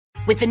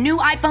With the new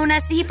iPhone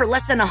SE for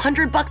less than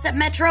 $100 at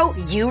Metro,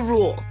 you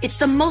rule. It's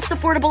the most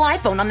affordable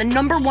iPhone on the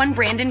 #1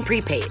 brand in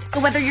prepaid. So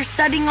whether you're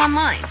studying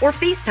online or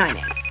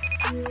FaceTiming.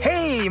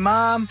 Hey,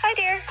 Mom. Hi,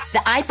 dear. The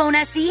iPhone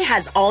SE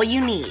has all you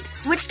need.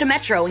 Switch to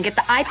Metro and get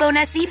the iPhone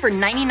SE for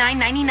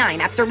 $99.99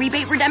 after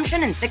rebate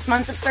redemption and 6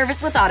 months of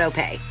service with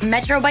AutoPay.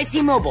 Metro by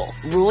T-Mobile.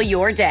 Rule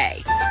your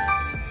day.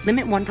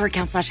 Limit 1 per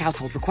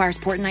account/household. Requires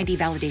port and ID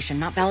validation.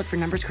 Not valid for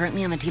numbers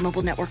currently on the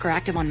T-Mobile network or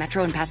active on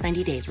Metro in past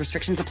 90 days.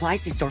 Restrictions apply.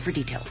 See store for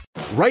details.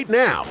 Right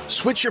now,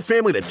 switch your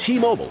family to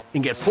T-Mobile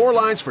and get 4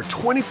 lines for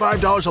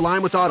 $25 a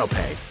line with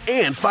AutoPay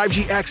and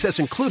 5G access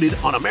included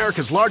on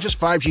America's largest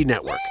 5G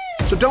network.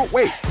 So don't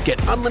wait.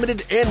 Get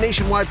unlimited and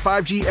nationwide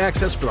 5G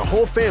access for the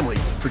whole family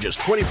for just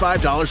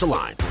 $25 a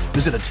line.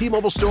 Visit a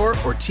T-Mobile store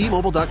or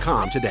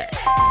T-Mobile.com today.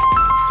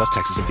 Plus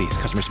taxes and fees.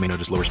 Customers may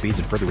notice lower speeds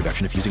and further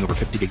reduction if using over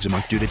 50 gigs a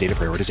month due to data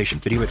prioritization.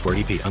 Video at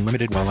 480p.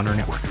 Unlimited while on our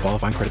network.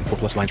 Qualifying credit and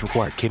 4+ lines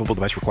required. Capable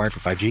device required for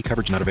 5G.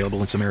 Coverage not available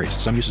in some areas.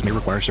 Some uses may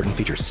require certain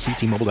features. See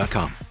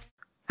T-Mobile.com.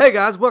 Hey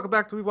guys, welcome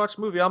back to We Watch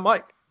the Movie. I'm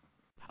Mike.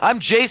 I'm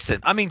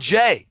Jason.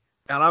 Jay.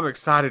 And I'm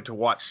excited to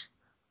watch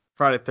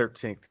Friday the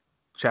 13th,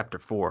 Chapter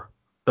 4.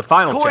 The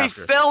final Corey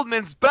chapter.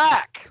 Feldman's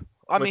back.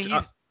 Which,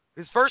 he's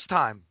his first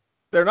time.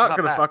 They're not Not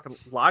going to bad. fucking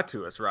lie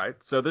to us, right?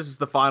 So this is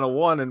the final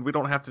one, and we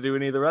don't have to do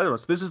any of the other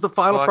ones. This is the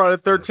final Fuck Friday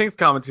the 13th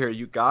commentary,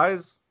 you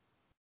guys.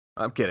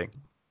 I'm kidding.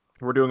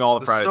 We're doing all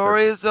the The Friday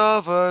story 13th. is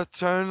over.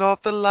 Turn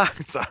off the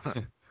lights.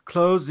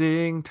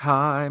 Closing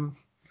time.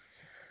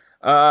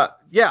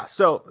 Yeah,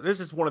 so this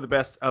is one of the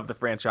best of the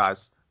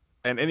franchise.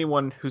 And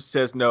anyone who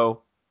says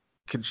no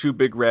can chew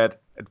Big Red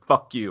and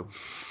fuck you.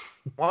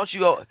 Why don't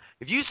you go?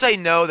 If you say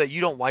no that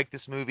you don't like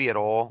this movie at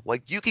all,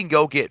 like you can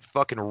go get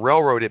fucking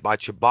railroaded by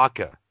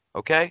Chewbacca,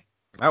 okay?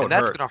 That would And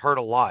that's hurt. gonna hurt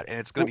a lot, and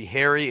it's gonna be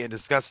hairy and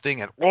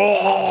disgusting, and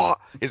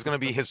is gonna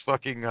be his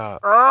fucking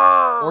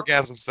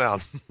orgasm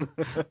sound.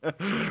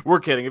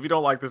 We're kidding. If you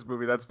don't like this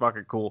movie, that's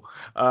fucking cool.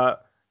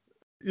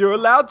 You're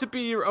allowed to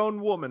be your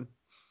own woman.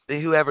 Be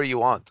whoever you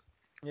want.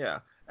 Yeah.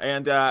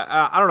 And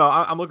I don't know.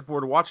 I'm looking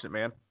forward to watching it,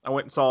 man. I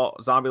went and saw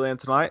Zombieland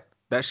tonight.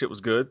 That shit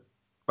was good,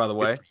 by the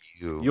way. Good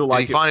for you. You'll Did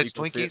like you it find when its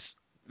you can see it.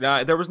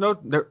 Twinkies? There was no.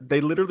 They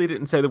literally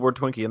didn't say the word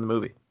Twinkie in the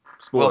movie.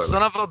 Spoiler Well,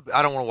 son of a,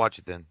 I don't want to watch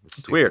it then.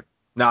 It's weird.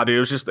 Nah, dude, it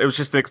was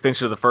just an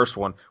extension of the first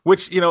one.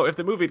 Which, if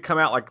the movie had come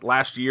out like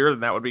last year, then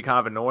that would be kind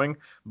of annoying.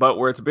 But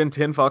where it's been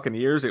 10 fucking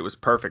years, it was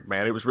perfect,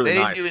 man. It was really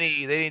nice. They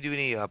didn't do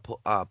any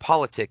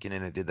politicking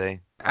in it, did they?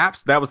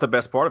 That was the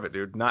best part of it,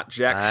 dude. Not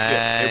jack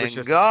shit. It was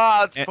just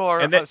God's and- for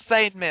and then-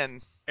 sane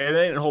men. And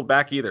they didn't hold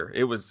back either.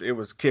 It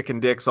was kicking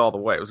dicks all the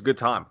way. It was a good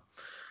time.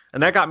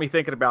 And that got me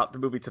thinking about the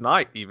movie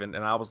tonight even.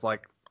 And I was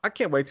like, I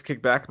can't wait to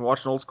kick back and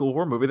watch an old school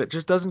horror movie that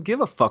just doesn't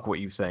give a fuck what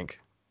you think.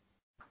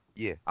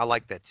 Yeah, I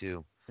like that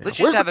too. Yeah. Let's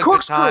Where's just have the a good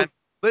corkscrew? time.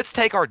 Let's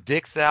take our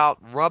dicks out,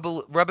 rub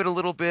it a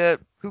little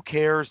bit. Who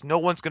cares? No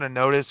one's gonna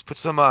notice. Put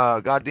some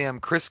goddamn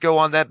Crisco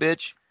on that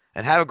bitch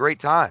and have a great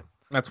time.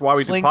 That's why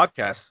we Sling- do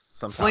podcasts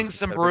sometimes.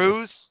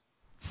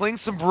 Sling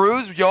some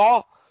brews,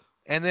 y'all.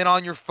 And then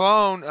on your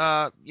phone,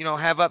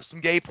 have up some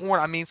gay porn.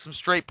 I mean, some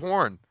straight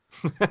porn.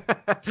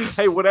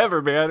 Hey,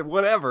 whatever, man.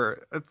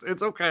 Whatever.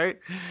 It's okay.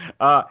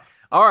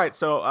 All right,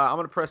 so I'm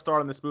gonna press start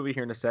on this movie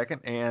here in a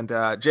second. And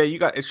Jay,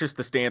 it's just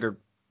the standard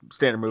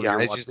movie. Yeah,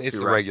 you're it's watching the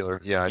too, right?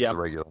 regular. Yeah, it's Yep. the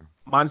regular.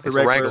 Mine's the It's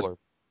the regular.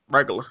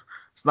 Regular.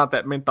 It's not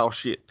that menthol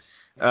shit.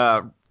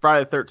 Friday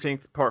the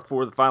 13th, part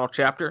 4, the final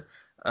chapter.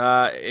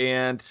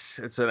 And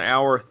it's an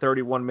hour,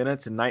 31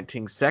 minutes, and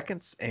 19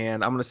 seconds.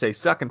 And I'm going to say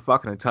sucking,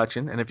 fucking, and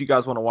touching. And if you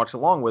guys want to watch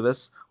along with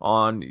us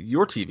on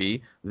your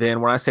TV, then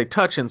when I say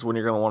touching's when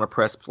you're going to want to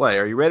press play.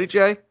 Are you ready,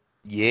 Jay?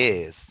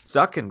 Yes.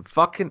 Sucking,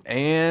 fucking,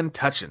 and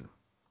touching.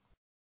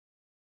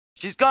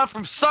 She's gone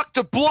from suck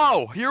to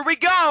blow. Here we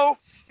go.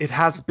 It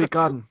has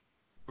begun.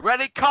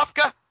 Ready,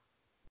 Kafka?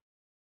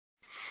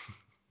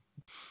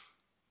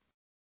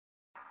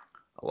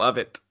 I love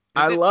it.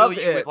 Does I it love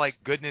fill you it. with like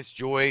goodness,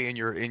 joy in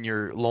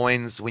your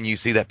loins when you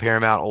see that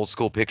Paramount old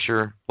school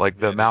picture, like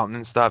the mountain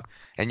and stuff,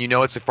 and you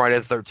know it's a Friday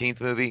the 13th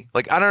movie?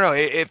 Like I don't know,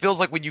 it feels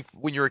like when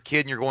you're a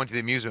kid and you're going to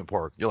the amusement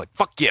park, you're like,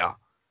 fuck yeah.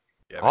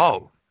 Yeah, man.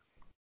 Oh,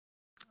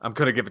 I'm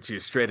going to give it to you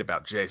straight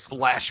about Jason.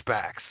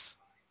 flashbacks.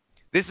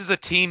 This is a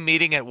team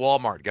meeting at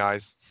Walmart,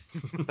 guys.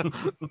 I'm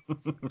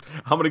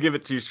going to give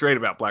it to you straight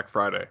about Black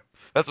Friday.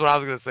 That's what I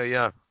was gonna say.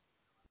 Yeah,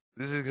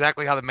 this is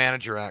exactly how the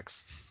manager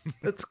acts.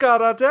 It's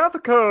got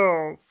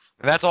identicals.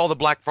 And that's all the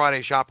Black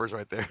Friday shoppers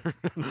right there.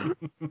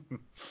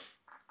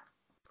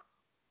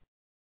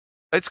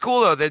 It's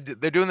cool though.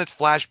 They're doing this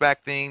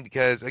flashback thing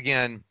because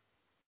again,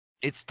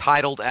 it's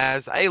titled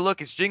as, "Hey,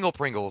 look, it's Jingle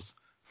Pringles."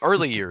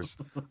 Early years.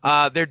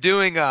 They're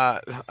doing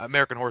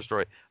American Horror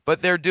Story,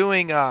 but they're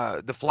doing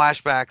the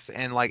flashbacks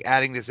and like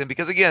adding this in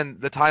because again,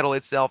 the title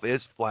itself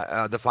is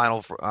the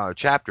final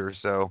chapter,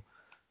 so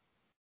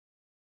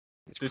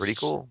it's pretty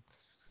cool.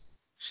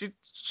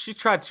 She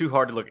tried too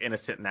hard to look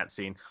innocent in that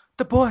scene.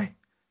 The boy,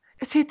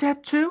 is he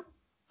dead too?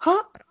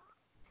 Huh?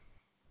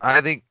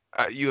 I think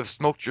you have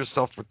smoked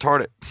yourself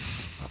retarded.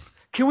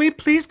 Can we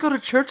please go to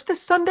church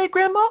this Sunday,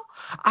 Grandma?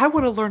 I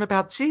want to learn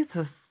about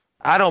Jesus.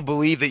 I don't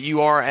believe that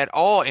you are at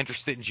all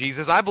interested in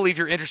Jesus. I believe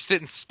you're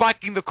interested in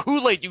spiking the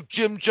Kool-Aid, you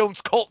Jim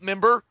Jones cult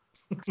member.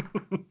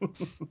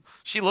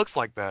 She looks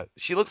like that.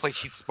 She looks like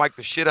she'd spike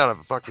the shit out of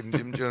a fucking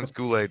Jim Jones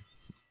Kool-Aid.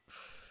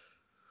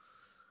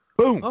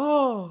 Boom.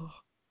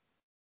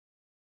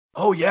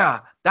 Oh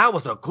yeah, that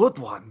was a good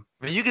one.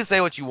 I mean, you can say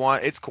what you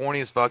want. It's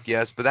corny as fuck,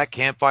 yes, but that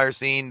campfire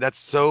scene, that's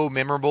so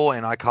memorable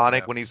and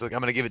iconic when he's like, I'm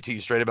going to give it to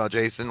you straight about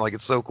Jason. Like,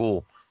 it's so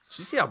cool. Did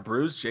you see how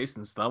bruised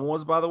Jason's thumb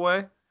was, by the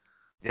way?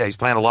 Yeah, he's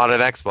playing a lot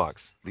of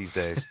Xbox these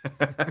days.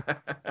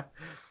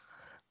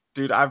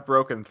 Dude, I've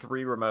broken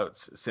 3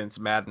 remotes since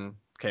Madden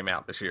came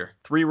out this year.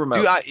 3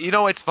 remotes. Dude, you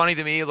know what's funny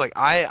to me? Like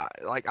I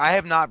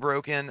have not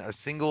broken a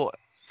single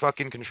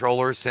fucking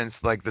controller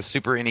since like the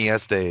Super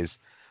NES days.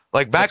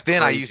 Like back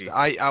then, I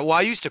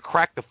used to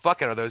crack the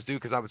fuck out of those, dude,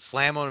 because I would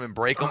slam on them and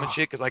break them and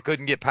shit, because I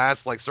couldn't get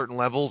past like certain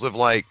levels of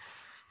like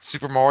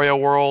Super Mario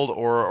World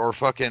or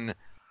fucking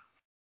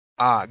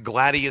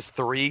Gladius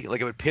 3.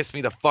 Like it would piss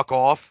me the fuck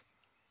off.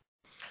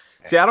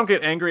 See, I don't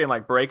get angry and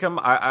like break them.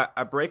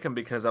 I break them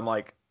because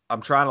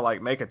I'm trying to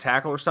like make a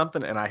tackle or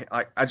something, and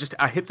I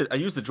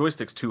use the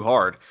joysticks too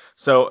hard,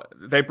 so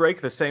they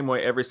break the same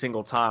way every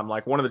single time.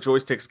 Like one of the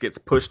joysticks gets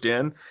pushed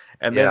in,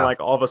 and then like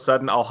all of a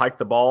sudden I'll hike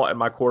the ball, and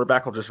my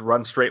quarterback will just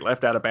run straight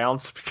left out of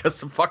bounds because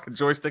some fucking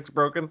joystick's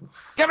broken.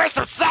 Give me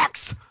some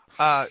socks.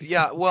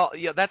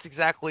 That's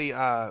exactly.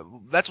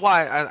 That's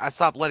why I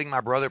stopped letting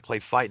my brother play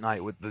Fight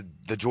Night with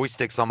the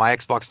joysticks on my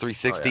Xbox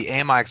 360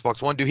 and my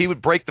Xbox One. Dude, he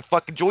would break the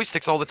fucking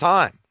joysticks all the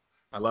time.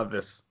 I love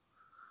this.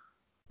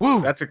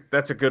 Woo! That's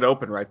a good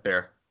open right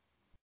there.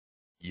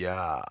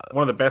 Yeah.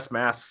 One of the best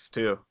masks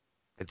too.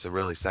 It's a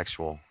really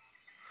sexual.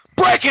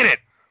 Breaking it!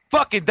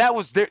 Fucking that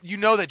was there. You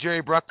know that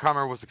Jerry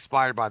Bruckheimer was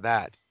inspired by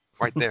that.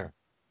 Right there.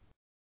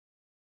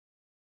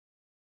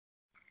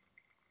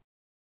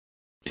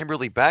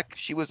 Kimberly Beck,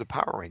 she was a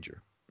Power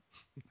Ranger.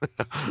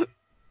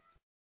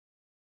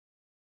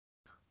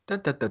 I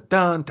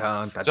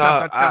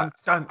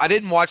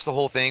didn't watch the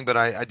whole thing, but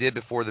I did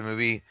before the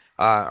movie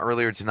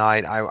earlier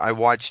tonight. I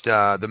watched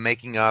the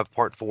making of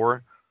Part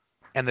 4,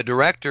 and the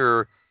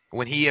director,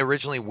 when he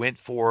originally went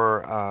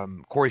for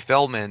Corey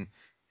Feldman,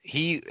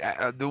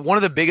 one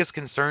of the biggest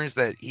concerns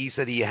that he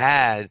said he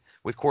had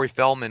with Corey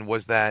Feldman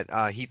was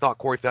that he thought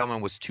Corey Feldman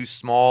was too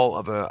small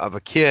of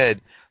a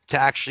kid to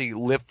actually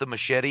lift the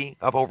machete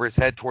up over his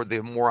head toward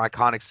the more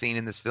iconic scene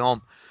in this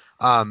film.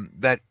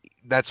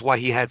 That's why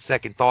he had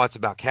second thoughts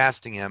about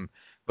casting him,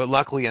 but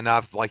luckily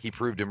enough, like he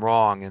proved him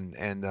wrong,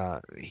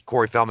 and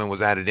Corey Feldman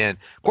was added in.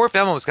 Corey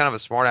Feldman was kind of a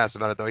smartass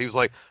about it, though. He was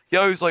like,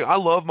 I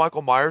love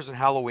Michael Myers and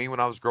Halloween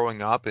when I was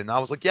growing up, and I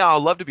was like, yeah,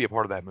 I'd love to be a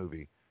part of that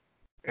movie.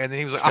 And then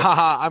he was like,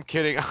 I'm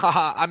kidding,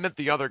 I meant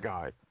the other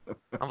guy.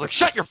 I was like,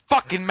 shut your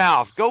fucking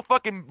mouth, go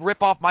fucking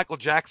rip off Michael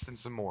Jackson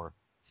some more.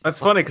 That's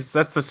funny because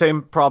that's the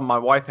same problem my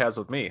wife has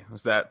with me,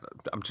 is that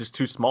I'm just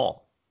too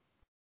small.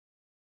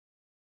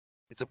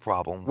 It's a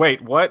problem.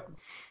 Wait, what?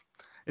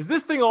 Is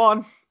this thing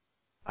on?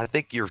 I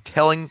think you're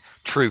telling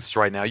truths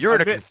right now. You're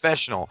in a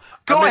confessional.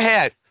 Go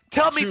ahead.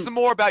 Tell me some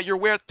more about your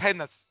weird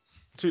penis.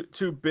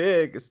 Too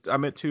big. I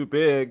meant too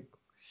big.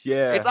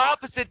 Yeah. It's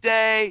opposite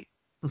day.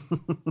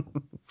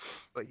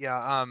 But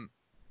yeah,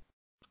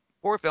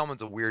 Corey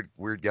Feldman's a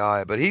weird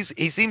guy, but he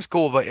seems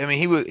cool. But I mean,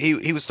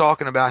 he was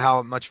talking about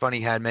how much fun he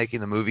had making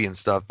the movie and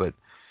stuff. But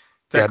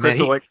yeah,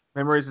 Crystal Lake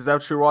Memories, is that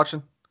what you were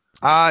watching?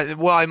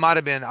 Well, it might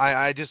have been.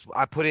 I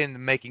put in the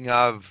making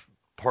of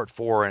Part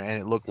 4,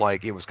 and it looked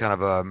like it was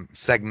kind of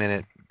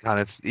segmented, kind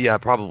of. Yeah,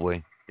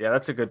 probably. Yeah,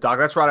 that's a good doc.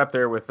 That's right up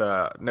there with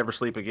Never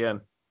Sleep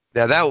Again.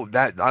 Yeah,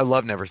 that I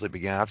love Never Sleep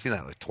Again. I've seen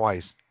that like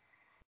twice.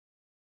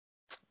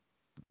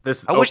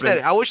 I wish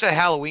that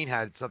Halloween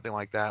had something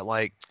like that,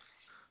 like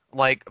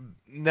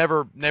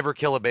never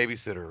kill a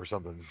babysitter or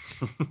something,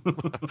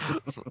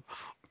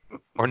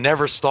 or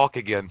never stalk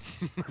again.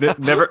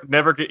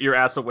 never get your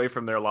ass away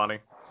from there, Lonnie.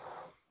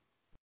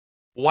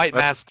 White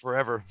mask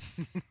forever.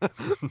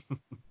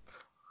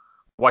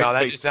 White no,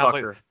 that face just sounds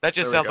fucker. That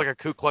just sounds like a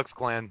Ku Klux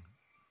Klan.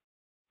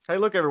 Hey,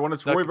 look, everyone!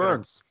 It's Roy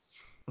Burns.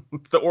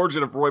 It's the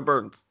origin of Roy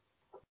Burns.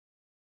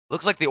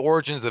 Looks like the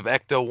origins of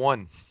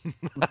Ecto-1.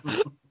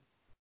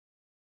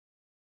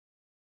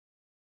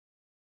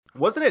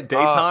 Wasn't it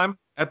daytime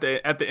at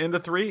the end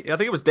of 3? I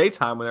think it was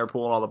daytime when they were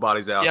pulling all the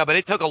bodies out. Yeah, but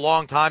it took a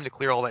long time to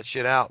clear all that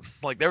shit out.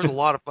 Like there was a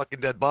lot of fucking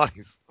dead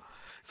bodies.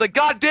 It's like,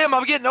 God damn,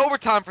 I'm getting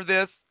overtime for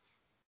this.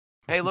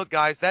 Hey, look,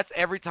 guys, that's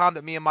every time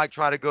that me and Mike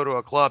try to go to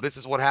a club. This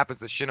is what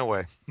happens at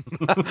Shinaway.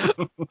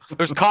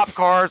 There's cop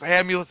cars,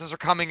 ambulances are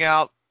coming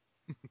out.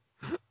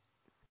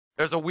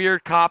 There's a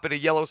weird cop in a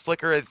yellow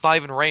slicker, and it's not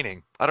even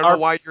raining. I don't know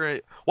why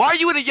why are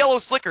you in a yellow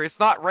slicker? It's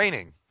not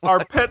raining.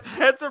 Our pets'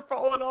 heads are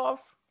falling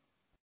off.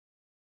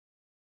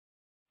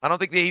 I don't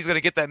think that he's going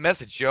to get that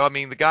message, Joe. I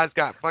mean, the guy's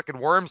got fucking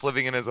worms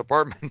living in his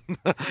apartment.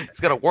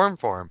 He's got a worm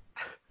farm.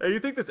 Hey, you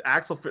think this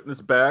axe will fit in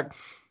this bag?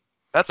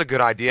 That's a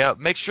good idea.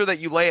 Make sure that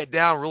you lay it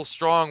down real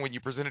strong when you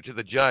present it to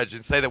the judge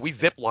and say that we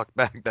Ziploc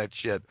bagged that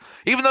shit.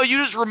 Even though you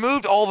just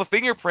removed all the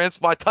fingerprints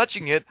by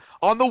touching it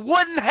on the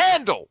wooden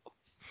handle.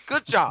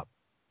 Good job.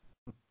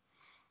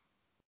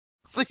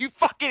 You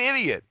fucking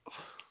idiot.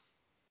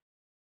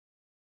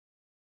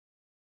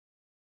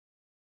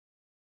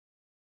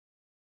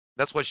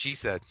 That's what she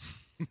said.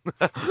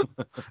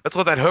 That's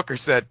what that hooker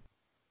said.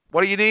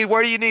 What do you need?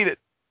 Where do you need it?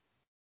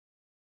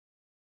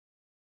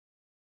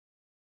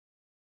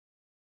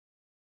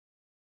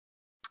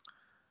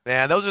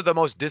 Man, those are the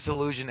most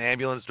disillusioned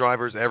ambulance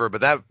drivers ever.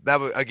 But that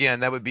would,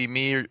 again, that would be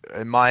me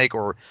and Mike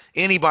or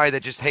anybody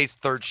that just hates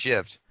third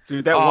shift.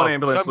 Dude, that one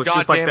ambulance was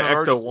just like the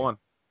Ecto 1.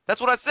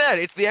 That's what I said.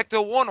 It's the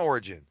Ecto 1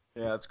 origin.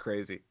 Yeah, that's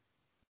crazy.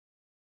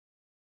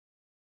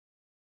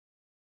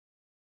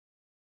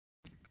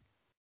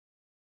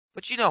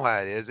 But you know how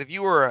it is. If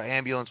you were an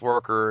ambulance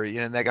worker, you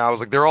know, and that guy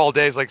was like, "They're all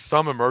days like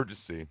some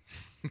emergency."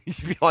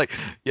 You'd be like,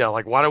 "Yeah,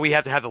 like why do we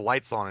have to have the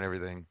lights on and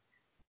everything?"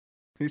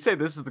 You say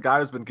this is the guy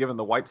who's been given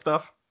the white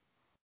stuff?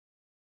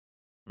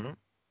 Hmm?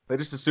 They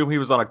just assume he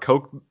was on a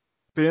coke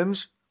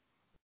binge.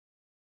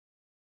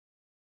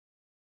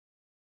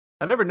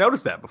 I never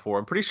noticed that before.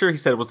 I'm pretty sure he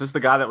said, "Was this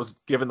the guy that was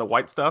given the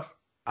white stuff?"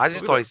 I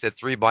just thought he said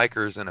 3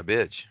 bikers and a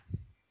bitch.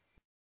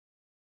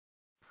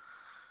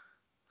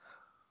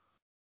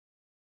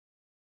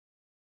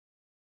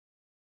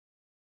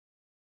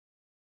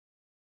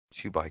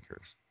 Two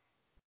bikers.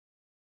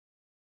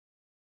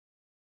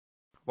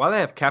 Why do they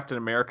have Captain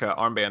America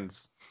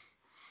armbands?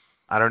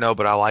 I don't know,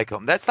 but I like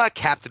them. That's not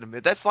Captain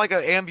America. That's like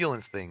an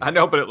ambulance thing. I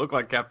know, but it looked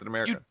like Captain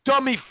America. You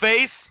dummy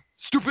face!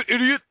 Stupid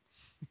idiot!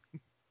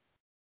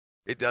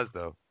 It does,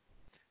 though.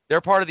 They're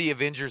part of the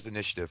Avengers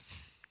Initiative.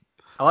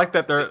 I like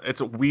that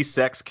it's a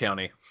Wessex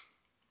County.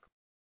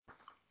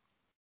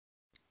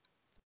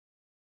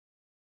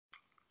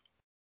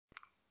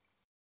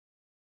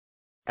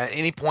 At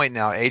any point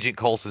now, Agent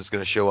Coulson is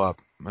going to show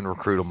up and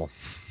recruit them.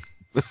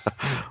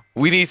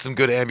 We need some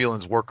good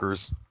ambulance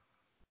workers.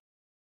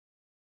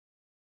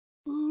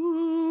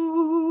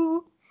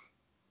 Ooh.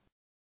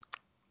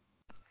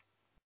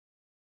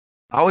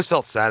 I always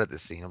felt sad at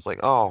this scene. I was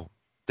like, oh,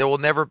 there will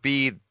never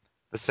be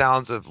the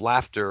sounds of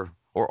laughter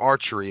or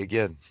archery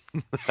again.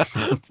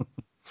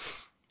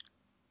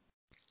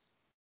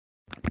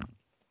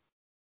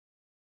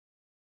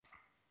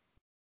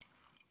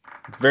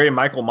 It's very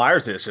Michael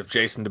Myers-ish of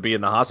Jason to be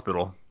in the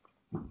hospital.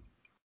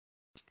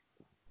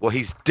 Well,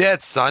 he's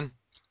dead, son.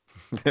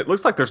 It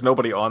looks like there's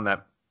nobody on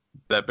that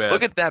bed.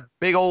 Look at that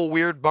big old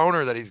weird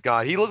boner that he's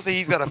got. He looks like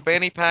he's got a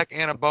fanny pack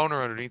and a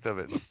boner underneath of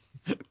it.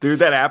 Dude,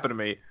 that happened to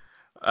me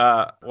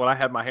when I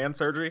had my hand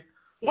surgery.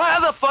 Why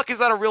the fuck is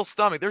that a real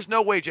stomach? There's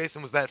no way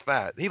Jason was that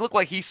fat. He looked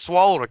like he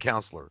swallowed a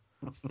counselor.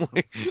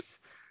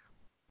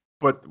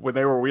 But when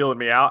they were wheeling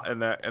me out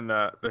and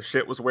the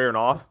shit was wearing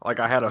off,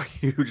 like I had a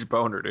huge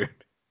boner, dude.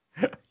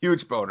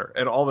 Huge boner.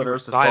 And all the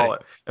nurses saw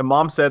it. And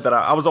Mom said that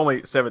I was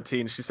only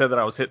 17. She said that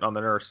I was hitting on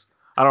the nurse.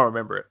 I don't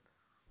remember it.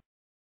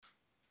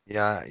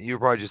 Yeah, you were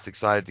probably just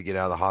excited to get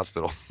out of the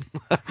hospital.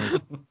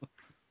 It's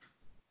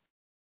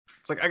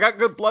like, I got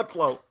good blood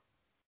flow.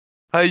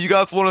 Hey, you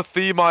guys want to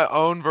see my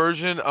own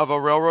version of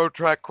a railroad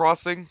track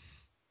crossing?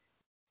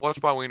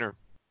 Watch my wiener.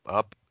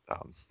 Up,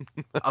 down.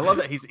 I love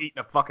that he's eating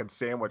a fucking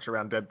sandwich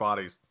around dead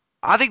bodies.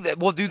 I think that,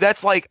 well, dude,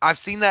 that's like, I've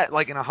seen that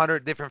like in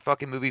 100 different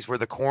fucking movies where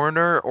the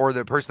coroner or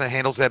the person that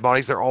handles dead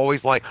bodies, they're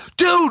always like,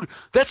 dude,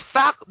 that's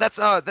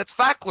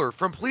Fackler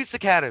from Police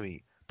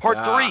Academy,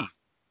 Part 3.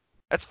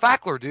 That's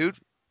Fackler, dude.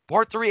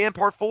 Part 3 and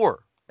Part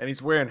 4. And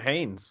he's wearing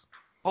Hanes.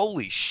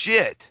 Holy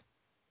shit.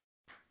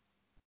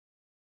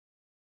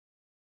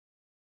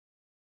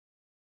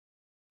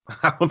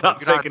 I will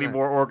not fake any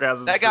more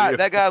orgasms.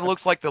 That guy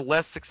looks like the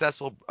less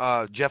successful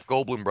Jeff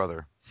Goldblum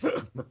brother.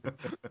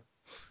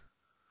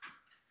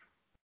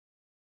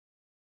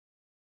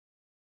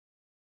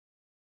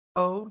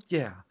 Oh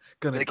yeah,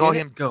 They call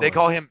him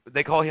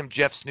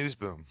Jeff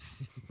Snoozeboom.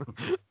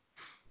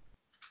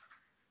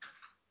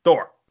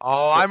 Thor.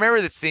 Oh, I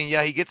remember that scene.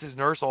 Yeah, he gets his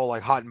nurse all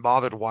like hot and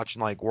bothered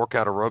watching like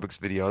workout aerobics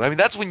video. I mean,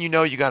 that's when you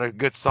know you got a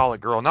good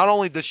solid girl. Not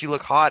only does she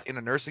look hot in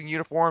a nursing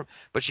uniform,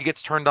 but she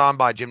gets turned on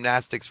by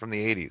gymnastics from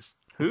the 80s.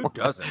 Who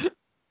doesn't?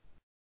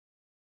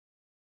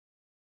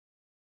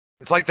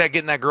 It's like that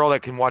getting that girl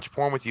that can watch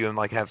porn with you and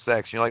like have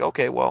sex. You're like,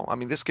 okay, well, I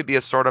mean, this could be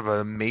a start of an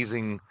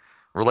amazing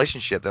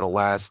relationship that'll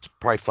last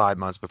probably 5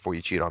 months before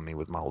you cheat on me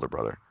with my older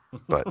brother.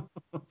 But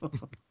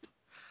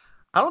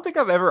I don't think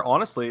I've ever,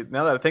 honestly,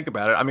 now that I think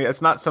about it, I mean,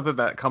 it's not something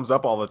that comes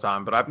up all the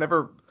time, but I don't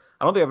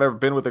think I've ever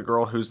been with a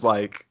girl who's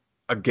like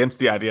against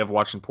the idea of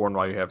watching porn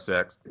while you have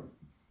sex.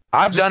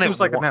 I've done it.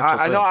 Like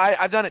I know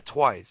I've done it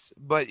twice,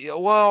 but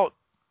well,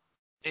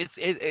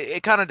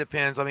 it kind of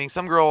depends. I mean,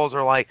 some girls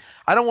are like,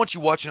 I don't want you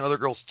watching other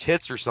girls'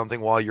 tits or something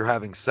while you're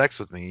having sex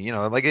with me. You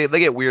know, like they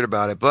get weird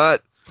about it,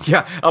 but.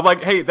 Yeah, I'm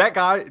like, hey, that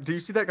guy. Do you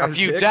see that guy? A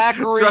few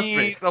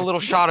daiquiris, a little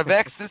shot of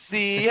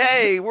ecstasy.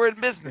 Hey, we're in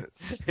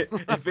business.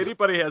 If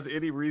anybody has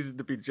any reason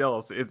to be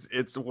jealous, it's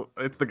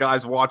the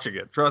guys watching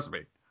it. Trust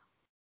me.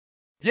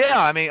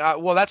 Yeah, I mean,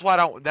 well, that's why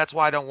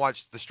I don't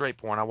watch the straight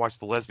porn. I watch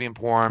the lesbian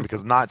porn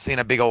because I'm not seeing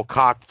a big old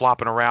cock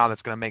flopping around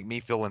that's gonna make me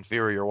feel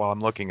inferior while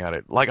I'm looking at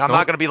it. Like I'm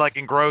not gonna be like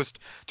engrossed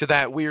to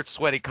that weird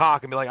sweaty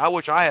cock and be like, I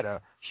wish I had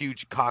a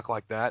huge cock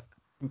like that.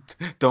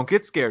 Don't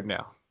get scared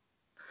now.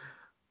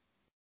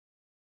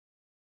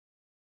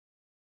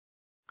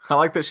 I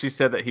like that she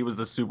said that he was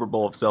the Super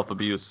Bowl of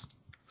self-abuse.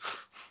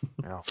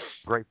 Yeah,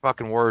 great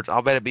fucking words.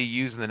 I'll bet it be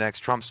used in the next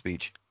Trump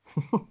speech.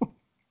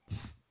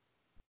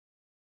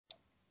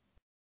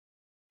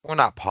 We're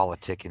not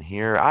politicking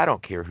here. I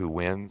don't care who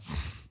wins.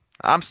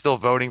 I'm still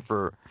voting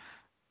for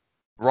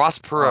Ross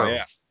Perot. Oh,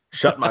 yeah.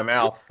 Shut my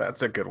mouth.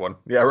 That's a good one.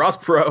 Yeah, Ross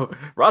Perot.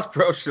 Ross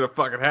Perot should have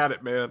fucking had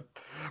it, man.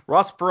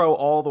 Ross Perot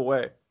all the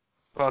way.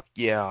 Fuck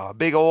yeah.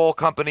 Big oil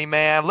company,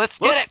 man. Let's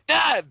get it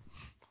done.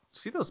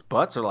 See, those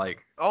butts are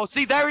like... Oh,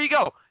 see, there you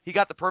go. He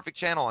got the perfect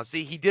channel on.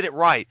 See, he did it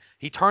right.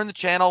 He turned the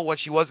channel when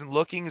she wasn't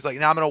looking. He's like,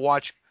 now I'm going to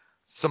watch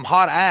some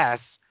hot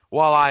ass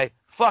while I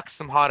fuck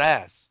some hot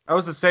ass. That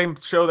was the same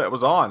show that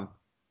was on.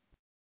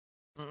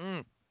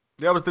 Mm-mm.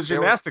 Yeah, it was the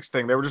gymnastics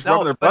thing. They were just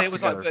rubbing their but butts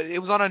together. it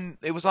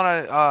was on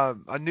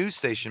a news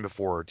station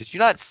before. Did you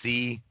not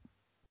see?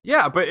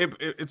 Yeah, but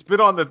it's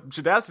been on the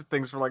gymnastics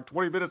things for like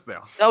 20 minutes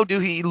now. No,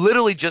 dude, he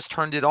literally just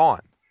turned it on.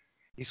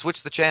 He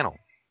switched the channel.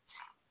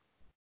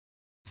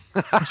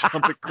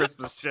 Jumping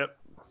Christmas shit.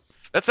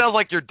 That sounds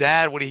like your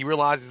dad when he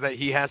realizes that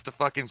he has to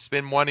fucking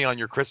spend money on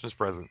your Christmas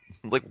present.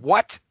 Like,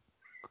 what?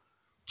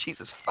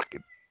 Jesus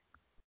fucking.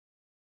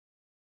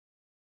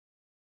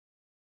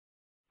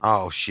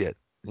 Oh, shit.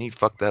 He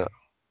fucked that up.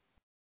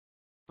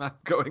 I'm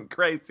going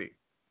crazy.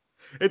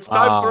 It's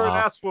time for an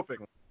ass whooping.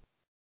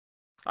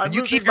 Can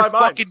you keep your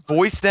fucking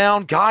voice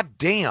down? God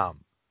damn.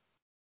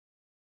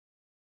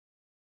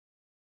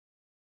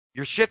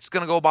 Your shift's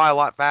going to go by a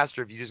lot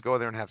faster if you just go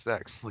there and have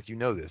sex. Like, you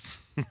know this.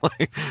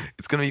 Like,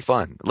 it's going to be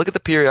fun. Look at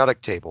the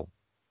periodic table.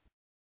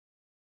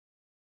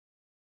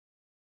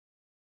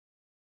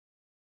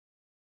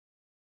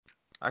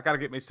 I got to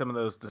get me some of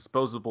those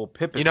disposable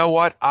pippins. You know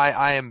what?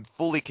 I am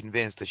fully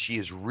convinced that she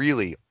is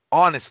really,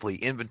 honestly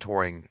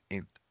inventorying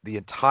the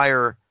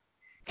entire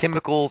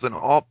chemicals and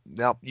all.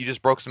 Now, you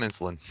just broke some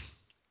insulin.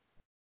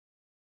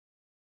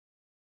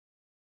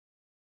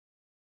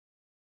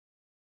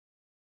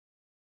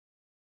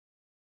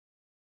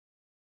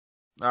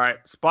 All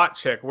right, spot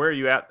check. Where are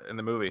you at in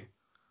the movie?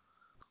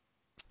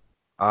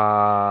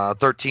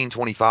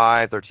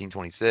 1325,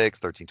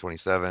 1326,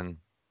 1327.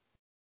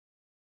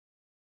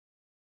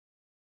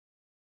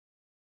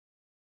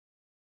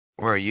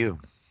 Where are you?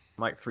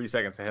 I'm like 3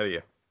 seconds ahead of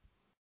you.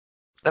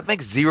 That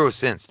makes 0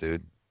 sense,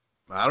 dude.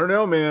 I don't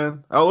know,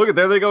 man. Oh, look at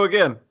there they go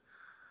again.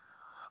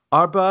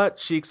 Our butt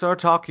cheeks are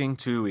talking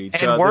to each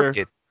other. And work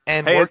it.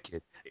 And Hey, work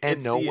it. And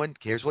it's no the- one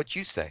cares what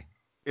you say.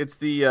 It's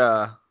the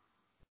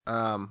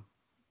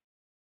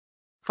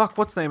fuck.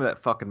 What's the name of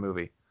that fucking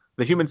movie?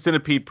 The Human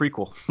Centipede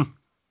prequel.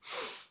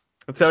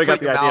 That's how we got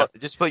the idea.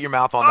 Just put your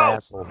mouth on the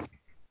asshole.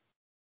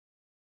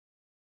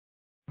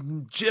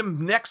 Jim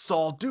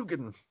Nexall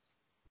Dugan.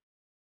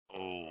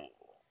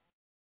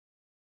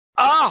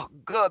 Oh,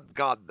 good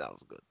God, that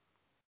was good.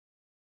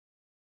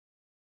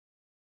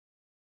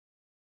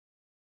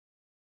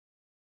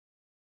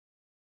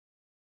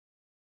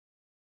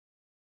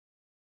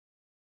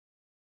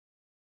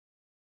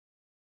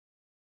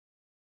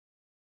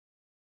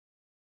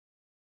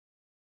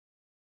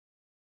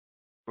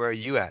 Where are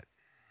you at?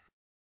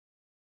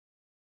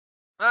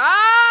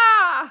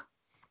 Ah!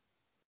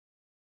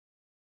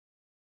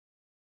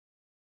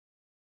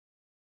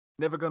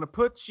 Never gonna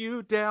put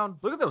you down.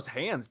 Look at those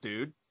hands,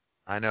 dude.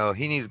 I know,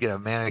 he needs to get a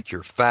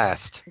manicure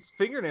fast. His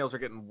fingernails are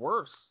getting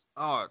worse.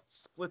 Oh,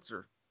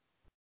 Splitzer.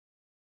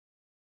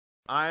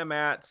 I am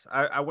at.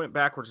 I went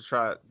backwards to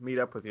try to meet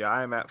up with you.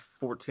 I am at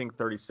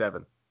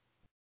 1437.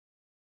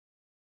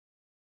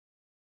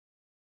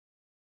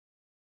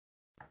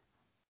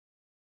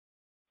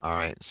 All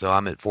right, so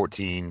I'm at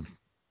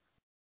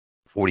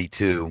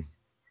 1442.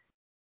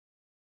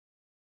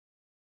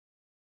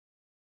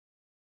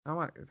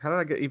 How did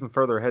I get even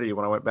further ahead of you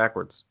when I went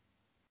backwards?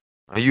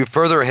 Are you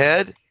further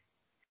ahead?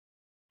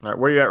 All right,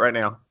 where are you at right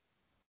now?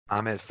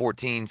 I'm at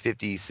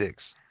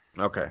 1456.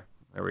 Okay,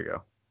 there we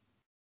go.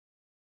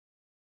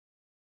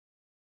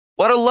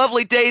 What a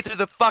lovely day through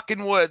the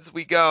fucking woods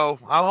we go.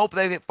 I hope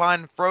they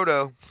find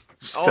Frodo.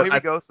 Oh, here we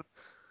go.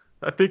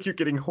 I think you're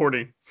getting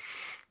horny.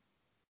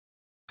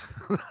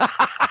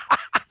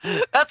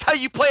 That's how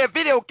you play a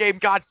video game,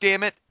 God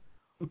damn it!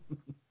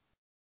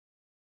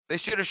 They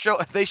should have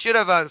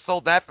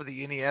sold that for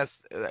the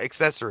NES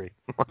accessory.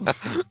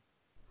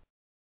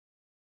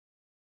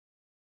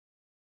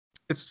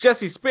 It's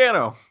Jesse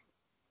Spano.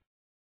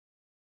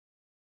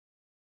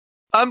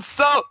 I'm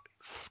so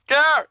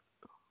scared.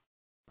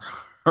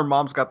 Her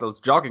mom's got those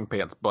jogging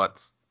pants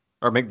butts.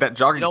 Or make that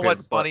jogging You know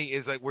pants what's funny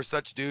is like we're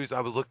such dudes.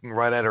 I was looking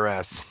right at her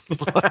ass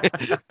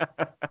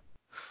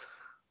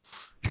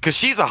because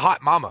she's a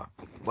hot mama.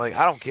 Like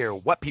I don't care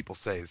what people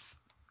says.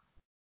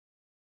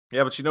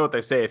 Yeah, but you know what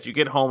they say. If you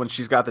get home and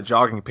she's got the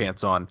jogging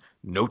pants on,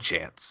 no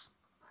chance.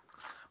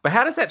 But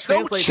how does that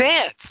translate? No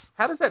chance.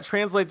 How does that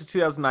translate to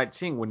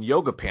 2019 when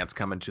yoga pants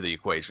come into the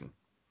equation?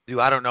 Dude,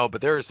 I don't know,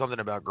 but there is something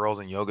about girls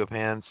in yoga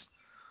pants.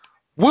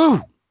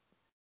 Woo!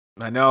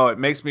 I know, it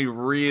makes me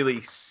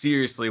really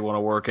seriously want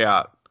to work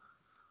out.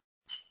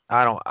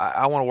 I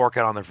want to work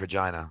out on their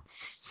vagina.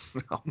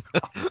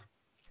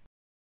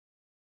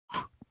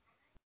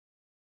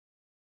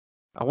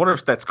 I wonder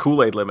if that's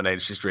Kool-Aid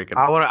lemonade she's drinking.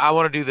 I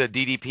want to do the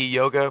DDP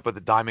yoga, but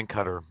the diamond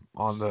cutter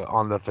on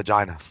the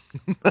vagina.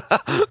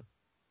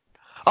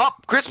 Oh,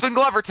 Crispin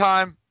Glover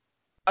time.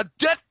 A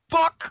dead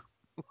fuck.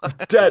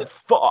 Dead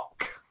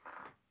fuck.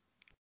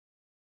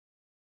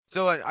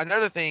 So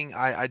another thing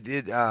I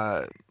did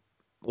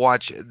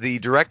watch, the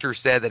director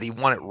said that he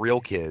wanted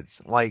real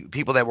kids, like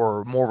people that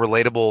were more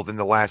relatable than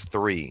the last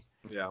three.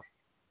 Yeah.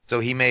 So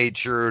he made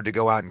sure to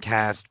go out and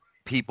cast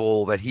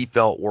people that he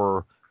felt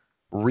were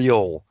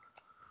real,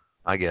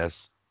 I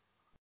guess.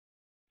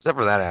 Except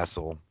for that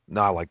asshole.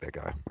 No, I like that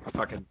guy.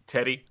 Fucking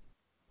Teddy.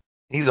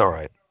 He's all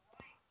right.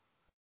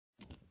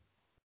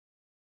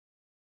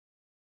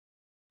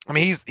 I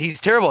mean,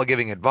 he's terrible at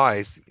giving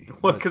advice.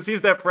 Well, because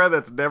he's that friend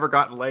that's never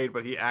gotten laid,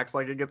 but he acts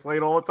like he gets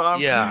laid all the time.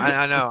 Yeah,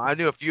 I know. I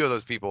knew a few of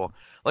those people.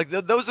 Like,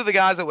 those are the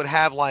guys that would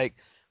have, like,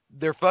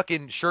 their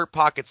fucking shirt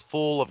pockets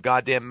full of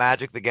goddamn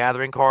Magic the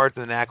Gathering cards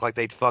and then act like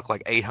they'd fuck,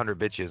 like, 800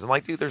 bitches. I'm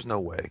like, dude, there's no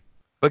way.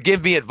 But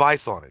give me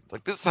advice on it.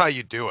 Like, this is how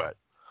you do it.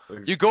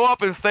 You go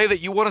up and say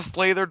that you want to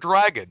slay their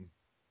dragon.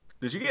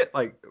 Did you get,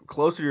 like,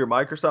 closer to your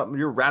mic or something?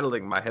 You're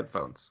rattling my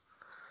headphones.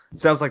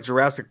 It sounds like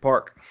Jurassic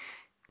Park.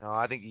 No,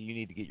 I think you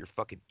need to get your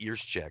fucking ears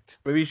checked.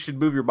 Maybe you should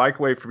move your mic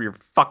away from your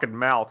fucking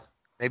mouth.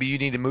 Maybe you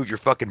need to move your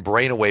fucking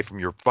brain away from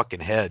your fucking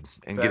head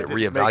and get it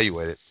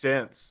reevaluated. Makes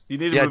sense. You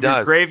need to move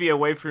your gravy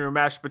away from your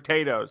mashed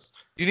potatoes.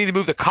 You need to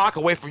move the cock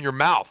away from your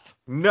mouth.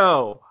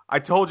 No, I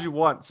told you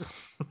once.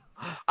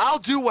 I'll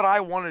do what I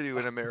want to do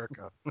in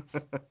America.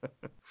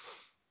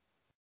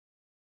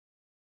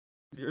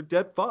 You're a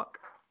dead fuck.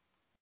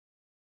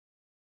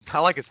 I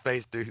like his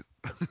face, dude.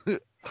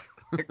 It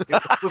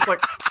looks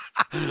like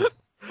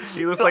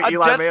he looks like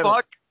Eli Manning.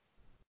 Fuck.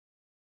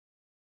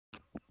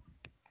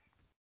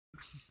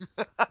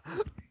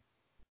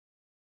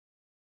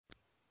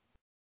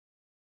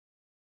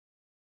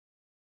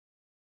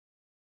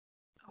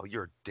 Oh,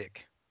 you're a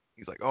dick.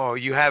 He's like, oh,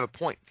 you have a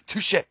point.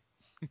 Touche.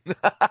 It's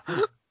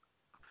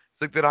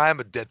like that I am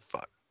a dead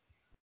fuck.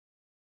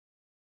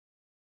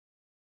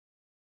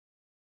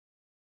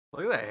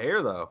 Look at that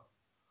hair, though.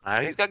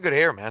 He's got good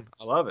hair, man.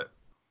 I love it.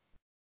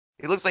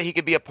 He looks like he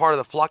could be a part of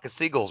the flock of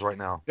seagulls right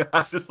now.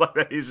 Just like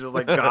that. He's just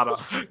like, God,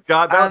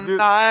 that dude.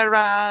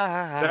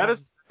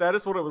 That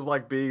is what it was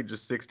like being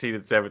just 16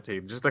 and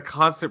 17. Just a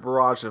constant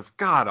barrage of,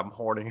 God, I'm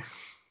horny.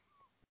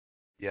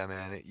 Yeah,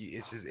 man.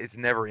 It's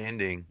never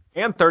ending.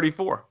 And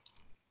 34.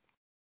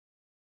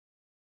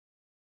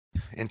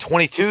 And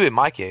 22 in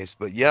my case,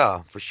 but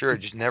yeah, for sure, it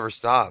just never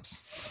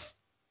stops.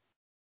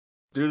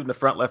 Dude in the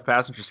front left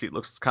passenger seat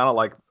looks kind of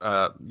like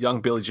young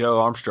Billy Joe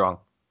Armstrong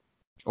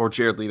or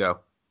Jared Leto.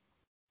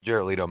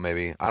 Jared Leto,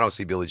 maybe. I don't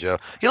see Billy Joe.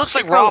 He looks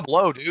like Rob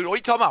Lowe, dude. What are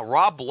you talking about?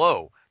 Rob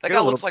Lowe. That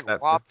guy looks like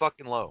Rob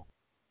fucking Lowe.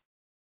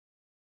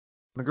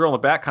 The girl in the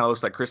back kind of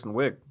looks like Kristen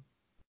Wiig.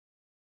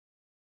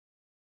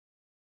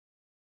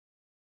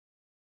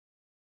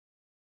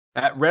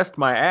 At Rest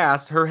My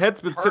Ass, her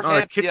head's been sitting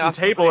on a kitchen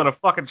table in a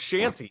fucking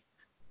shanty.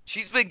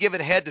 She's been giving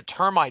head to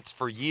termites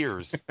for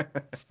years.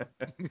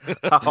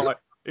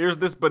 Here's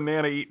this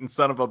banana-eating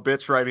son of a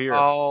bitch right here.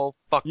 Oh,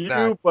 fuck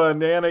that. You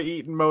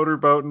banana-eating,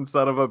 motorboating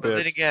son of a bitch. But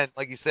then again,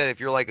 like you said, if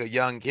you're like a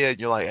young kid,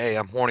 you're like, hey,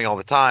 I'm horny all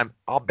the time.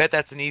 I'll bet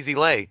that's an easy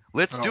lay.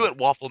 Let's do it,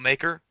 waffle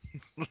maker.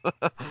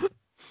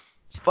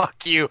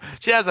 Fuck you.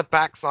 She has a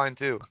back sign,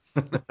 too.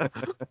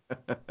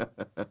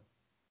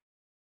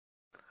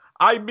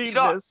 I mean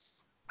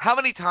this. How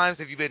many times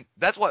have you been...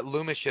 That's what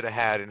Loomis should have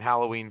had in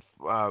Halloween,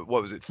 what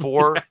was it,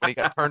 4? When he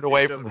got turned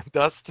away from the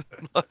dust.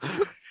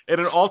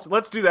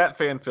 Let's do that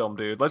fan film,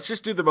 dude. Let's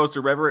just do the most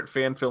irreverent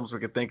fan films we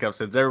could think of,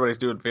 since everybody's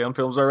doing fan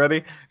films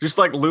already. Just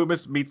like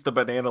Loomis meets the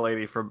banana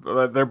lady from...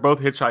 they're both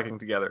hitchhiking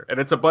together, and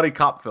it's a buddy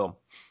cop film.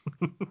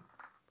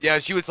 Yeah,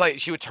 she would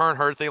turn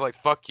her thing like,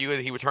 fuck you,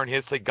 and he would turn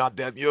his say, God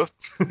damn you.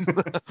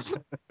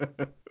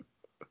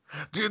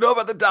 Do you know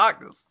about the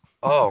darkness?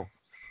 Oh,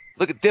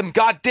 look at them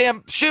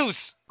goddamn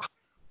shoes.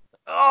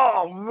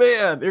 Oh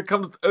man, here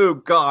comes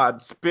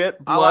God,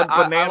 spit, blood,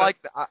 bananas.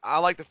 I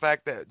like the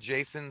fact that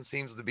Jason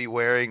seems to be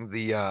wearing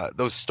the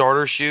those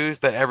starter shoes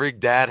that every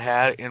dad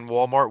had in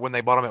Walmart when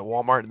they bought them at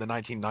Walmart in the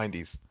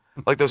 1990s.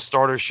 Like those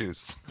starter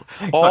shoes,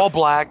 all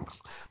black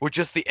with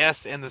just the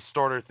S in the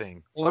starter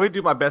thing. Well, let me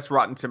do my best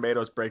Rotten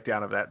Tomatoes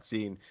breakdown of that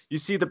scene. You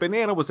see, the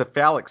banana was a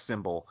phallic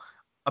symbol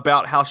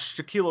about how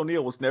Shaquille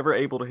O'Neal was never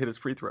able to hit his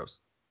free throws.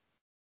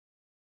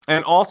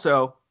 And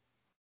also,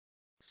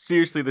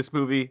 seriously, this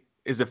movie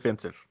is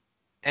offensive.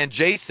 And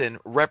Jason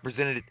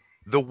represented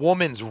the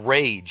woman's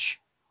rage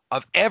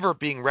of ever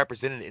being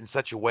represented in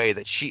such a way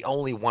that she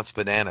only wants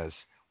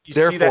bananas,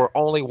 therefore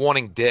only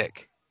wanting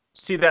dick.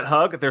 See that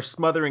hug? They're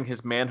smothering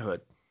his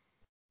manhood.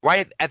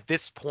 Right at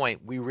this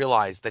point, we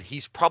realize that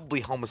he's probably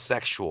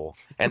homosexual,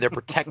 and they're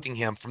protecting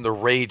him from the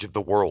rage of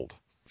the world.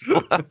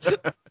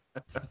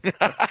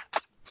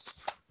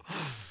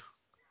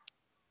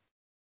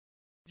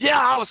 Yeah,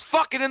 I was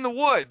fucking in the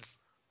woods.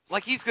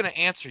 Like he's gonna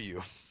answer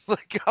you.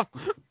 Like,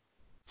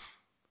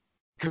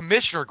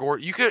 Commissioner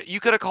Gordon. You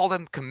could have called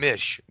him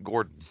Commish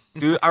Gordon.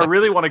 Dude, I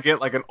really want to get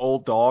like an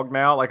old dog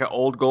now, like an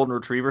old golden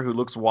retriever who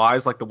looks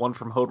wise, like the one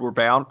from Homeward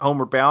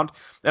Bound,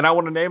 and I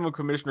want to name him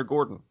Commissioner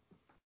Gordon.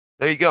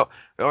 There you go.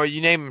 Or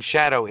you name him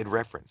Shadow in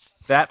reference.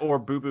 That or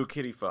Boo Boo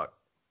Kitty Fuck.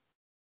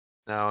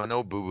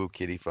 No Boo Boo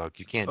Kitty Fuck.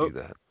 You can't do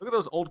that. Look at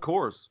those old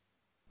cores.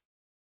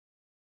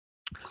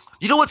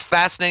 You know what's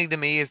fascinating to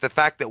me is the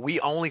fact that we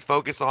only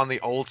focus on the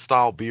old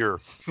style beer.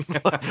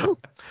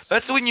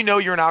 That's when you know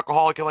you're an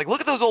alcoholic. You're like, look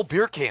at those old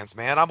beer cans,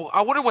 man.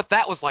 I wonder what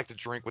that was like to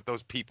drink with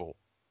those people.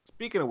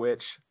 Speaking of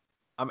which,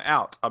 I'm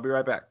out. I'll be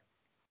right back.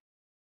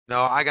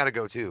 No, I gotta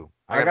go too.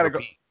 I gotta go.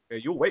 Hey,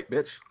 you'll wait,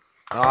 bitch.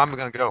 No, I'm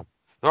gonna go.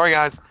 Sorry,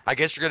 guys. I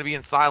guess you're gonna be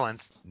in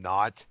silence.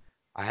 Not.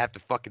 I have to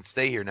fucking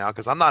stay here now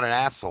because I'm not an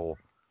asshole.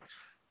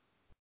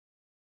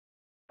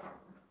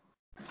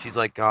 She's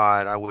like,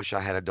 God, I wish I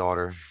had a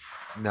daughter.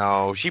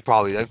 No, she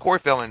probably. Corey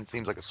Feldman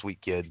seems like a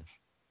sweet kid.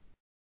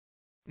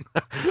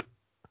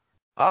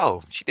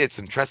 Oh, she did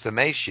some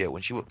Tresemme shit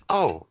when she was.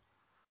 Oh,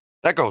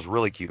 that girl's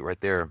really cute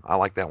right there. I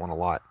like that one a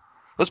lot.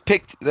 Let's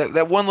pick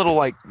that one little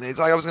like. It's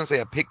like I was gonna say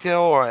a pigtail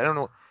or I don't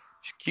know.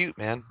 She's cute,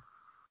 man.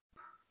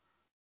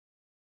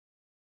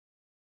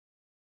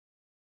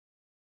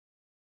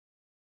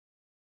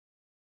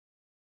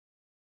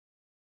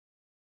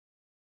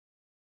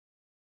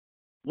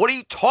 What are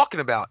you talking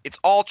about? It's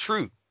all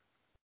true.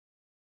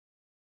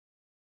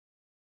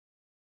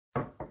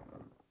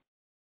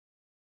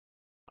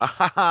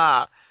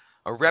 A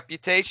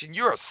reputation?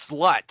 You're a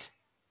slut.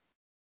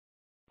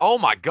 Oh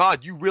my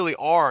God, you really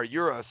are.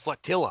 You're a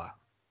slutilla.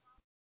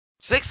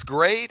 6th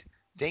grade?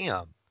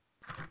 Damn.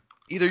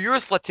 Either you're a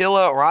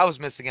slutilla or I was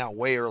missing out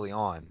way early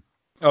on.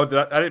 Oh,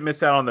 I didn't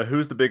miss out on the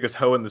who's the biggest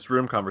hoe in this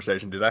room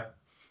conversation, did I?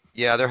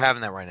 Yeah, they're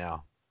having that right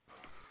now.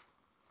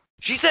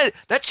 She said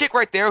that chick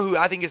right there, who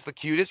I think is the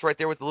cutest, right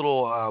there with the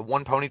little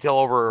one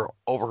ponytail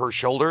over her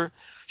shoulder.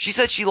 She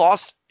said she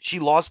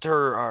lost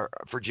her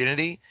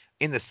virginity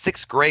in the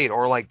 6th grade,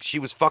 or like she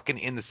was fucking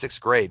in the 6th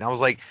grade. And I was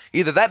like,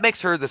 either that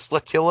makes her the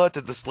slutilla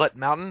to the slut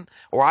mountain,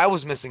 or I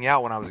was missing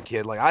out when I was a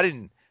kid. Like I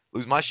didn't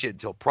lose my shit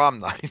until prom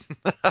night.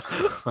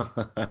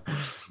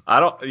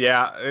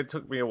 Yeah, it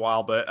took me a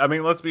while, but I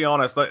mean, let's be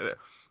honest.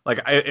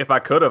 If I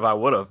could have, I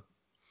would have.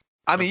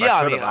 I mean,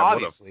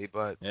 obviously,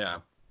 but yeah.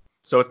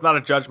 So it's not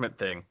a judgment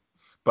thing,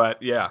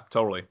 but yeah,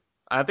 totally.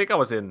 I think I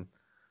was in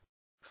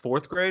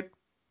 4th grade.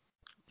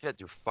 Shut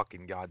your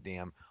fucking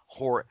goddamn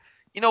whore.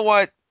 You know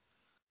what?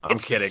 I'm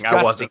kidding. Disgusting.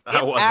 I wasn't.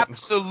 It's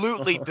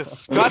absolutely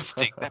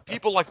disgusting that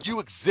people like you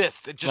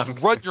exist and just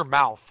run your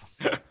mouth.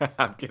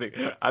 I'm kidding.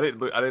 I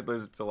didn't lose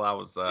it until I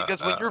was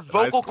because when your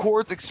vocal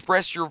cords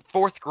express your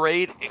 4th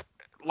grade,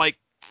 like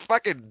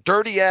fucking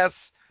dirty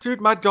ass. Dude,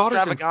 my daughter's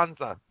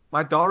extravaganza.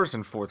 My daughter's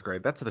in 4th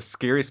grade. That's the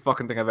scariest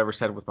fucking thing I've ever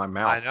said with my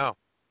mouth. I know.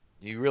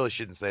 You really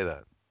shouldn't say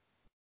that.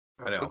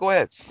 I know. But go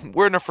ahead.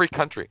 We're in a free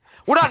country.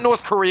 We're not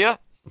North Korea.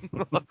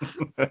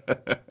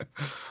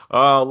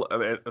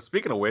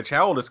 Speaking of which,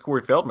 how old is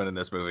Corey Feldman in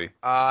this movie?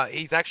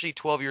 He's actually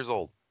 12 years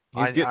old.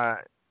 He's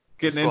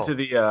getting into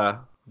the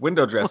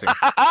window dressing.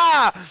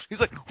 He's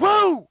like,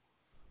 whoa!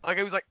 Like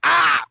he was like,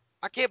 I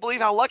can't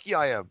believe how lucky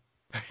I am.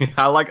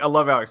 I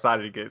love how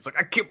excited he gets. It's like,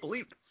 I can't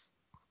believe this.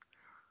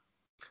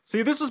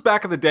 See, this was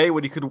back in the day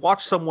when you could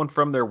watch someone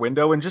from their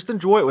window and just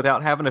enjoy it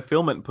without having to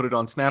film it and put it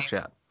on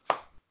Snapchat.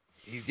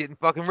 He's getting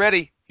fucking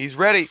ready. He's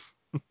ready.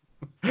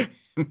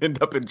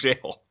 End up in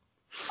jail.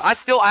 I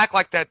still act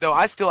like that, though.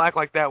 I still act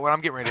like that when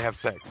I'm getting ready to have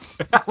sex.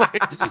 Like,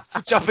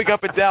 jumping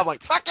up and down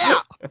like, fuck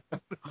yeah!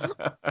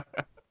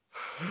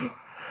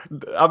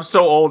 I'm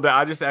so old now.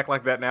 I just act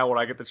like that now when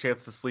I get the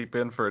chance to sleep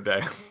in for a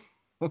day.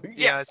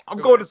 Yes, I'm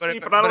going to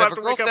sleep, and I don't have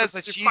to wake up. If a girl says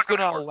that she's going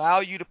to allow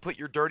you to put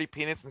your dirty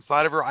penis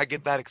inside of her, I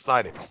get that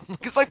excited.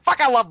 It's like,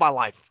 fuck, I love my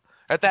life.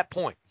 At that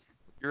point,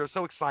 you're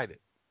so excited.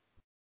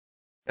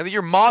 And then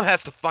your mom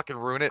has to fucking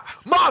ruin it.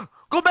 Mom,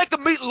 go make the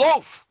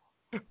meatloaf.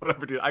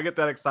 Whatever, dude. I get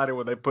that excited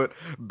when they put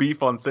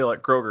beef on sale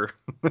at Kroger.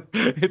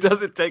 It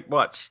doesn't take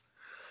much.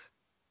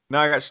 Now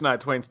I got Shania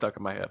Twain stuck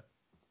in my head.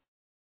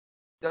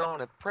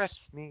 Don't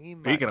impress me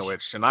much. Speaking of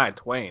which, Shania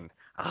Twain.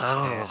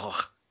 Oh,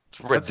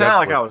 that sounded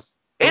like I was...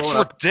 It's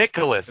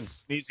ridiculous. And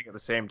sneezing at the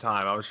same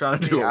time. I was trying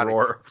to do a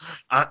roar.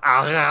 Hey,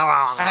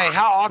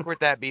 how awkward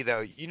that be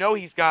though? You know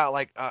he's got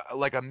like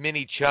a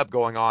mini chub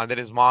going on. That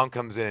his mom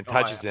comes in and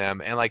touches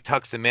him and like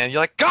tucks him in.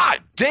 You're like,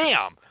 God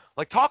damn!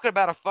 Like talking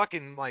about a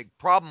fucking like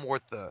problem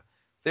worth the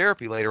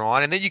therapy later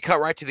on, and then you cut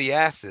right to the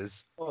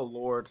asses. Oh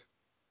Lord.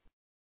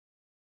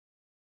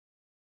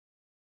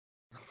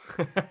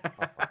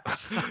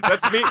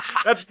 That's me.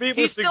 That's me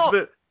listening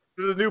to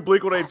the new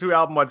Blink-182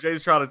 album while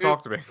Jay's trying to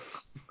talk to me.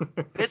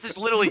 This is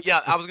literally,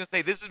 yeah, I was going to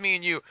say, this is me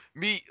and you.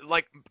 Me,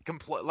 like,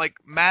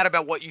 mad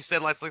about what you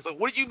said last night. Like,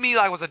 what do you mean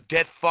I was a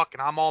dead fuck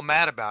and I'm all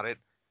mad about it?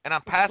 And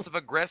I'm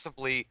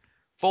passive-aggressively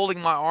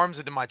folding my arms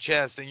into my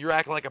chest and you're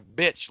acting like a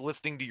bitch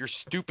listening to your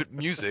stupid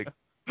music.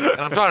 And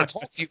I'm trying to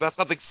talk to you about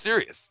something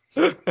serious.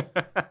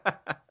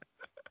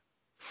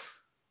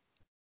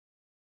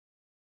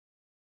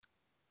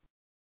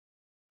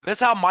 That's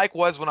how Mike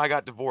was when I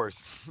got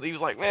divorced. He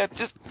was like, man,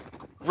 just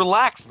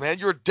Relax, man.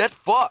 You're a dead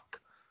fuck.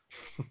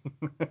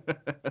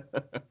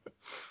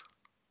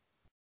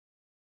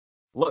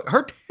 Look,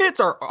 her tits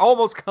are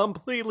almost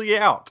completely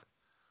out.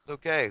 It's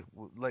okay.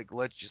 Like,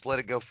 let's just let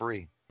it go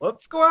free.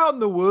 Let's go out in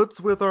the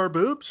woods with our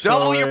boobs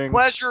Double your showing.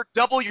 pleasure,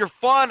 double your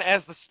fun,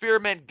 as the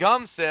Spearmint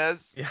Gum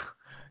says.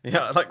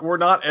 Yeah, like we're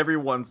not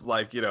everyone's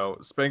like,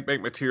 spank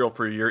bank material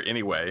for a year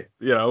anyway,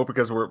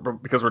 because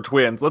we're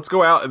twins. Let's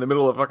go out in the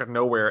middle of fucking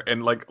nowhere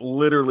and like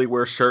literally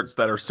wear shirts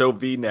that are so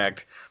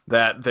V-necked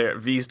that their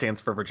V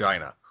stands for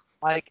vagina.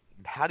 Like,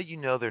 how do you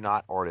know they're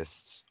not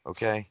artists?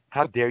 Okay,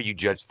 how dare you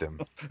judge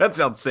them? That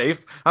sounds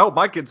safe. I hope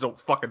my kids don't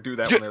fucking do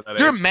that when they're that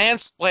Your age.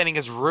 mansplaining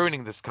is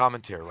ruining this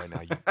commentary right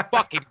now. You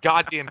fucking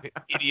goddamn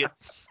idiot.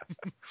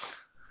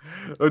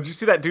 Oh, did you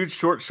see that dude's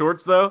short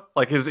shorts though?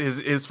 Like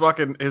his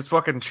fucking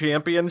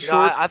champion You know,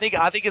 shorts. I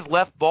think his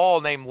left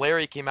ball named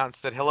Larry came out and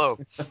said hello.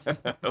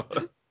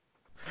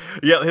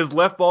 Yeah, his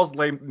left ball's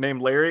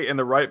named Larry and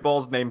the right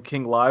ball's named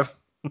King Live.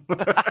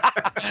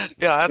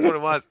 Yeah, that's what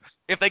it was.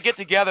 If they get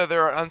together,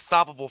 they're an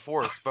unstoppable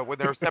force. But when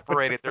they're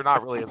separated, they're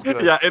not really as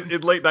good. Yeah,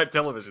 in late night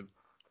television.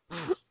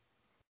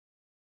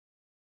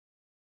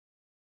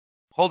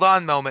 Hold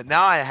on a moment.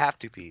 Now I have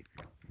to pee.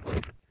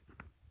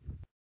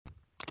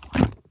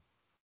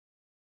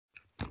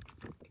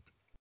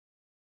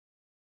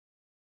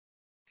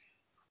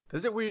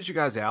 Does it weird you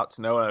guys out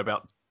to know in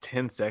about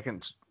 10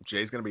 seconds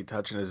Jay's going to be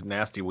touching his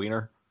nasty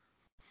wiener?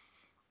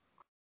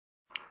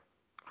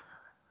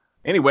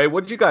 Anyway,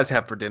 what did you guys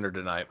have for dinner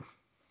tonight?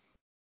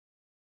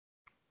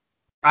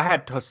 I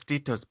had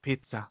Tostitos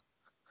pizza.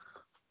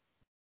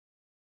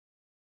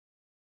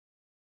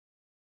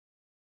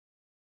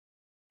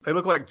 They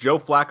look like Joe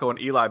Flacco and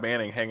Eli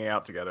Manning hanging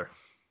out together.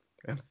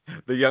 In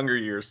the younger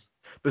years.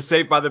 The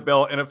Saved by the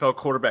Bell NFL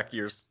quarterback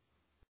years.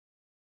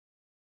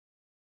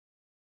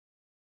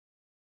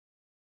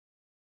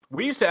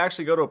 We used to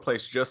actually go to a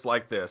place just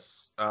like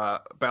this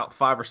about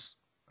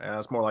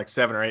it's more like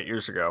 7 or 8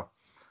 years ago.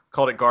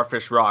 Called it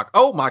Garfish Rock.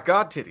 Oh my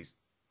God, titties.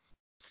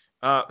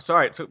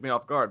 Sorry, it took me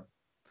off guard.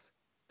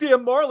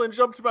 Damn Marlin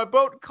jumped in my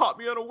boat and caught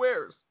me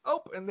unawares.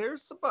 Oh, and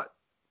there's some butt.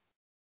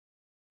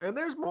 And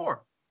there's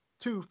more.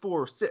 2,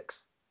 4,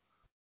 6.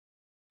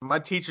 My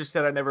teacher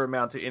said I never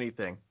amount to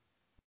anything.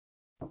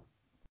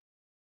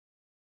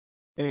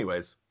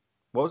 Anyways,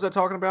 what was I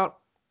talking about?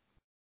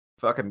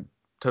 Fucking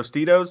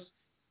Tostitos?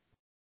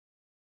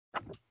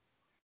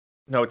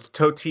 No, it's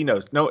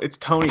Totino's. No, it's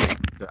Tony's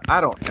pizza.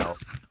 I don't know.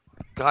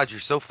 God,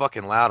 you're so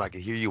fucking loud. I could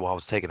hear you while I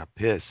was taking a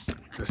piss.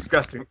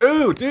 Disgusting.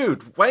 Ooh,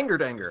 dude. Wanger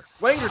danger.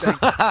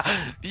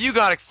 You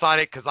got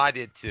excited because I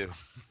did too.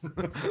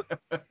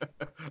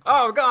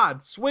 Oh,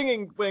 God.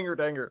 Swinging wanger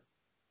danger.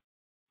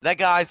 That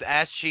guy's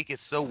ass cheek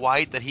is so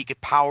white that he could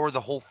power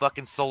the whole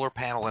fucking solar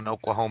panel in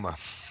Oklahoma.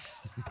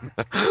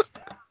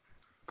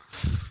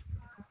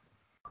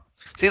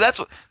 See, that's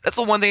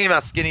the one thing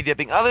about skinny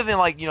dipping, other than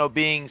like,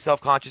 being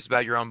self-conscious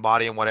about your own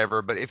body and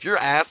whatever. But if your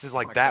ass is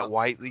like that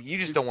white, you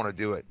just don't want to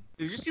do it.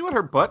 Did you see what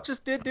her butt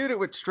just did, dude? It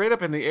went straight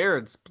up in the air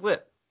and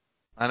split.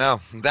 I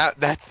know.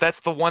 That's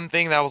the one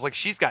thing that I was like,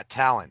 she's got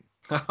talent.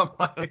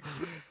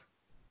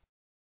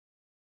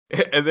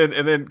 And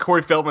then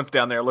Corey Feldman's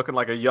down there looking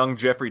like a young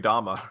Jeffrey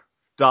Dahmer.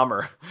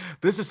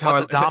 This is how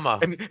What's a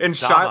Dahmer? And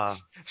Dahmer.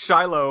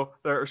 Shiloh,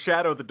 or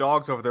Shadow, the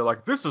dog's over there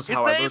like, this is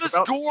how I His name learned is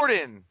about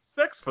Gordon.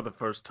 sex for the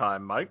first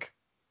time, Mike.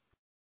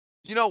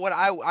 You know what?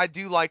 I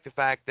do like the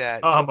fact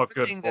that I'm the a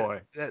good thing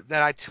boy. that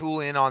I tool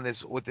in on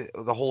this with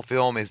the whole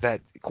film is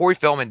that Corey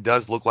Feldman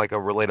does look like a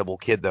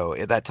relatable kid though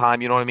at that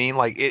time. You know what I mean?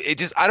 Like it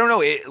just, I don't know.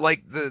 It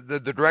like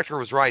the director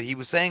was right. He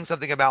was saying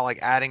something about like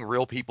adding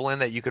real people in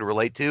that you could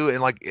relate to,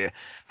 and like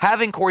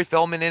having Corey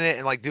Feldman in it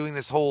and like doing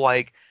this whole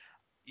like,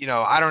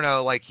 I don't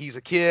know, like he's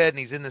a kid and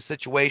he's in this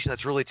situation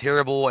that's really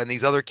terrible, and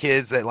these other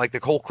kids that like the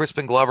Cole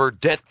Crispin Glover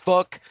death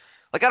fuck.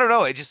 Like I don't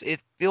know.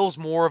 It feels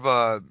more of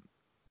a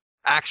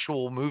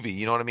actual movie,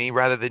 you know what I mean,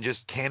 rather than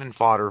just cannon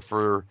fodder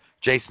for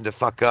Jason to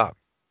fuck up.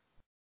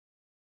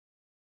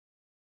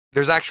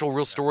 There's actual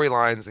real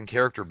storylines and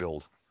character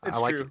build. It's I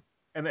like true.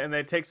 it. And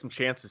they take some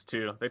chances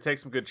too. They take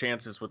some good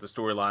chances with the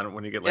storyline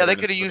when you get Yeah, later they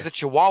into could have the used a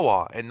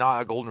Chihuahua and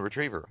not a Golden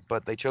Retriever,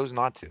 but they chose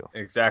not to.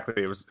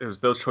 Exactly. It was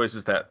those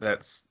choices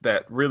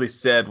that really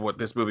said what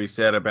this movie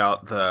said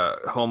about the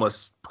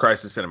homeless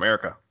crisis in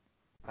America.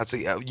 That's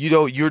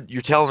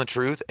you're telling the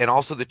truth, and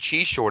also the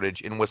cheese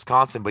shortage in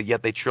Wisconsin, but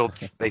yet they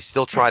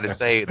still try to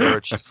say they're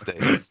a cheese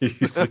state.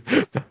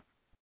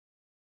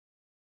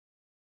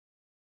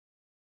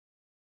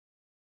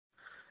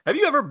 Have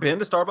you ever been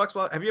to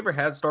Starbucks? Have you ever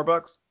had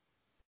Starbucks?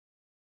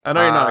 I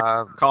know you're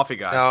not a coffee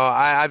guy. No,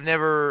 I've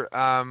never.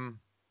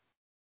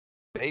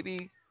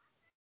 Maybe.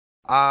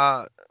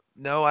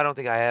 No, I don't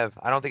think I have.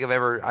 I don't think I've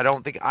ever. I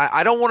don't think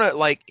I don't want to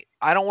like.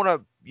 I don't want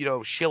to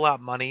shill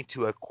out money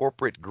to a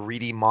corporate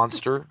greedy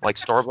monster like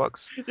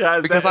Starbucks. Yeah,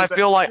 because I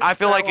feel like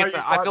it's a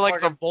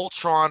a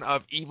Voltron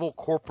of evil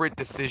corporate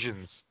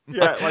decisions.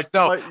 Yeah,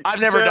 I've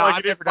never done.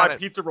 I've never done it.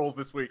 Pizza rolls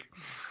this week.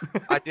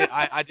 I did.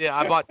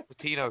 I bought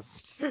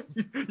Patino's.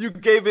 You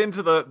gave in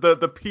to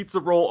the pizza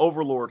roll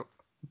overlord.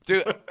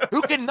 Dude,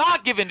 who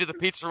cannot give in to the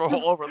pizza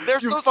roll over? They're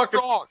so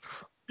strong.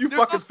 You They're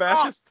fucking so strong.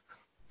 fascist.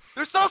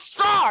 They're so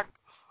strong.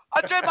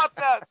 I tried my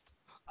best.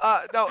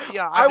 No,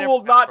 yeah. I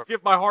will not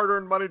give my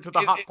hard-earned money to the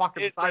Hot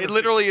Pockets. It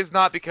literally is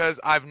not because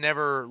I've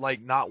never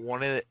not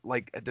wanted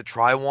it to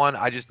try one.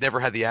 I just never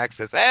had the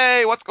access.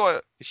 Hey, what's going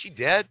on? Is she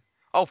dead?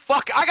 Oh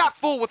fuck! I got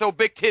fooled with her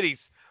big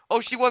titties.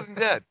 Oh, she wasn't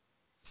dead.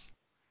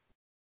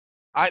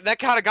 That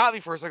kind of got me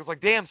for a second. It's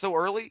like, damn, so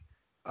early.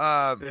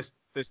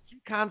 There's two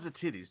kinds of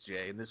titties,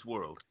 Jay, in this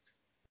world: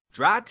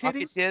 dry Bucket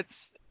titties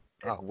tits.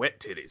 and wet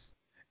titties.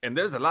 And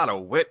there's a lot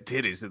of wet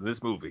titties in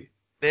this movie.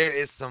 There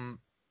is some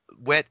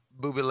wet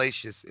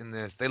boobilacious in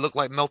this. They look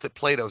like melted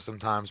Play-Doh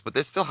sometimes, but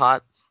they're still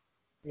hot.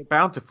 They're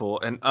bountiful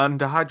and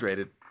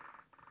undehydrated.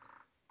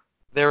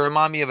 They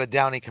remind me of a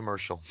Downy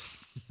commercial.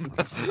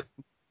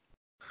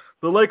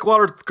 The lake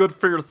water's good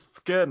for your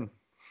skin.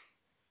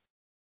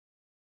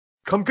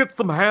 Come get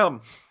some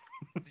ham.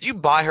 Did you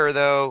buy her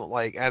though,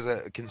 as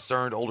a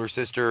concerned older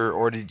sister,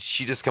 or did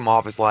she just come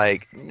off as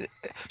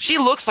she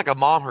looks like a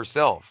mom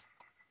herself?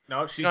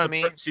 No, she's You know what I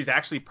mean? she's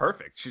actually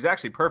perfect. She's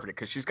actually perfect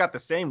because she's got the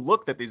same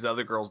look that these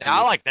other girls do. Yeah,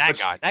 I like that but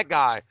guy. That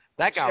guy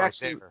right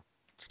actually there.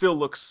 still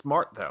looks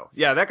smart though.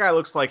 Yeah, that guy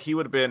looks like he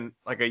would have been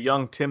like a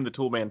young Tim the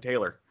Toolman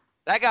Taylor.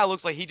 That guy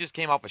looks like he just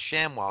came off a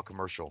ShamWow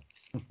commercial.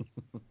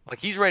 Like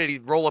he's ready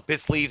to roll up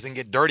his sleeves and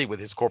get dirty with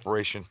his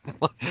corporation.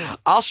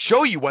 I'll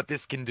show you what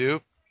this can do.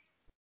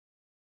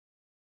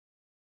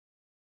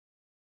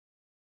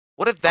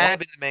 What if that had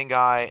been the main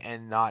guy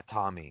and not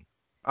Tommy?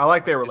 I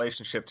like their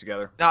relationship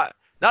together. Not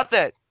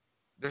that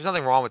there's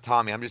nothing wrong with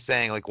Tommy. I'm just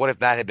saying, what if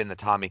that had been the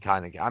Tommy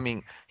kind of guy? I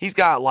mean, he's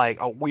got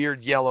a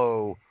weird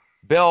yellow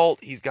belt.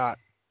 He's got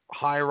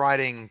high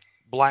riding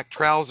black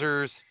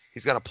trousers.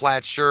 He's got a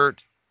plaid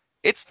shirt.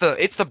 It's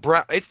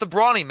the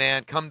brawny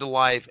man come to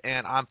life,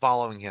 and I'm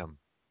following him.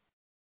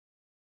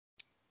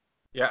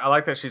 Yeah, I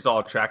like that she's all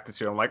attracted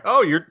to him. Like,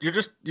 oh, you're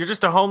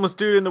just a homeless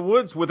dude in the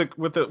woods with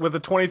a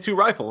 22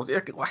 rifle. Yeah,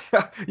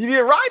 you did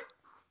it right.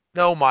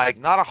 No, Mike,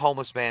 not a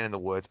homeless man in the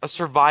woods. A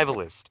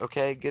survivalist,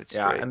 okay? Get it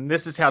straight. Yeah, and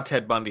this is how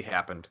Ted Bundy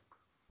happened.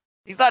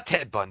 He's not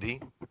Ted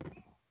Bundy.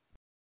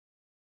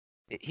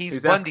 He's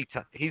Bundy.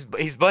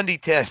 He's Bundy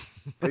Ted.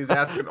 He's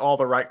asking all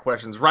the right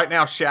questions. Right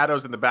now,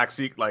 Shadow's in the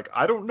backseat like,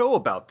 I don't know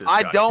about this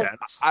guy,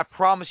 Chance. I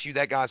promise you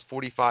that guy's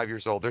 45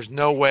 years old. There's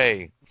no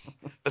way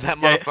that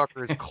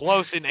motherfucker is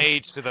close in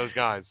age to those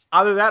guys.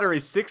 Either that or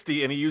he's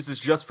 60 and he uses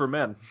Just for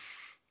Men.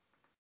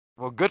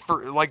 Well, good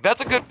for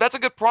that's a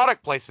good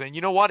product placement.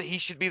 You know what? He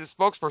should be the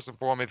spokesperson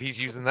for him if he's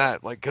using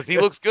that, because he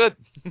looks good.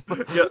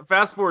 Yeah.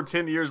 Fast forward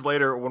 10 years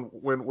later,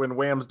 when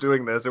Wham's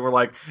doing this, and we're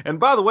like, and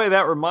by the way,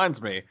 that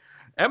reminds me,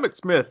 Emmett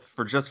Smith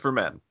for Just for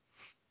Men.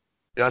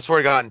 Yeah, I swear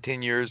to God, in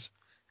 10 years,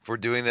 if we're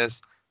doing this,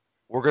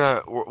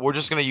 we're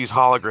just gonna use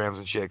holograms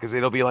and shit, because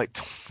it'll be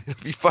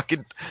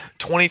fucking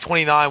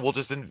 2029. We'll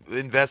just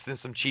invest in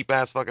some cheap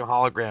ass fucking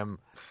hologram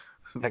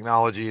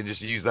technology and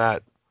just use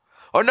that.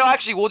 Oh no,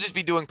 actually, we'll just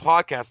be doing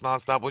podcasts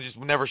nonstop. We'll just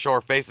never show our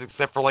faces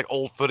except for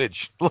old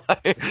footage.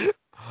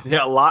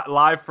 Yeah,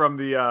 live from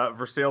the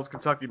Versailles,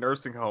 Kentucky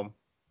nursing home.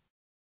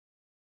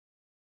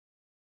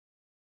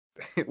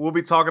 We'll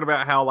be talking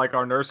about how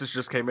our nurses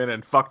just came in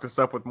and fucked us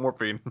up with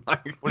morphine.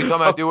 What are you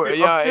talking about?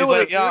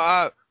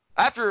 Yeah,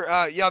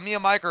 it's me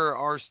and Mike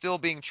are still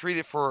being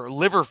treated for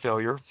liver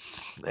failure,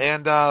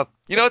 and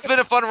it's been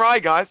a fun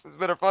ride, guys. It's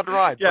been a fun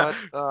ride. Yeah,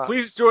 but,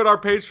 please join our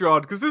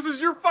Patreon because this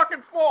is your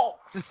fucking fault.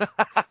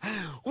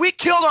 We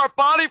killed our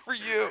body for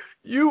you.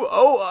 You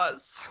owe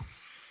us.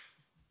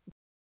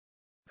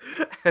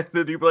 And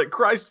then you'd be like,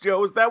 Christ,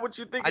 Joe, is that what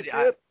you think you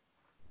did?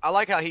 I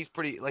like how he's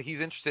pretty,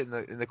 he's interested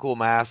in the cool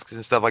masks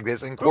and stuff like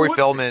this. And Corey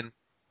Feldman,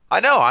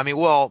 I know. I mean,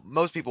 well,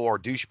 most people are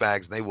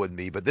douchebags and they wouldn't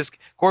be, but this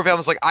Corey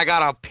Feldman's like, I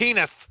got a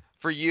penis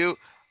for you.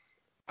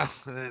 And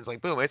then it's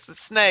like, boom, it's the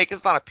snake.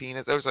 It's not a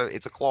penis.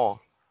 It's a claw.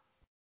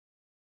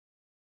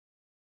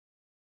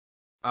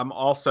 I'm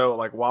also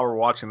while we're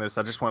watching this,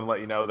 I just want to let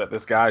you know that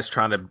this guy's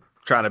trying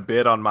to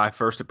bid on my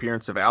first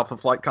appearance of Alpha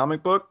Flight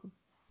comic book.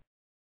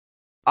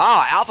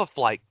 Ah, Alpha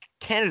Flight,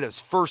 Canada's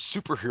first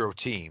superhero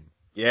team.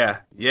 Yeah.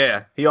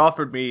 He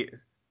offered.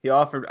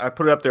 I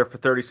put it up there for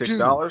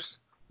 $36.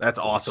 That's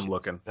awesome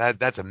looking.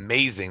 That's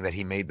amazing that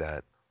he made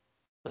that.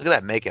 Look at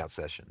that makeout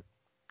session.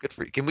 Good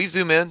for you. Can we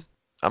zoom in?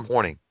 I'm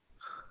horny.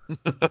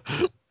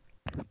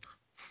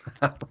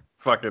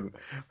 Fucking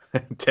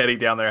Teddy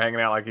down there hanging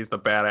out like he's the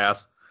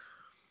badass.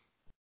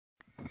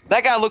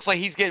 That guy looks like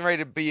he's getting ready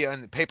to be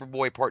on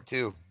Paperboy Part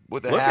 2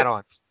 with a hat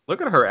on.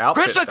 Look at her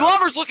outfit. Crispin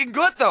Glover's looking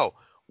good though.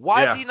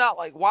 Why is he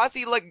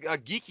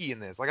geeky in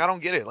this? I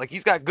don't get it.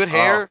 He's got good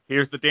hair.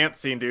 Here's the dance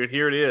scene, dude.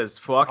 Here it is.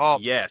 Fuck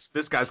yes.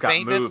 This guy's got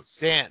famous moves.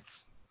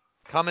 Dance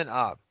coming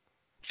up.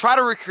 Try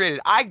to recreate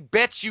it. I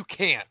bet you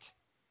can't.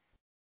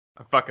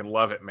 I fucking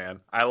love it, man.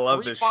 I love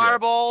this shit. 3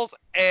 fireballs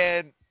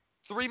and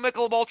 3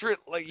 Michelob Ultra.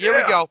 Here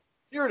we go.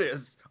 Here it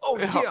is. Oh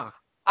yeah.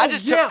 I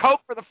just took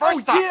Coke for the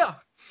first time. Yeah.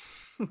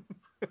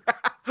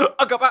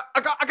 I got.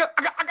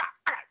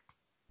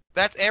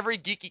 That's every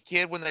geeky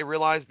kid when they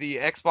realize the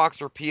Xbox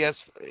or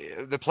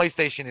the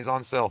PlayStation is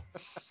on sale.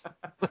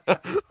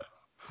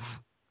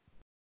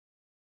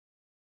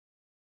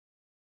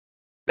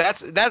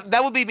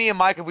 That would be me and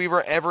Mike if we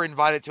were ever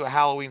invited to a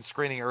Halloween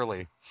screening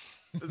early.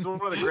 This is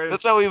one of the greatest.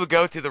 That's how we would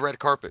go to the red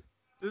carpet.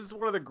 This is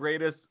one of the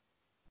greatest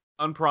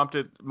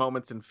unprompted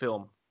moments in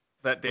film.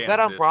 That dance. Is that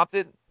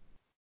unprompted?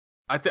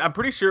 I'm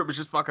pretty sure it was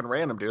just fucking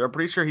random, dude. I'm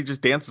pretty sure he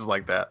just dances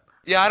like that.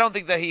 Yeah, I don't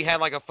think that he had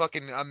like a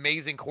fucking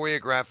amazing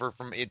choreographer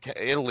from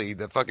Italy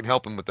that fucking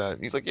helped him with that.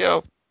 He's like,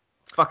 yo,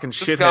 fucking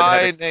this shithead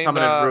guy had to named, come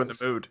in and ruin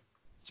the mood.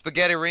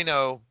 Spaghetti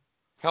Reno,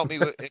 help me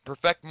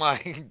perfect my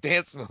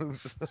dance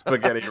moves.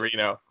 Spaghetti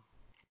Reno.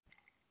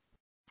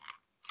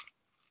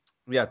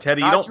 Yeah,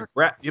 Teddy,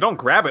 you don't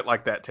grab it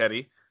like that,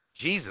 Teddy.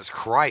 Jesus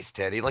Christ,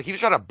 Teddy! Like he was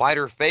trying to bite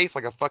her face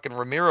like a fucking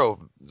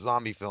Ramiro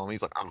zombie film.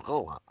 He's like,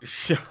 oh.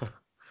 Yeah.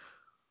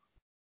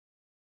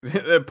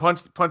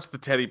 punch the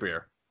teddy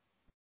bear.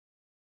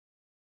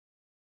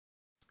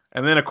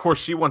 And then, of course,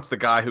 she wants the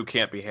guy who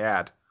can't be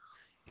had.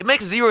 It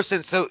makes zero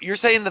sense. So you're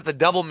saying that the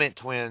Double Mint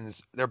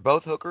twins, they're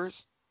both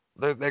hookers?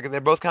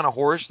 They're both kind of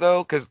whorish,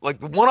 though? Because,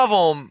 like, one of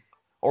them,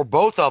 or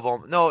both of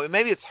them, no,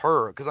 maybe it's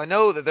her, because I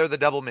know that they're the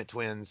Double Mint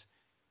twins.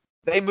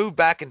 They move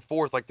back and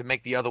forth, like, to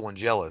make the other one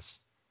jealous.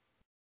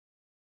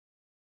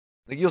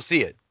 Like, you'll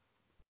see it.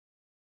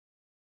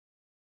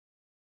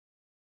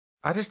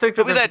 I just think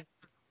that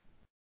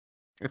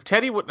if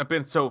Teddy wouldn't have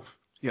been so,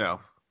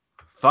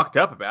 fucked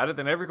up about it,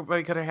 then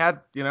everybody could have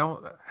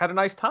had a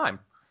nice time.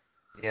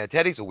 Yeah,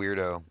 Teddy's a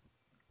weirdo.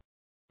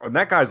 And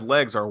that guy's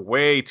legs are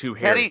way too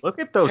hairy. Look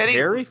at those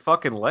hairy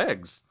fucking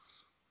legs.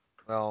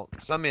 Well,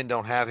 some men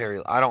don't have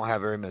hairy. I don't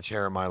have very much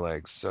hair on my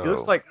legs, so. He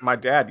looks like my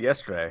dad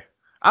yesterday.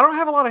 I don't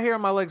have a lot of hair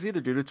on my legs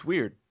either, dude. It's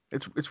weird.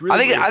 It's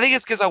really weird. I think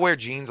it's because I wear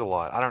jeans a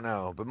lot. I don't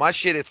know, but my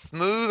shit is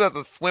smooth as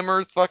a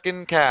swimmer's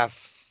fucking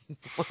calf.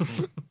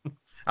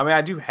 I mean,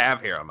 I do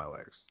have hair on my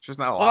legs. It's just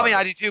not a lot. Well, I mean,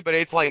 I do too, but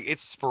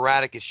it's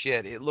sporadic as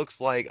shit. It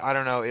looks like, I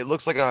don't know, it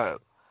looks like a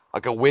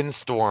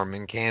windstorm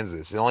in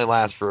Kansas. It only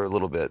lasts for a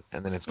little bit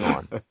and then it's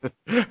gone.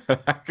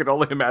 I can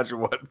only imagine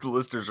what the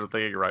listeners are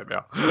thinking right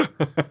now.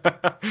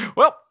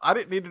 Well, I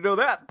didn't need to know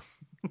that.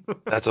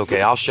 That's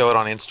okay. I'll show it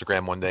on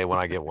Instagram one day when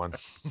I get one.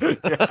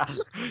 Yeah.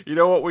 You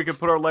know what? We can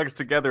put our legs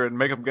together and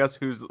make them guess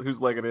whose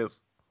leg it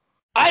is.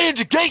 I ain't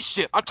into gay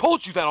shit. I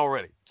told you that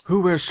already.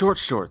 Who wears short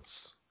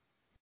shorts?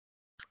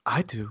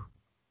 I do.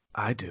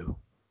 Hey,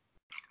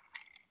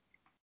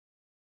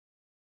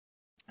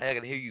 I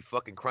can hear you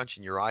fucking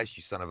crunching your ice,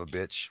 you son of a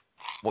bitch.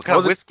 What kind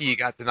of whiskey you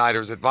got tonight,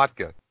 or is it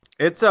vodka?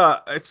 It's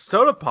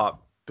soda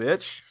pop,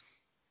 bitch.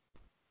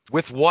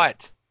 With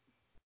what?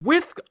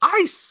 With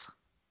ice.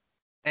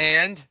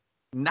 And?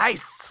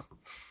 Nice.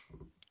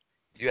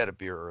 You had a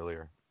beer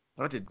earlier.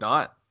 I did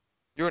not.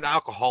 You're an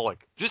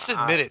alcoholic. Just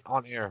admit it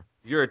on air.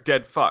 You're a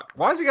dead fuck.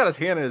 Why has he got his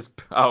hand in his...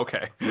 Oh,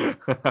 okay.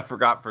 I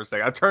forgot for a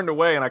second. I turned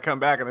away and I come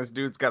back and this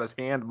dude's got his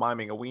hand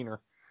miming a wiener.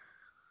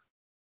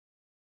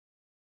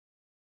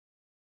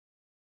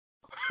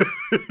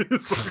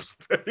 His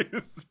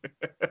face.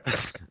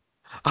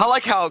 I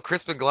like how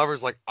Crispin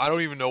Glover's like, I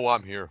don't even know why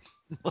I'm here.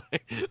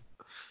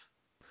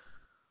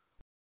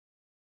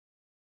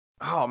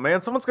 Oh,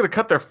 man. Someone's going to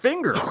cut their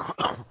finger.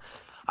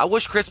 I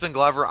wish Crispin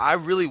Glover, I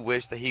really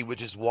wish that he would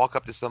just walk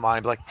up to somebody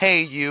and be like,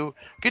 hey, you,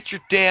 get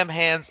your damn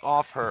hands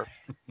off her.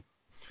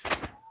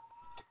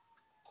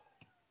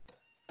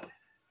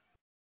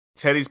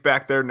 Teddy's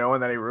back there knowing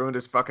that he ruined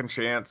his fucking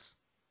chance.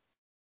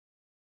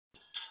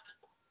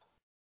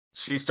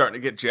 She's starting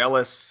to get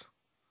jealous.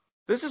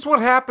 This is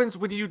what happens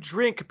when you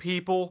drink,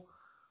 people.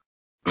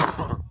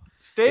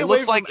 Stay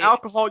away from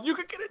alcohol. You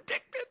could get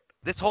addicted.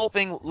 This whole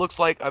thing looks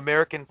like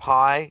American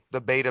Pie,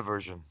 the beta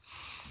version.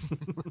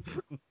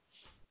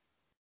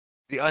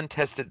 The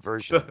untested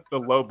version. The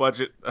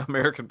low-budget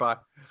American Pie.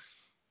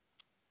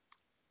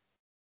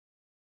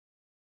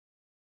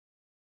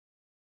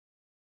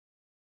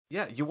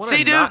 Yeah, you want to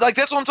see, dude, like,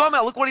 that's what I'm talking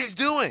about. Look what he's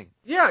doing.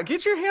 Yeah,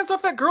 get your hands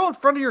off that girl in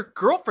front of your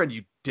girlfriend,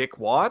 you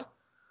dickwad.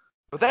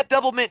 But that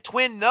Double Mint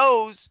twin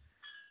knows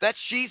that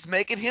she's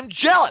making him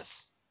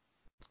jealous.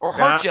 Or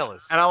her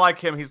jealous. And I like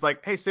him. He's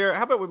like, hey, Sarah,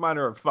 how about we mind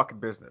our own fucking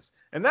business?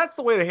 And that's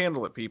the way to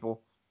handle it,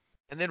 people.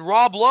 And then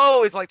Rob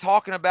Lowe is like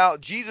talking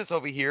about Jesus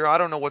over here. I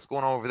don't know what's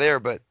going on over there,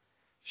 but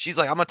she's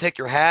like, I'm going to take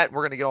your hat and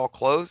we're going to get all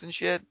clothes and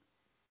shit.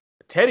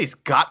 Teddy's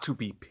got to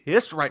be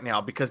pissed right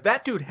now because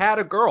that dude had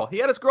a girl. He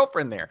had his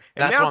girlfriend there.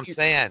 And that's what I'm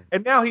saying.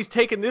 And now he's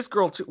taking this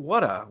girl to...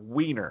 What a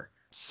wiener.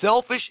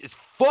 Selfish as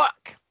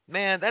fuck.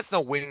 Man, that's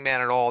no wingman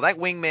at all. That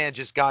wingman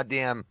just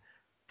goddamn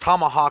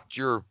tomahawked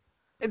your...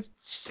 And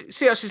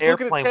see how she's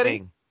looking at Teddy?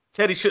 Wing.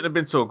 Teddy shouldn't have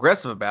been so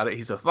aggressive about it.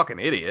 He's a fucking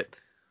idiot.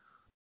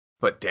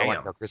 But damn.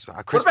 Like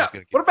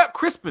what about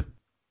Crispin?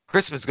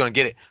 Crispin's going to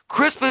get it.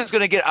 Crispin's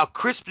going to get a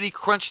crispity,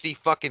 crunchy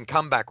fucking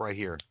comeback right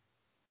here.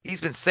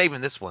 He's been saving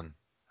this one.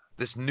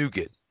 This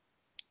nougat.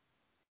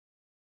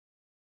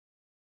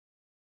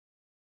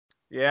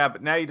 Yeah,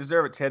 but now you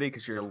deserve it, Teddy,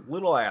 because you're a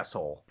little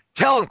asshole.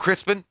 Tell him,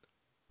 Crispin.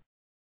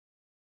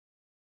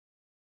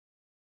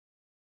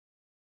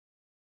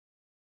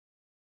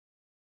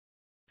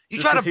 You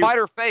try to bite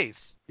her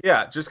face.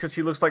 Yeah, just because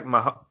he looks like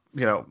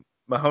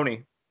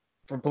Mahoney.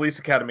 From Police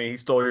Academy, he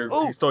stole your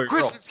Oh, girl.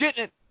 Crispin's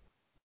getting it.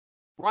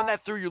 Run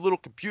that through your little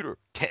computer,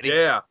 Teddy.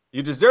 Yeah,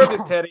 you deserve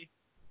it, Teddy.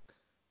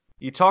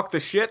 You talk the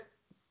shit,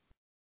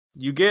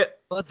 you get.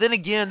 But then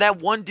again,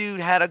 that one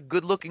dude had a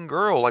good-looking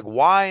girl. Like,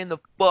 why in the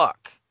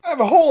fuck? I have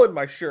a hole in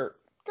my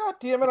shirt. God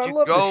damn it, I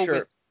love this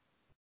shirt.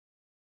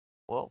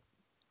 Well,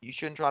 you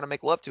shouldn't try to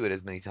make love to it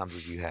as many times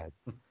as you had.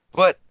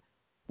 But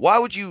why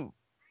would you?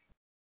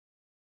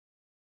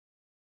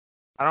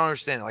 I don't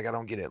understand. Like, I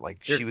don't get it. Like,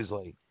 she was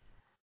like,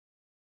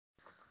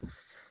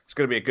 it's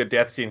going to be a good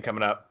death scene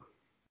coming up.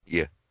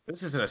 Yeah.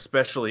 This is an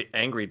especially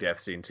angry death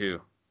scene,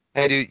 too.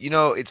 Hey, dude, you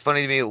know, it's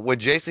funny to me. When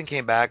Jason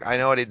came back, I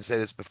know I didn't say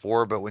this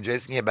before, but when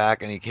Jason came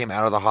back and he came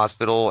out of the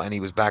hospital and he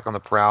was back on the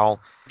prowl,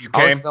 You I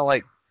always came? felt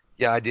like,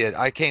 yeah, I did.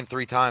 I came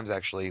 3 times,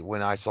 actually,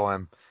 when I saw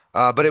him.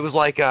 But it was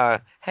like,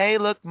 hey,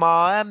 look,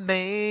 Ma, I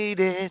made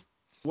it.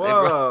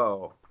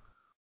 Whoa.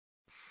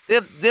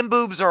 Them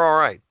boobs are all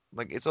right.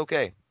 Like, it's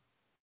okay.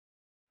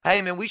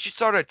 Hey, man, we should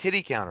start a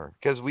titty counter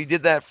because we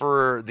did that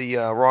for the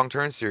Wrong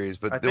Turn series.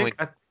 But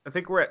I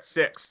think we're at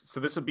 6, so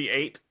this would be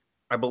 8,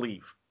 I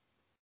believe.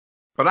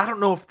 But I don't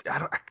know if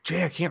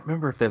Jay, I can't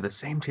remember if they're the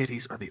same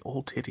titties or the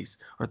old titties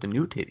or the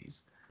new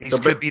titties. These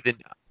could be the.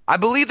 I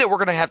believe that we're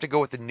gonna have to go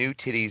with the new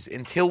titties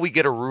until we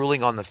get a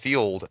ruling on the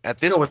field. At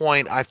this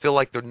point, I feel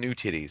like they're new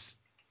titties.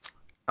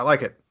 I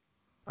like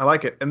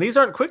it. And these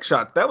aren't quick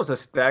shots. That was a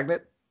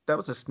stagnant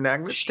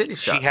titty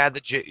shot. She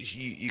had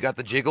you got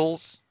the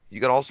jiggles. You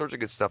got all sorts of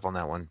good stuff on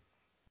that one.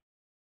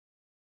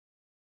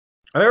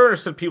 I never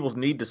understood people's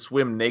need to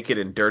swim naked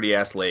in dirty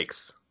ass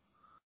lakes.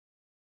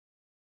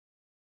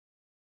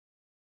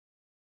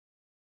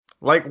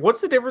 Like, what's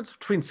the difference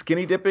between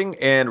skinny dipping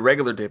and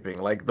regular dipping?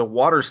 Like, the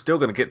water's still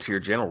going to get to your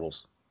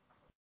genitals.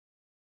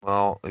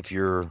 Well,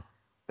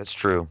 that's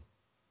true.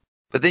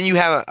 But then you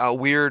have a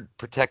weird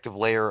protective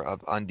layer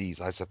of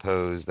undies, I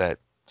suppose, that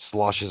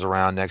sloshes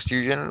around next to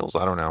your genitals.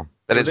 I don't know.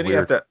 That is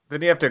weird.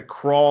 Then you have to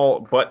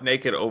crawl butt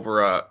naked over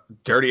a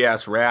dirty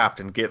ass raft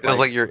and get. It feels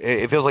like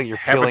you're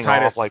peeling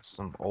off like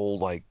some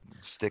old like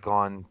sticker.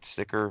 I don't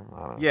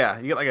know. Yeah,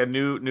 you get like a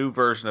new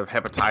version of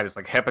hepatitis,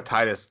 like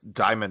Hepatitis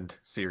Diamond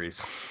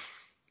series.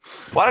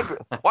 Why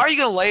are you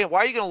gonna lay? Why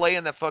are you gonna lay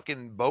in that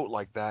fucking boat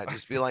like that?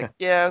 Just be like,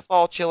 yeah, it's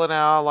all chilling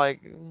out.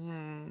 Like,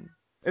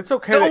 it's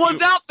okay. No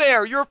one's out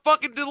there. You're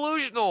fucking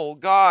delusional.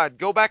 God,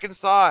 go back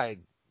inside.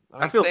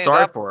 I feel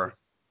sorry for her.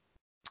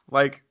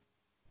 Like,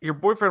 your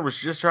boyfriend was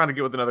just trying to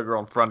get with another girl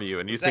in front of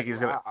you, and you think he's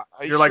gonna.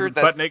 You're like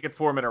butt naked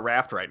for him in a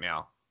raft right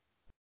now.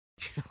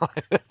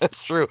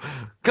 That's true.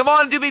 Come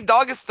on, do me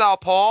doggy style,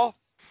 Paul.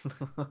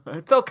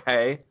 It's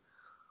okay.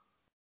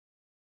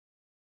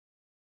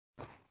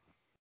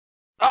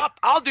 Up,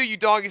 I'll do you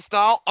doggy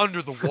style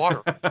under the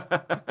water.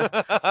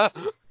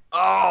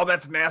 Oh,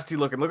 that's nasty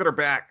looking. Look at her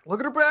back.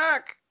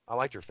 I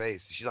liked her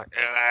face. She's like,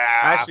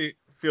 I actually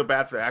feel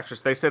bad for the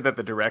actress. They said that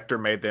the director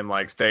made them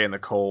like stay in the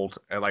cold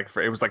and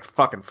it was like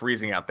fucking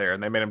freezing out there,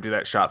 and they made him do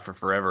that shot for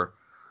forever.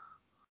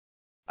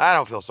 I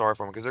don't feel sorry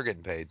for him because they're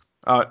getting paid.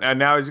 And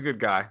now he's a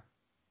good guy.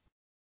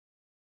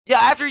 Yeah,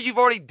 after you've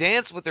already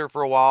danced with her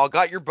for a while,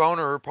 got your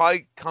boner,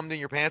 probably cummed in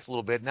your pants a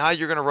little bit. Now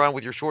you're gonna run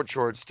with your short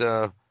shorts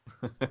to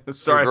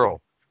sorry, your girl.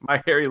 My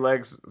hairy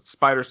legs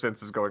spider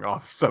sense is going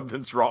off.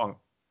 Something's wrong.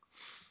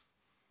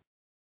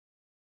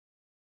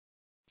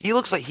 He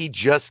looks like he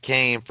just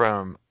came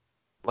from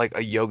like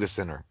a yoga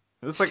center.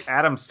 It looks like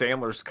Adam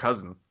Sandler's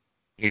cousin.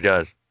 He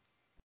does.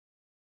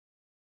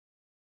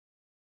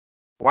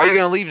 Why are you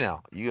gonna leave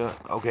now? You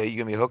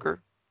gonna be a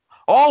hooker?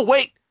 Oh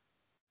wait.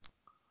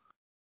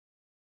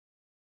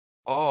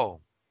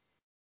 Oh.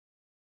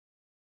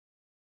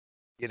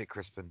 Get it,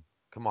 Crispin.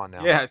 Come on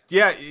now.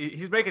 Yeah,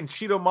 he's making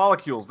Cheeto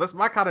molecules. That's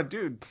my kind of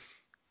dude.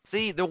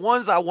 See, the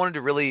ones I wanted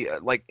to really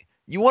like,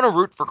 you want to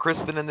root for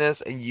Crispin in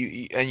this, and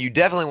you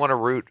definitely want to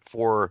root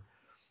for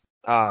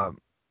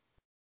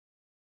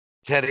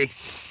Teddy.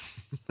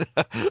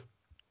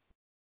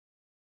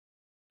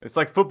 It's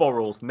like football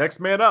rules.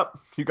 Next man up.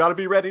 You got to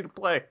be ready to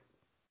play.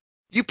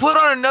 You put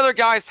on another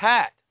guy's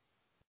hat.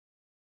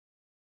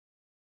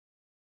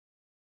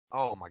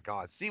 Oh my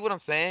God! See what I'm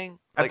saying?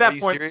 At like, that are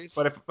you point, serious?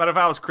 but if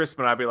I was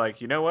Crispin, I'd be like,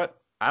 you know what?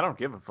 I don't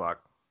give a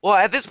fuck. Well,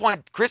 at this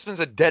point,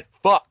 Crispin's a dead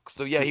fuck,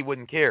 so yeah, he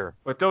wouldn't care.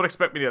 But don't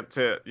expect me to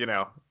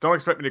don't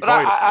expect me to But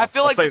call you. I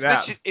feel like this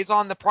that. bitch is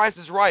on The Price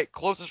is Right.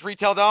 Closest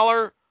retail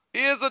dollar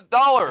is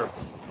 $1.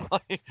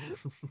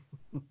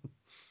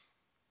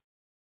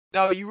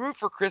 No, you root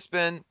for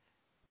Crispin.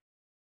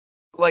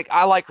 Like,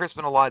 I like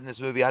Crispin a lot in this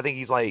movie. I think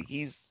he's like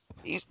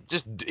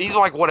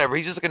whatever.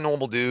 He's just like a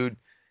normal dude.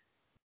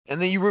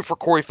 And then you root for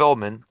Corey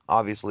Feldman,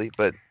 obviously,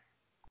 but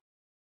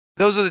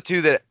those are the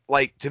two that,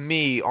 like, to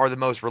me, are the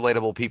most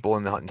relatable people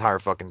in the entire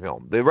fucking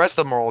film. The rest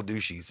of them are all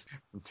douchies.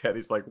 And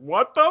Teddy's like,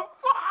 what the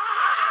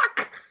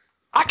fuck?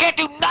 I can't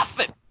do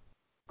nothing.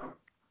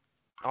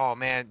 Oh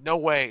man, no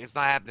way, it's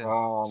not happening.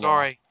 Oh,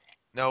 sorry,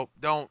 no,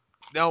 don't,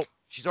 no.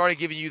 She's already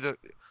giving you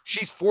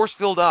she's force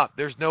filled up.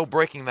 There's no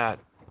breaking that.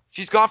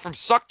 She's gone from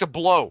suck to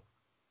blow.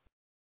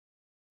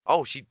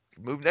 Oh, she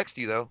moved next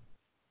to you though.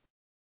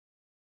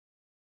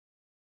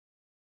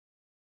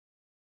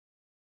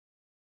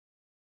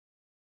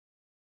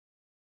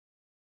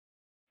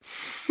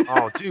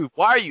 Oh, dude,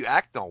 why are you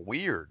acting all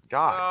weird?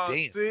 God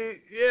damn.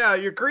 See, yeah,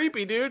 you're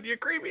creepy, dude. You're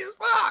creepy as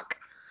fuck.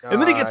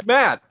 And then he gets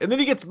mad. Then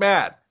he gets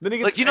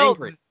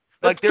angry.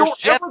 Like there's Don't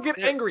Jeff. ever get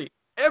angry.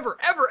 Ever.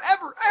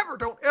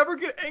 Don't ever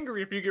get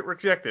angry if you get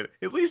rejected.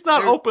 At least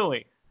not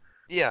openly.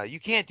 Yeah, you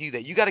can't do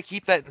that. You got to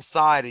keep that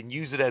inside and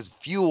use it as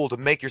fuel to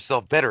make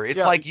yourself better. It's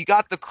like you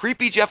got the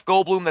creepy Jeff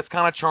Goldblum that's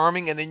kind of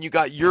charming, and then you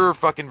got your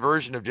fucking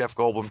version of Jeff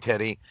Goldblum,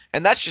 Teddy,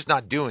 and that's just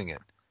not doing it.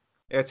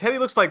 Yeah, Teddy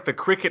looks like the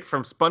cricket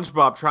from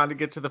SpongeBob trying to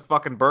get to the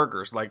fucking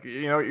burgers. Like,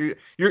 you're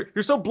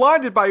so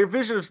blinded by your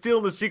vision of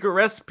stealing the secret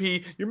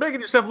recipe, you're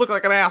making yourself look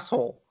like an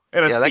asshole.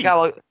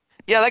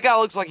 That guy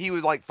looks like he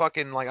would like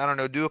fucking like I don't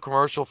know, do a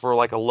commercial for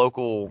like a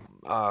local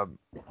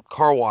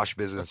car wash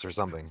business or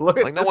something.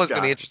 Like no one's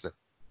gonna be interested.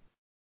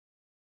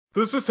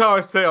 This is how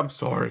I say I'm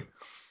sorry.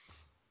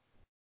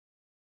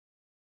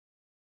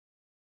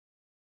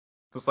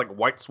 Just like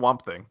White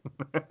Swamp Thing.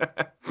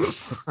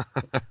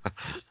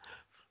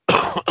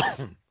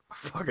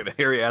 Fucking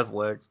hairy ass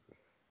legs.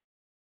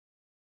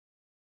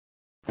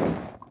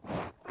 The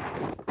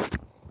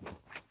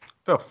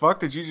fuck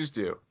did you just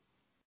do?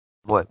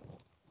 What?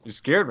 You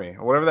scared me.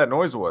 Whatever that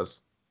noise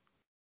was.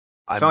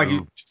 I moved. Like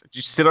did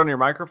you sit on your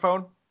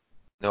microphone?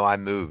 No, I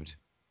moved.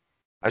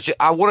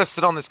 I want to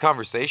sit on this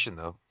conversation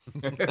though.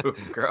 Ew,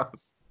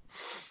 gross.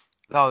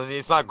 No,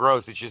 it's not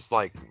gross. It's just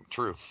like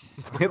true.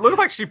 It looked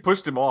like she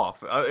pushed him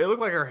off. It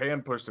looked like her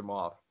hand pushed him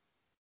off.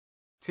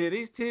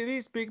 Titties,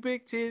 big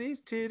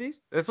titties.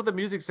 That's what the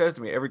music says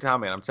to me every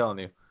time, man. I'm telling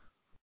you.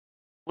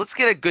 Let's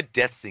get a good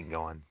death scene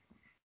going.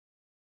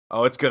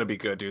 Oh, it's gonna be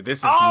good, dude. This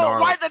is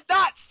gnarly. Why the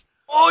nuts?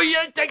 Oh,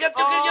 yeah, take it.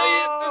 Oh,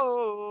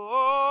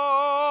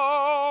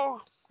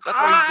 that's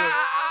what he did.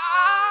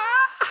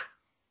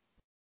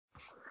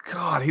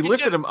 God, he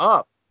lifted him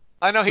up.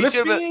 I know he should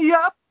have been.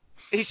 Up.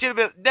 He should have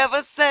been.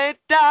 Never say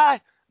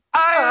die.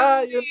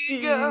 I am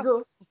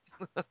eagle.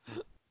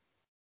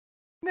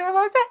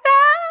 Never say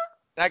die.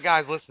 That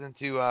guy's listening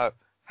to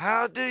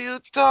How Do You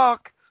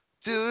Talk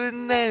to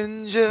an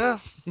Angel?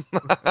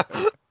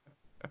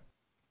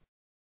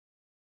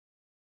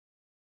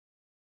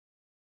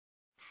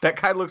 That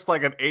guy looks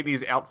like an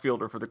 80s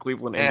outfielder for the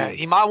Cleveland Indians. Yeah,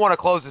 he might want to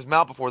close his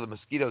mouth before the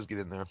mosquitoes get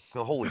in there.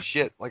 Holy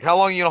shit. Like, how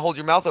long are you going to hold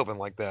your mouth open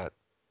like that?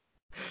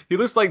 He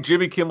looks like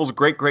Jimmy Kimmel's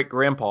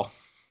great-great-grandpa.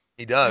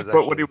 He does,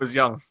 but when he was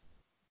young.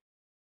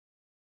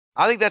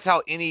 I think that's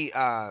how any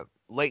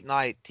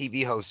late-night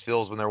TV host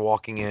feels when they're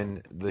walking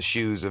in the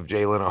shoes of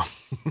Jay Leno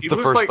the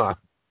first time.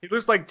 He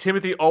looks like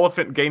Timothy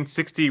Oliphant gained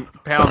 60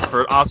 pounds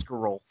for an Oscar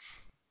role.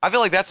 I feel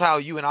like that's how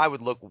you and I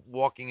would look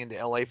walking into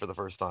L.A. for the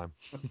first time.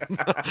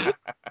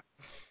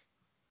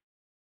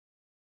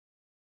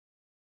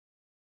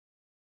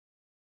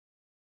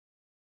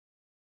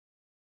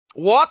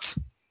 What?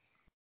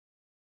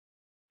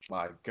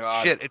 My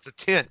God. Shit, it's a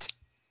tent.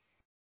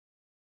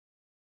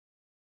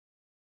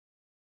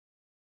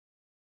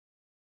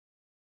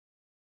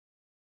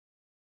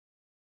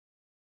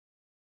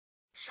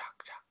 Shock.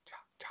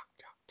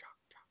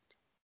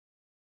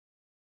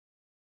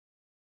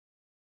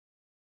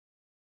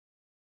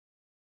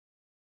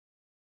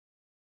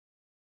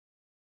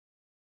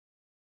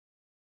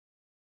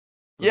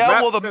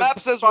 Yeah, well, the map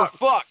says we're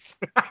fucked.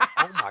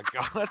 Oh my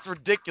God, that's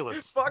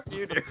ridiculous. Fuck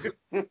you, dude.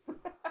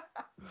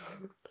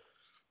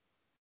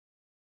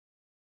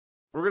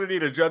 We're gonna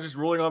need a judge's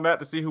ruling on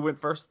that to see who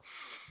went first.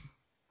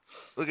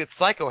 Look at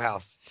Psycho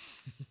House.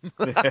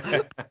 I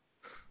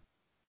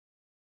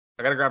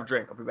gotta grab a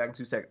drink. I'll be back in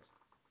 2 seconds.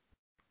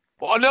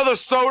 Oh, another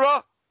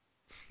soda?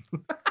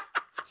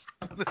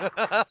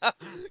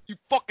 You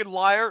fucking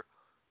liar.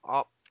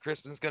 Oh,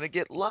 Crispin's gonna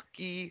get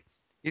lucky.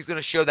 He's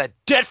gonna show that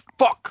dead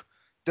fuck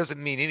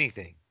doesn't mean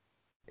anything.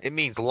 It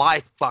means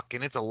live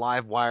fucking. It's a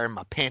live wire in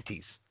my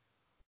panties.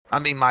 I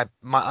mean my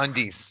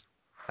undies.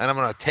 And I'm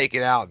gonna take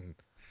it out and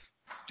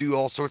do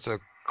all sorts of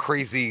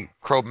crazy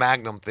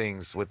Cro-Magnum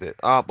things with it.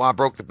 Oh, I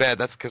broke the bed.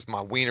 That's because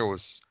my wiener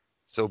was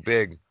so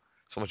big.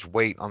 So much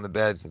weight on the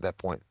bed at that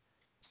point.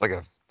 It's like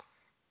a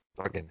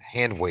fucking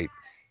hand weight.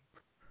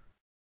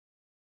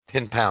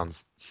 10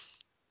 pounds.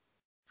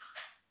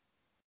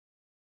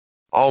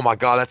 Oh my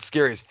God, that's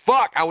scary as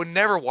fuck. I would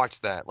never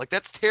watch that. Like,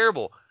 that's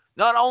terrible.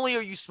 Not only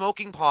are you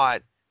smoking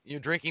pot, you're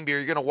drinking beer,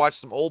 you're going to watch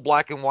some old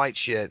black and white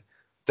shit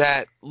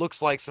that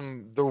looks like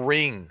The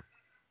Ring.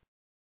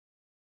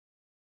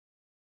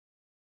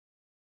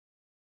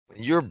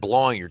 You're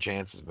blowing your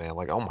chances, man.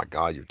 Like, oh my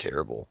God, you're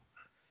terrible.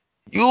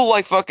 You look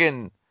like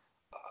fucking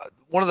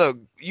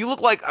you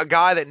look like a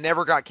guy that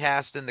never got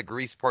cast in the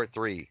Grease Part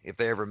 3, if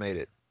they ever made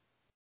it.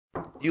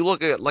 You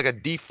look like a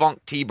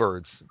defunct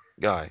T-Birds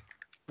guy.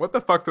 What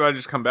the fuck did I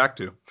just come back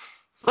to?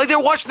 Like, they're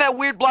watching that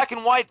weird black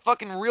and white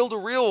fucking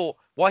reel-to-reel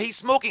while he's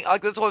smoking.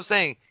 Like, that's what I'm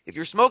saying. If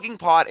you're smoking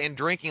pot and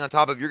drinking on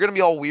top of it, you're going to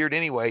be all weird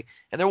anyway.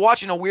 And they're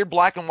watching a weird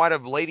black and white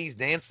of ladies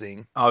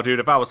dancing. Oh, dude,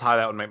 if I was high,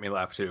 that would make me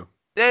laugh, too.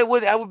 I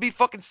would be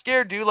fucking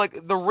scared, dude.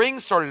 Like, The Ring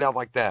started out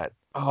like that.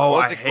 Oh,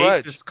 I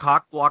hate this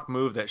cock block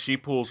move that she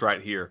pulls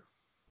right here.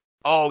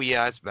 Oh,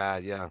 yeah, it's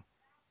bad, yeah.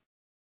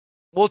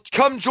 Well,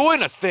 come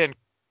join us then,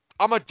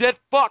 I'm a dead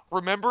fuck,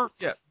 remember?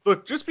 Yeah.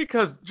 Look, just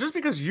because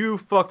you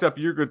fucked up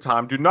your good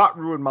time, do not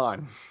ruin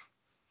mine.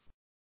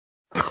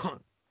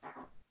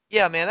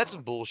 Yeah, man, that's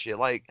some bullshit.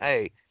 Like,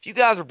 hey, if you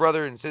guys are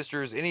brother and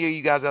sisters, any of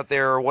you guys out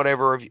there or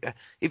whatever,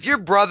 if your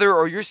brother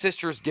or your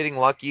sister is getting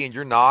lucky and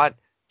you're not,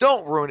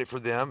 don't ruin it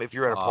for them if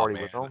you're at a party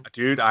with them.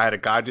 Dude, I had a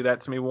guy do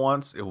that to me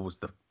once. It was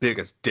the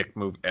biggest dick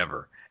move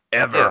ever.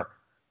 Yeah.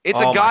 It's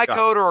a guy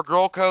code or a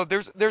girl code.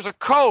 There's a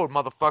code,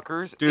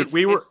 motherfuckers. Dude,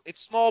 it's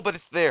small, but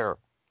it's there.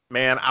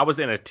 Man, I was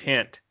in a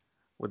tent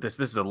with this.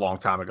 This is a long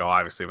time ago,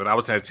 obviously, but I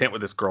was in a tent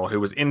with this girl who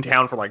was in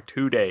town for like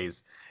 2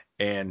 days,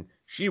 and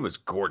she was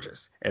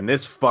gorgeous. And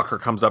this fucker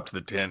comes up to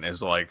the tent and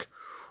is like,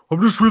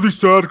 "I'm just really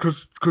sad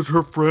because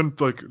her friend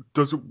like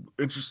doesn't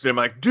interested." I'm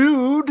like,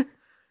 dude.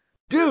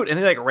 And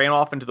he like ran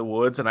off into the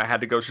woods, and I had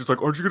to go. She's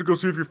like, "Aren't you gonna go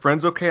see if your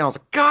friend's okay?" And I was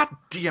like, "God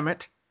damn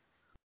it!"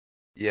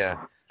 Yeah,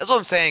 that's what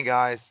I'm saying,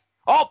 guys.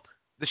 Oh,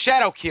 the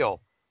shadow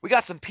kill. We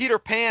got some Peter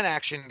Pan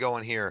action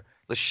going here.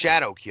 The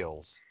shadow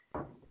kills.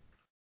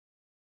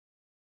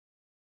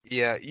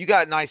 Yeah, you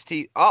got nice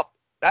teeth. Oh,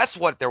 that's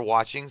what they're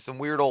watching. Some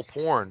weird old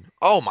porn.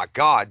 Oh my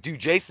God, dude,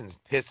 Jason's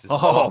pissed as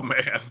Oh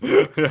man,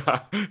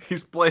 yeah,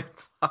 he's playing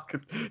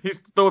fucking. He's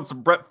throwing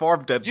some Brett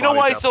Favre dead. You know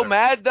why he's so there.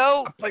 mad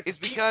though? It's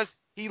because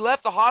he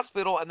left the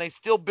hospital and they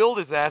still billed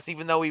his ass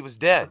even though he was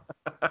dead.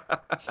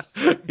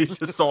 He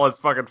just saw his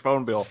fucking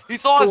phone bill. He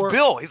saw his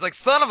bill. He's like,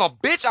 son of a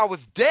bitch, I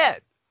was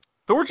dead.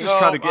 Thor's just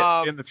trying to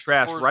get in the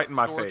trash right in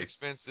my face.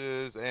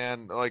 Expenses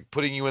and like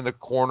putting you in the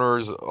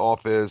coroner's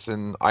office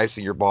and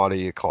icing your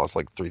body. It costs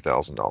like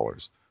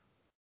 $3,000.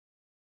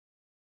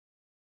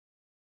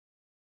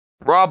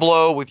 Rob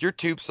Lowe with your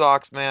tube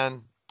socks,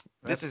 man.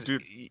 That's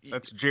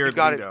Jared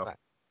Leto.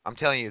 I'm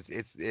telling you,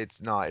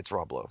 it's not. It's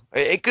Rob Lowe.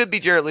 It could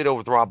be Jared Leto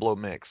with Rob Lowe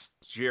mix.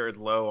 Jared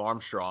Lowe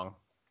Armstrong.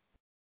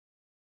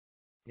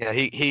 Yeah,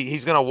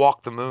 he's gonna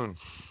walk the moon.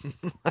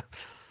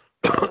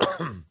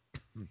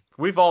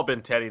 We've all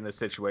been Teddy in this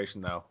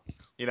situation, though.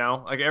 You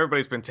know, like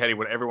everybody's been Teddy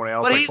when everyone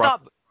else. But like, he's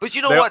not. But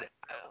you know what?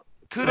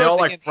 Kudos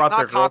to him. He's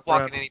not cock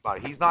blocking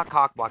anybody. He's not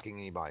cock blocking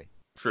anybody.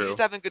 True. He's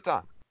just having a good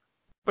time.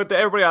 But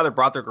everybody either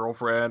brought their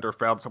girlfriend or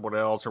found someone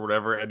else or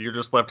whatever, and you're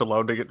just left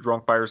alone to get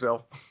drunk by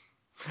yourself.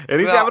 And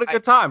he's having a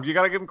good time. You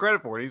got to give him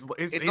credit for it. He's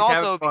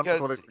also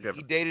because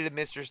he dated a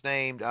mistress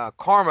named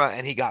Karma,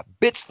 and he got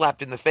bitch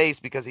slapped in the face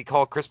because he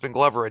called Crispin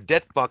Glover a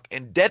dead fuck,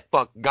 and dead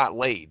fuck got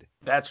laid.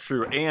 That's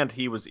true, and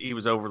he was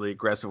overly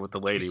aggressive with the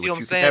lady, you see which what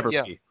you can never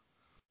be.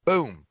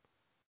 Boom,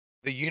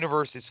 the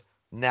universe is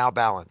now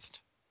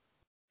balanced.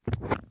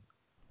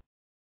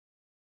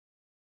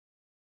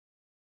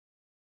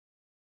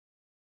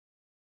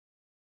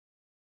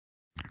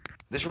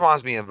 This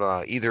reminds me of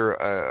either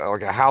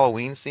like a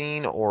Halloween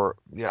scene or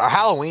a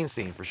Halloween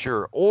scene for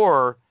sure,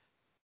 or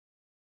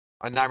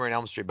a Nightmare on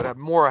Elm Street, but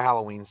more a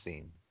Halloween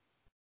scene.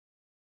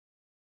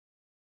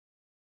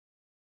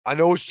 I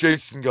know it's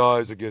Jason,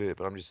 guys. I get it,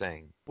 but I'm just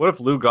saying. What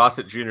if Lou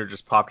Gossett Jr.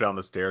 just popped down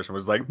the stairs and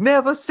was like,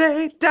 "Never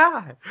say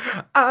die.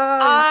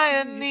 I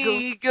am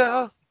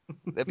Ego."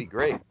 That'd be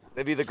great.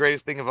 That'd be the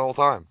greatest thing of all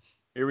time.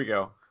 Here we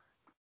go.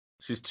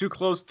 She's too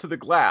close to the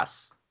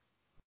glass.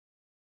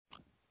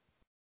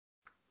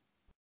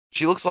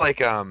 She looks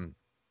like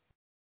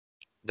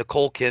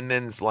Nicole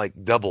Kidman's like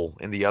double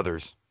in The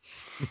Others.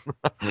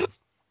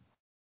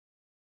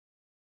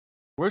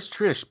 Where's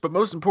Trish? But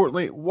most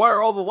importantly, why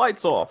are all the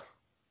lights off?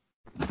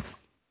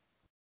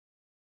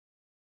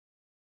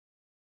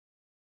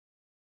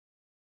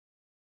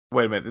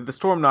 Wait a minute. Did the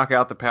storm knock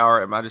out the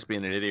power? Am I just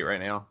being an idiot right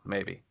now?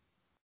 Maybe.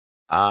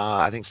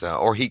 I think so.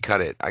 Or he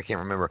cut it. I can't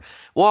remember.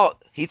 Well,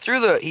 he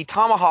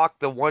tomahawked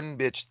the one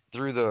bitch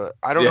through the,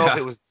 I don't know if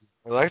it was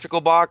the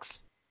electrical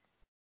box.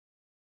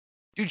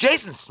 Dude,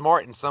 Jason's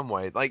smart in some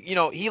way. Like, you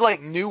know, he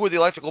like knew where the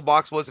electrical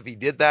box was if he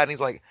did that. And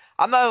he's like,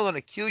 I'm not going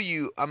to kill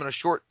you. I'm going to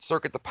short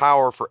circuit the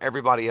power for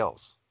everybody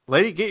else.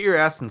 Lady, get your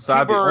ass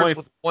inside. Two birds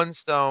with one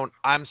stone.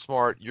 I'm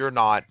smart. You're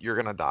not. You're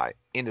going to die.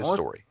 End of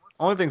story.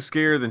 Only thing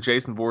scarier than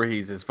Jason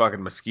Voorhees is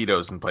fucking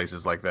mosquitoes in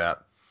places like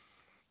that.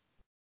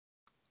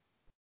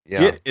 Yeah.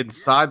 Get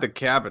inside the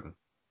cabin.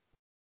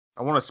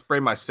 I want to spray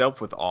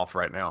myself with off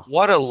right now.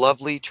 What a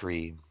lovely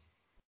tree.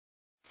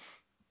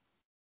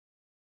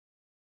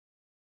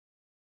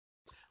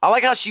 I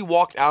like how she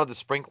walked out of the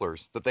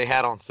sprinklers that they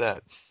had on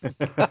set.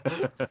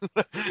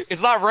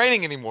 It's not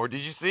raining anymore. Did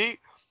you see?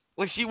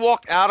 Like she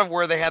walked out of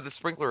where they had the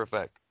sprinkler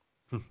effect.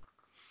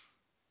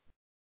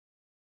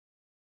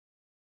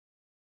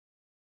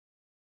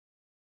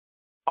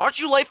 Aren't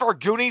you late for our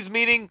Goonies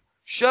meeting?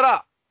 Shut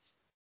up.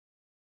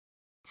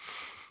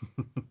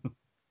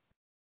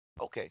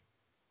 Okay.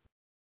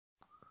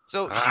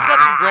 So she's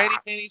got them granny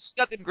panties. She's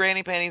got them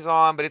granny panties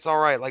on, but it's all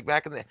right. Like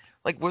back in the,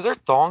 like, was there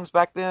thongs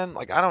back then?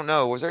 Like, I don't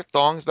know. Was there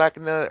thongs back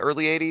in the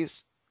early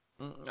 80s?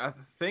 I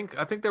think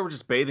they were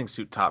just bathing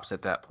suit tops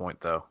at that point,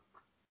 though.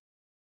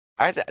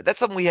 That's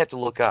something we have to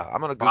look up.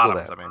 I'm gonna Google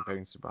bottoms, that. I mean,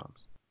 bathing suit bottoms.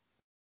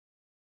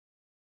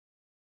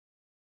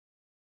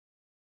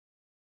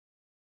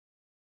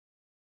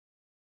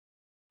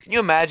 Can you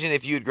imagine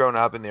if you had grown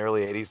up in the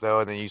early 80s,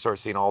 though, and then you start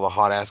seeing all the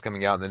hot ass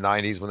coming out in the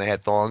 90s when they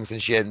had thongs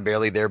and shit and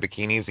barely their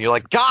bikinis, and you're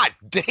like, God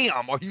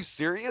damn, are you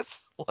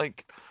serious?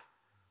 Like,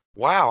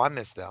 wow, I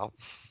missed out.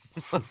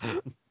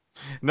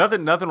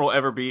 Nothing will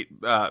ever beat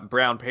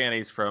brown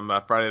panties from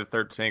Friday the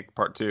 13th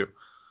Part 2. Yeah.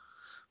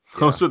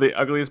 Those are the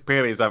ugliest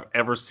panties I've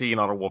ever seen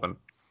on a woman.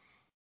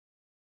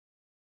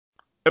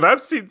 And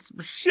I've seen some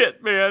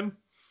shit, man.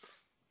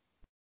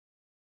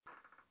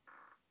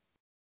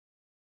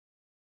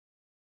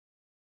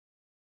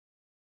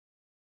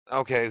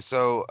 Okay,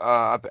 so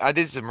I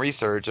did some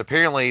research.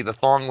 Apparently, the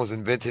thong was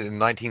invented in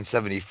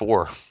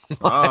 1974.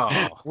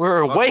 Oh,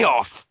 We're way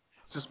off.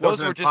 Just Those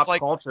wasn't were in just pop like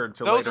culture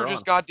until those later were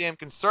just on. goddamn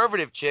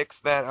conservative chicks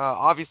that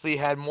obviously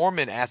had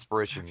Mormon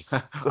aspirations.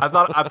 I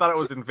thought it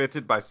was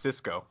invented by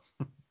Cisco.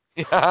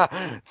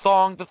 Yeah,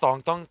 thong, the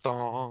thong, thong,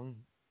 thong.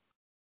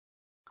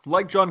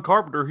 Like John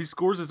Carpenter, he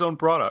scores his own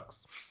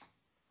products.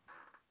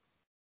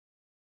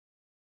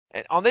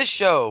 And on this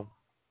show,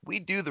 we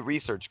do the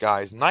research,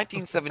 guys.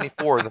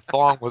 1974, the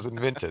thong was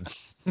invented.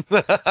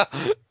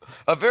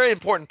 A very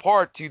important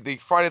part to the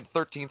Friday the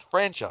 13th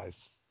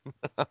franchise.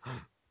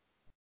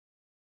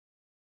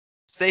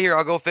 Stay here,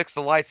 I'll go fix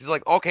the lights. He's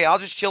like, okay, I'll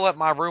just chill at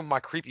my room, my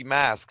creepy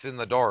masks in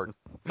the dark.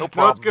 No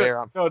problem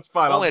there. No, it's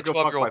fine. I'm only a I'll go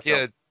fuck 12-year-old myself.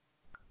 kid.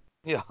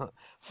 Yeah.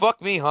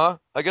 Fuck me, huh?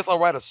 I guess I'll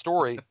write a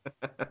story.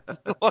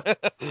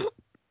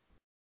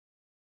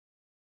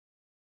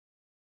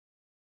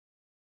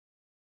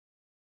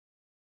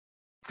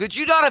 Could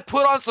you not have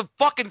put on some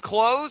fucking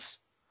clothes?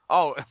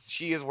 Oh,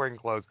 she is wearing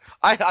clothes.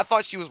 I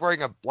thought she was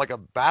wearing a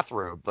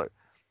bathrobe, but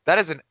that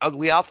is an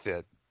ugly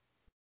outfit.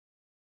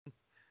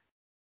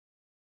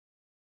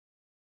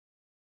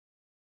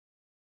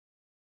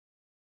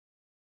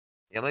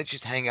 Yeah, let's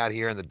just hang out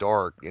here in the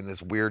dark in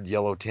this weird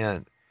yellow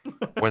tent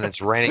when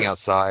it's raining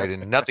outside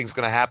and nothing's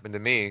gonna happen to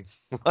me.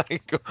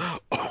 Like,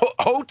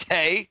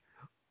 okay.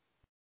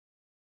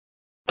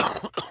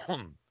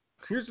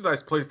 Here's a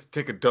nice place to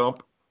take a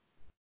dump.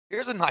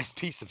 Here's a nice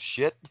piece of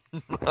shit.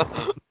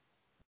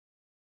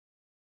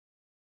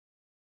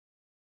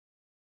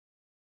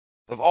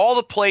 Of all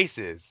the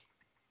places,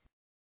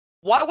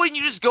 why wouldn't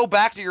you just go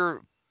back to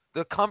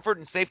the comfort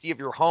and safety of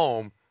your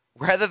home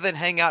rather than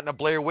hang out in a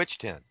Blair Witch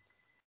tent?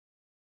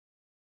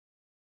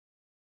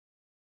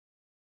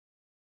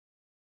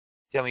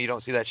 Tell me you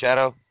don't see that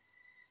shadow?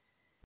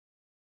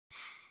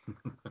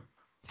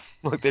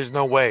 Look, there's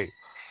no way.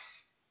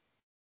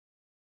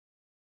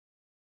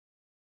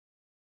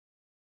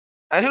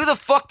 And who the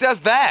fuck does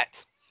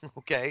that?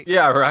 Okay.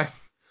 Yeah, right.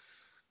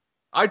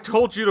 I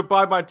told you to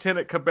buy my tent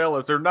at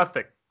Cabela's or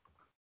nothing.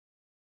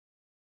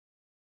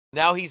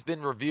 Now he's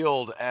been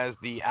revealed as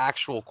the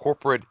actual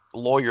corporate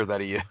lawyer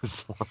that he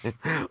is.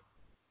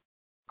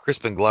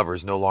 Crispin Glover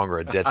is no longer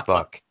a dead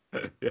fuck.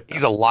 Yeah.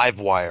 He's a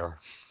live wire.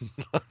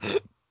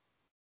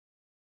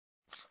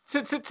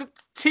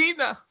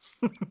 Tina.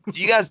 Do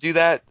you guys do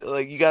that?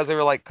 Like, you guys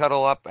ever like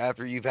cuddle up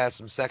after you've had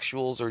some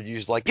sexuals, or you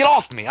just like, get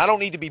off me? I don't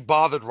need to be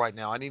bothered right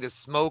now. I need to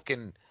smoke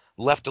and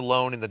left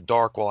alone in the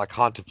dark while I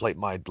contemplate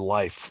my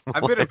life.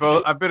 I've been in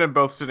both. I've been in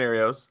both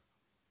scenarios,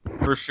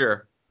 for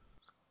sure.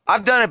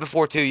 I've done it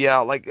before too. Yeah,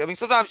 like I mean,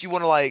 sometimes you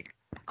want to like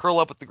curl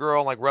up with the girl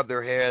and like rub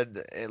their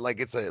head, and, like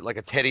it's like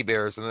a teddy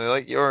bear or something,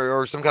 like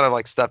or some kind of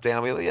like stuffed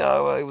animal. You're like,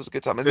 yeah, well, it was a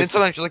good time. And then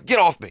sometimes you're like, get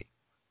off me.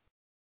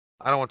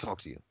 I don't want to talk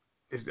to you.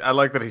 I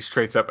like that he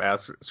straight up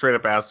asked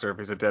her if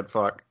he's a dead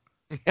fuck.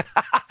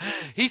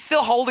 He's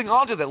still holding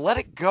on to that. Let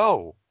it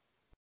go.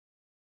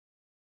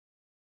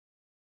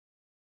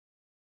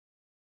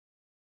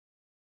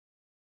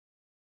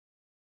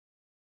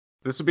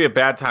 This would be a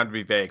bad time to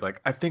be vague. Like,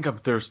 I think I'm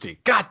thirsty.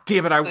 God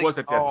damn it, I was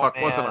a dead fuck,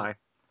 man. wasn't I?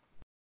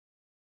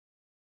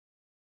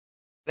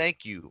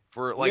 Thank you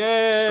for like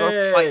Yay!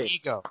 stroking my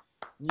ego.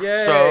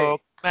 Yay!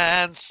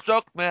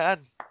 Stroke man.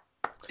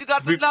 You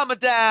got the number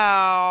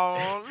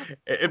down.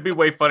 It'd be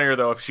way funnier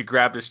though if she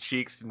grabbed his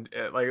cheeks and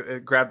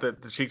grabbed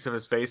the cheeks of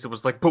his face and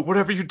was like, "But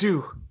whatever you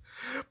do,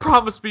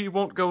 promise me you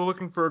won't go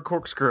looking for a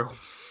corkscrew."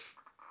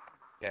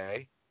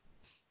 Okay.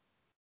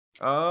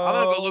 Oh. I'm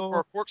gonna go look for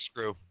a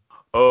corkscrew.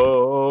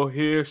 Oh,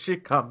 here she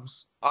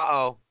comes.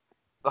 Uh-oh.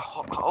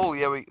 Oh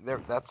yeah,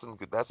 that's some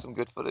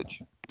good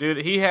footage. Dude,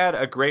 he had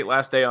a great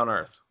last day on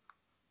Earth.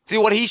 See,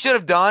 what he should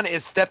have done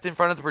is stepped in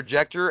front of the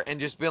projector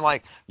and just been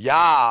like,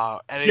 yeah,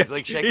 and he's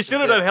like shaking. He should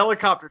have done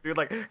helicopter, dude.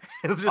 Like,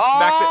 he'll just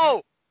smack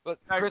it. But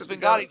smack Crispin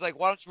it Gotti, he's like,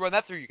 why don't you run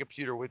that through your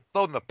computer with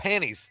throwing the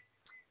panties?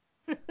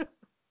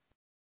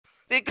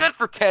 See, good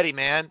for Teddy,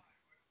 man.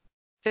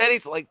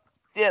 Teddy's like,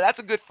 yeah, that's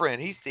a good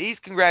friend. He's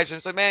congratulating.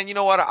 He's like, man, you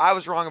know what? I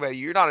was wrong about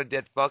you. You're not a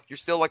dead fuck. You're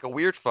still like a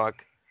weird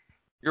fuck.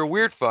 You're a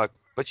weird fuck,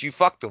 but you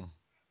fucked him.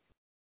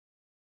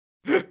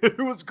 It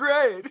was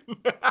great.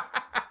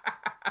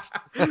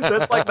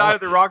 That's like Night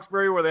at the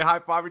Roxbury where they high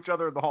five each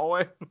other in the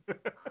hallway.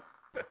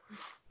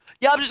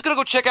 Yeah, I'm just gonna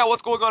go check out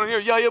what's going on in here.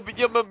 Yeah,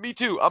 me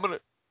too. I'm gonna.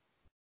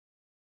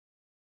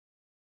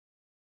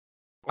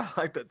 I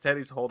like that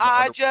Teddy's holding.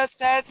 I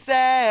just had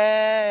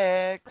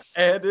sex,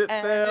 and it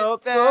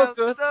felt so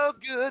good. So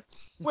good.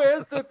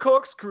 Where's the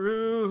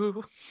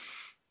corkscrew?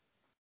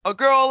 A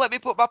girl, let me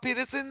put my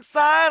penis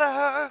inside of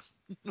her.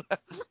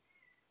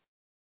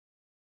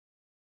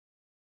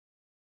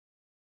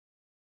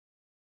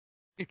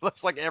 He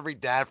looks like every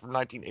dad from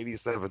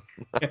 1987.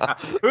 Yeah.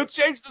 Who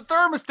changed the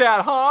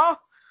thermostat, huh?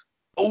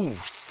 Oh,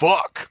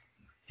 fuck.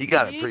 He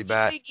got it pretty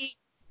bad.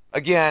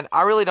 Again,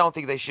 I really don't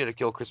think they should have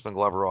killed Crispin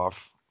Glover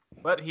off.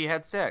 But he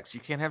had sex. You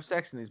can't have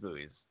sex in these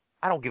movies.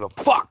 I don't give a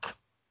fuck.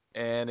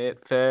 And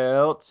it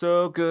felt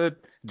so good.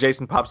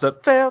 Jason pops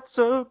up. Felt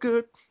so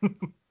good.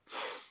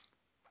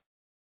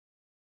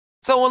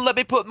 Someone let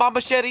me put my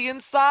machete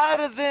inside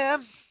of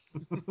them.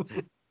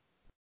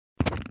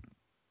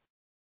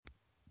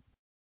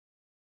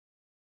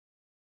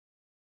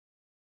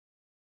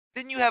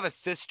 Didn't you have a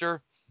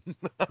sister?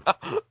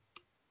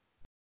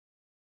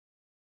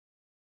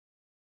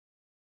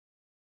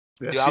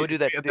 Dude, I would do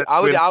that.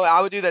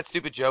 I would do that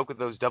stupid joke with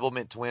those double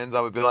mint twins.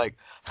 I would be like,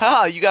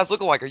 "Ha, you guys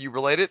look alike. Are you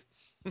related?"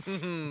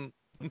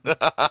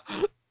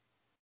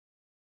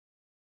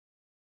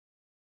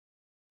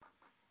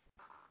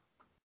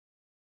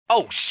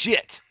 Oh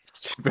shit!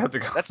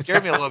 That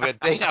scared me a little bit.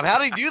 Damn, how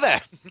did he do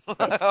that?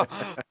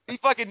 He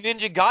fucking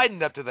Ninja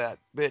Gaiden up to that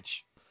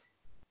bitch.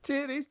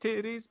 Titties,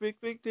 titties,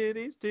 big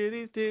titties,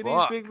 titties, titties,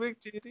 Fuck. big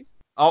titties.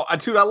 Oh,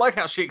 dude, I like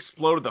how she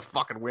exploded the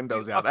fucking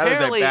windows out. That is a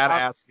Apparently,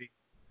 badass scene.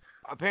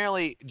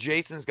 Apparently,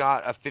 Jason's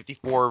got a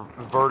 54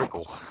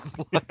 vertical.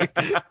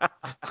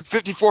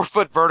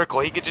 54-foot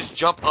vertical. He could just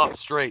jump up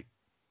straight.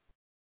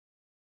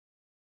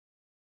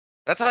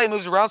 That's how he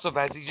moves around so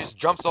fast. He just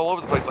jumps all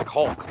over the place like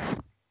Hulk.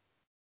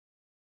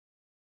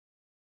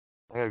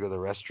 I gotta go to the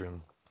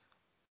restroom.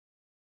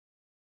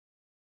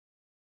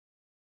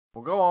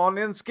 Well, go on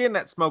in, skin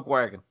that smoke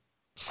wagon.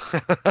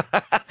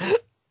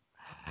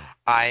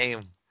 I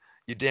am.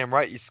 You're damn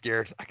right you're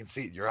scared. I can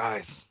see it in your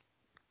eyes.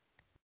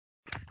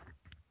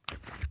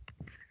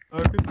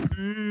 I can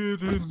see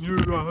it in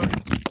your eyes.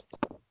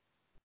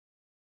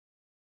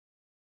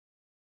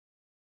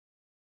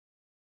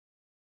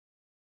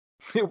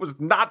 It was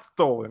not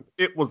stolen.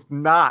 It was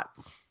not.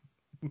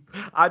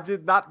 I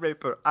did not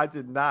rape her. I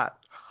did not.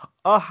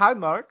 Oh, hi,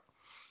 Mark.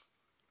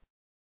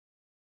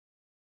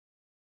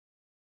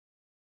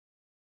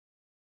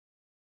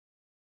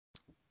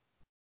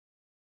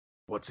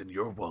 What's in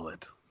your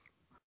wallet?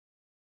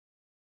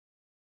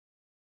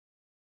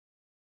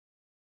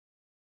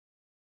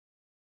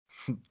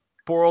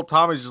 Poor old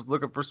Tommy's just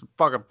looking for some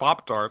fucking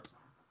Pop-Tarts.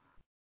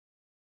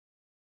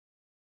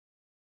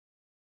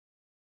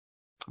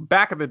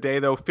 Back in the day,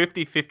 though,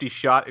 50-50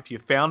 shot. If you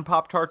found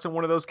Pop-Tarts in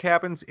one of those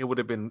cabins, it would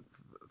have been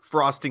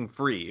frosting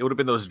free. It would have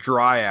been those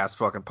dry-ass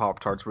fucking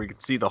Pop-Tarts where you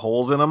could see the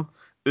holes in them.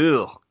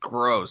 Ew,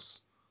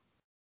 gross.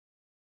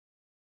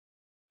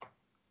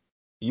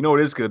 You know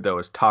what is good, though,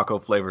 is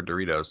taco-flavored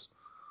Doritos.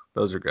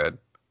 Those are good.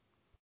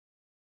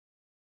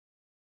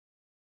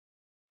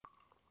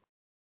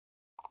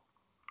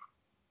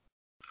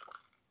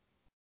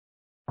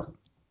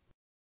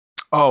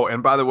 Oh,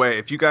 and by the way,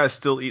 if you guys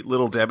still eat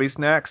Little Debbie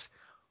snacks,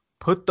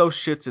 put those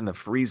shits in the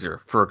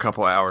freezer for a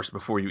couple hours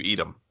before you eat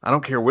them. I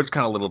don't care which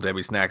kind of Little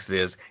Debbie snacks it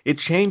is. It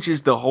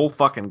changes the whole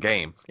fucking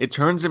game. It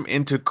turns them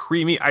into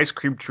creamy ice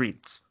cream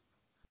treats.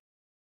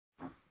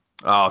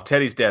 Oh,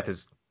 Teddy's death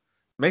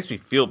makes me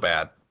feel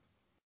bad.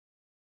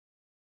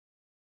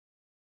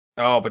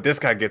 Oh, but this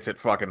guy gets it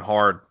fucking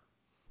hard.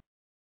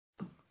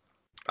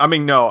 I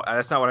mean, no,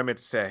 that's not what I meant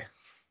to say.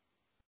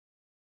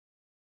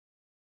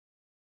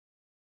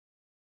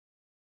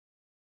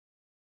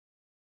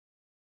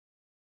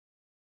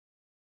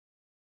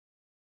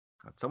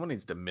 God, someone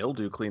needs to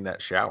mildew clean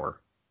that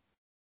shower.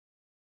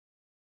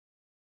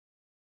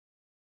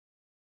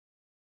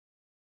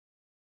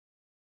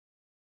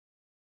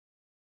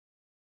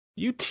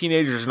 You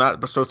teenagers are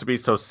not supposed to be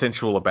so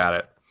sensual about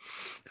it.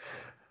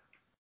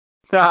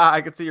 Ah,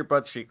 I can see your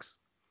butt cheeks.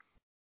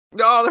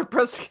 No, they're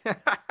pressing. I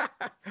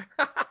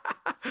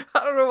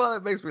don't know why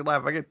that makes me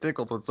laugh. I get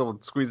tickled when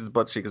someone squeezes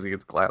butt cheek as he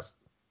gets glass.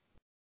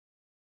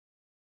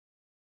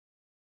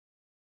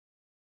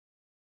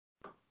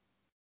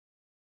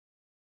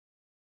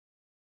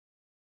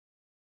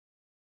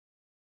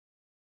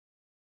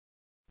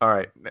 All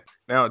right,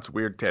 now it's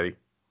weird, Teddy.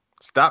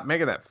 Stop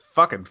making that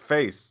fucking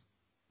face.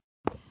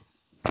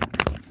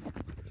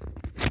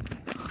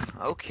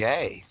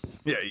 Okay.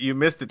 Yeah, you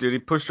missed it, dude. He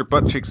pushed her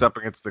butt cheeks up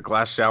against the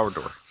glass shower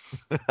door.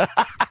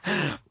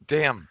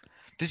 Damn.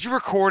 Did you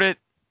record it?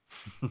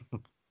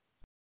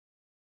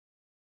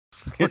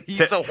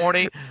 He's so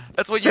horny.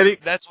 That's when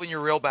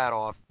you're real bad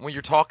off. When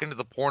you're talking to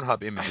the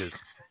Pornhub images.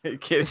 He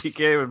can't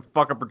even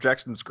fuck a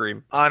projection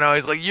screen. I know,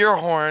 he's like, you're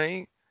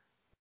horny.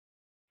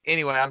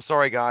 Anyway, I'm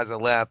sorry guys I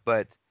left,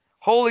 but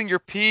holding your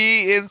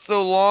pee in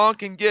so long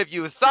can give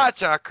you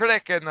such a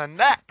crick in the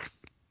neck.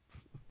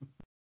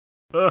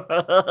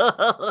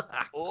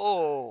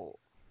 Oh.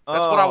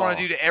 That's what I want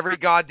to do to every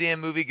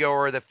goddamn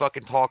moviegoer that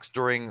fucking talks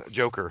during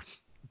Joker.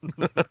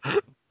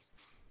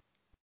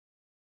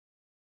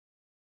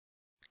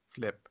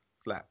 Flip,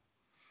 flap.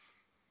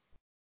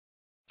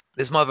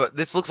 This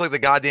looks like the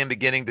goddamn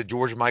beginning to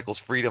George Michael's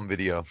Freedom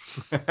video.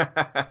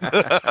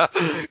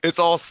 It's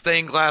all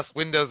stained glass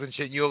windows and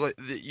shit.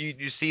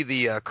 You see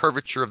the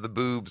curvature of the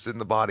boobs and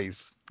the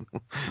bodies.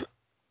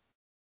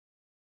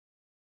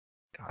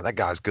 God, that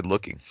guy's good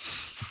looking.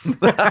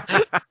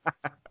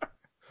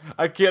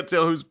 I can't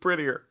tell who's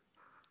prettier.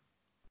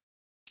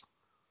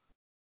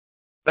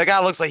 That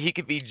guy looks like he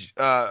could be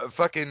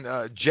fucking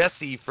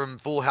Jesse from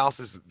Full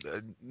House's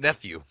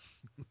nephew.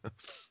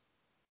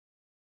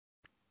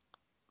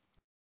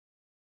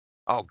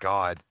 Oh,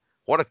 God.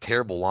 What a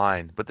terrible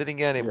line. But then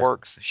again, it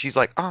works. She's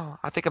like, oh,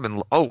 I think I'm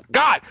in... Oh,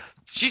 God!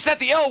 She said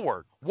the L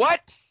word.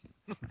 What?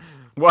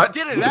 What?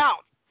 Get it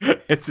out.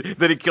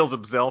 Then he kills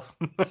himself.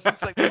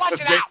 He's like, watch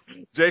it out!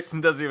 Jason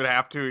doesn't even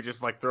have to. He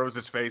just like throws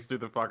his face through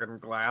the fucking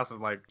glass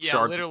and like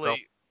shards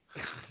literally.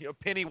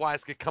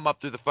 Pennywise could come up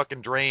through the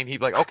fucking drain. He'd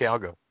be like, okay, I'll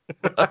go.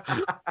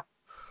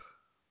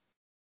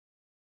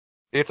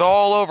 It's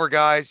all over,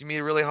 guys. You meet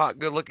a really hot,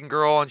 good-looking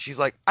girl, and she's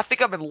like, I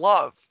think I'm in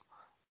love.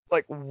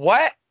 Like,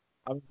 what?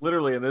 I'm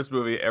literally in this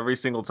movie, every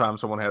single time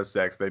someone has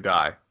sex, they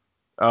die.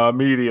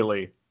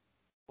 Immediately.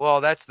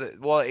 Well,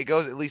 it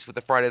goes at least with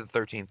the Friday the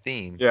 13th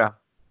theme. Yeah.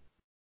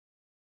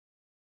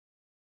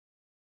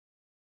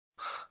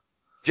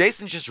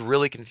 Jason's just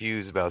really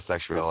confused about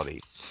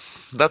sexuality.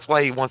 That's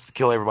why he wants to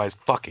kill everybody's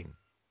fucking.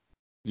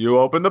 You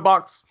open the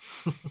box.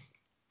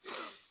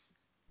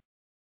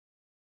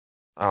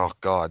 Oh,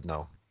 God,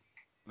 no.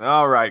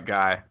 All right,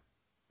 guy.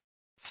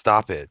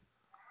 Stop it.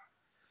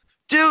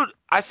 Dude,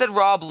 I said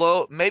Rob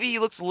Lowe. Maybe he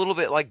looks a little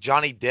bit like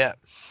Johnny Depp.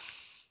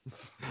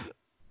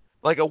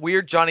 Like a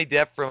weird Johnny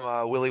Depp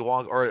from Willy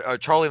Wonka or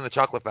Charlie and the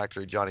Chocolate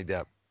Factory Johnny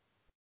Depp.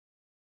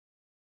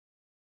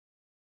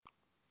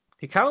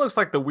 He kind of looks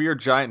like the weird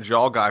giant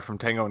jaw guy from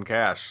Tango and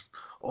Cash.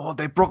 Oh,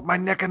 they broke my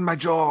neck and my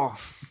jaw.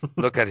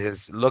 Look at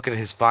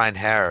his fine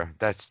hair.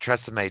 That's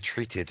Tresemme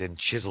treated and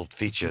chiseled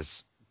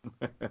features.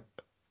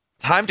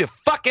 Time to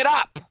fuck it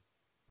up.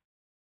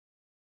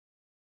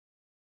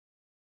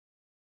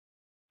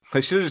 They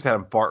should have just had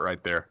him fart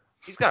right there.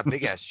 He's got a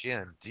big ass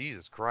chin.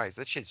 Jesus Christ,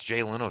 that shit's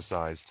Jay Leno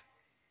sized.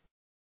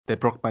 They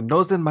broke my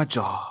nose and my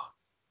jaw.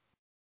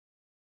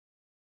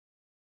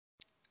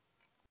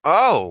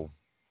 Oh.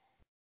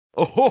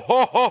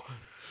 Oh,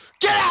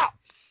 get out!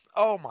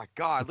 Oh my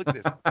God, look at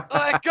this.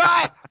 Oh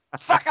God,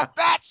 fucking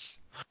bitch!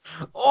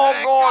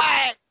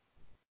 Oh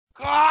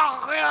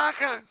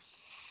God!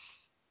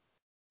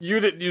 You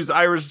didn't use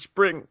Irish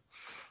Spring.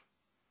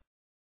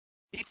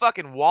 He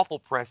fucking waffle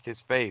pressed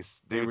his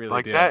face, dude. Really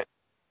like did. that.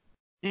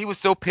 He was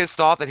so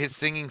pissed off that his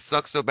singing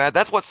sucks so bad.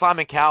 That's what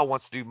Simon Cowell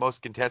wants to do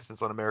most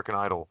contestants on American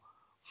Idol.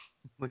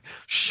 Like,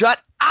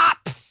 shut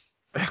up!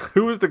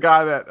 Who was the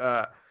guy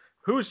that?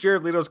 Who was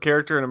Jared Leto's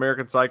character in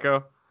American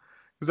Psycho?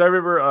 Because I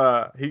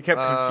remember he kept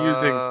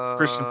confusing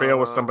Christian Bale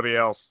with somebody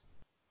else.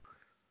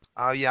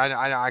 Oh yeah,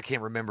 I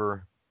can't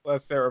remember.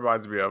 That's that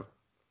reminds me of.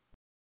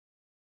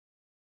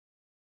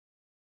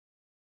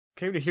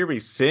 Came to hear me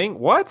sing?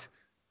 What?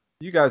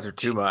 You guys are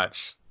too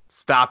much.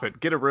 Stop it.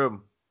 Get a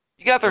room.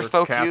 You guys are Or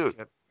so casket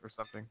cute. or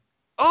something.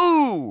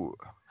 Oh,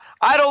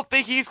 I don't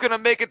think he's gonna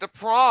make it to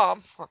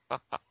prom.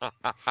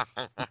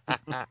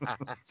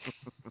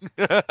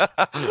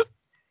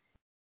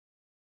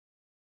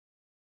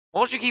 Why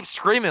don't you keep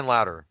screaming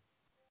louder?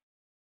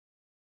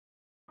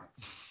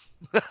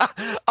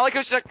 I like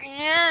how she's like,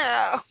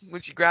 yeah, when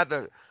she grabbed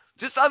the,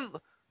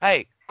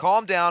 hey,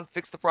 calm down,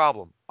 fix the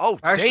problem. Oh,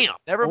 Actually, damn,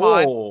 never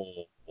mind.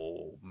 Oh,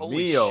 Holy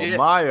mio shit.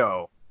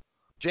 mayo.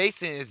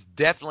 Jason is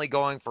definitely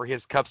going for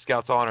his Cub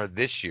Scouts honor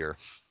this year.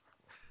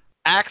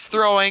 Axe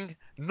throwing,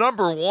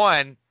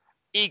 #1,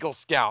 Eagle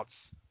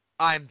Scouts.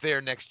 I'm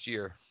there next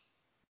year.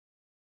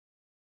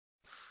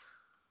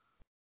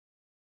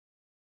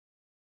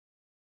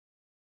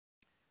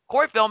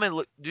 Corey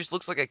Feldman just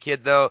looks like a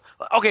kid, though.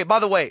 Okay, by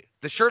the way,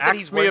 the shirt that Ask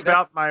he's me wearing,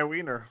 about my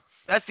wiener.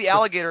 that's the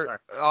alligator. Sorry.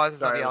 Oh, that's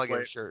not Sorry, the I was alligator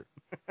late. shirt.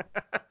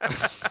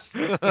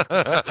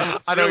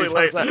 It's I know really he's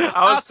late. like,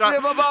 I was ask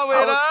him about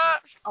I it.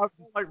 was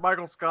like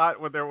Michael Scott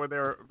when they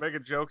were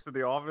making jokes in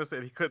the office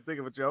and he couldn't think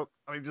of a joke.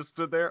 And he just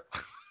stood there.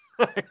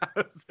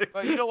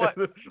 But you know what?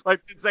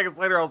 Like 10 seconds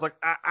later, I was like,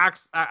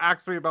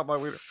 ask me about my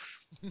wiener.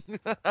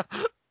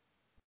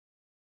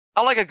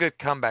 I like a good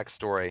comeback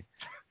story.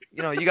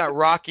 You know, you got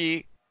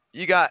Rocky.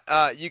 You got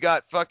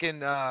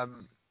fucking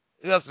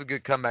who else is a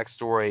good comeback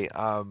story?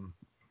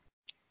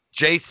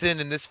 Jason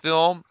in this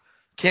film,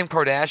 Kim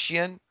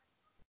Kardashian.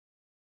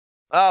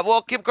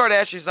 Well, Kim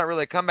Kardashian's not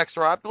really a comeback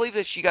story. I believe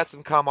that she got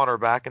some cum on her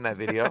back in that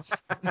video.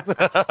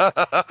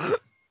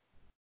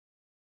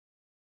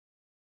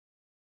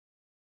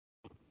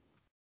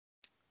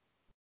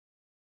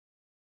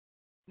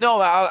 No,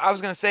 I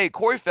was gonna say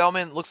Corey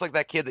Feldman looks like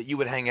that kid that you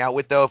would hang out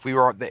with though if we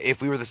were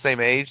the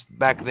same age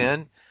back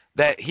then.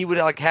 That he would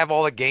like have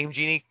all the Game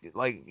Genie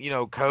like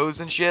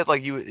codes and shit.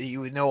 Like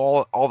you would know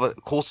all the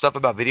cool stuff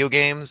about video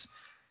games.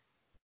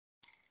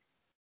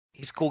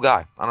 He's a cool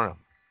guy. I don't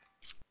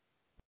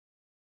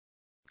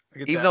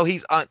know. Even though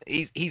he's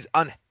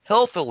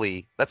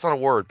unhealthily, that's not a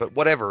word, but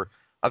whatever,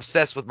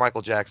 obsessed with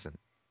Michael Jackson.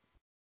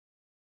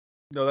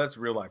 No, that's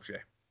real life, Jay.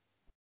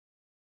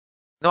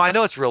 No, I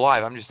know it's real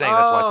life. I'm just saying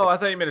that's why Oh, I I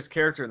thought you meant his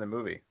character in the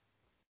movie.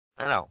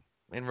 said, I know,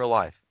 in real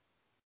life.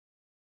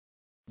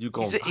 You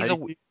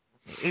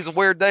He's a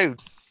weird dude.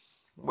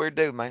 Weird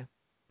dude, man.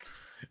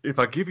 If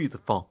I give you the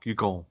funk, you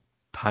gonna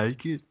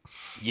take it?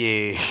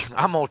 Yeah,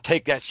 I'm gonna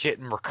take that shit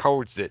and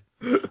records it.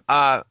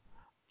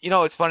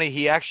 It's funny.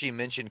 He actually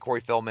mentioned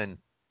Corey Feldman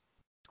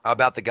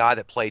about the guy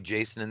that played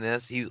Jason in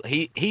this.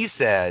 He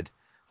said,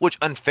 which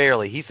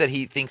unfairly, he said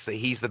he thinks that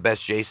he's the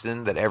best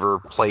Jason that ever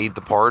played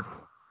the part.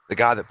 The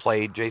guy that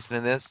played Jason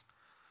in this.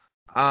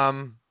 I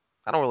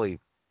don't really,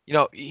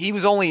 he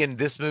was only in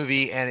this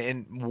movie and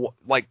in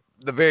like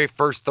the very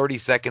first 30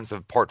 seconds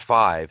of part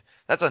 5.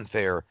 That's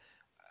unfair.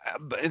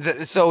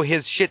 So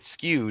his shit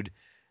skewed.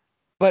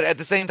 But at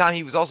the same time,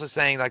 he was also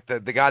saying like the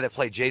guy that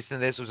played Jason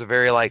in this was a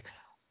very like,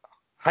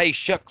 hey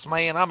shucks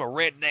man, I'm a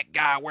redneck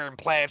guy wearing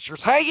plaid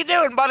shirts. How you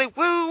doing, buddy?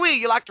 Woo wee.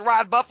 You like to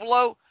ride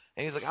buffalo?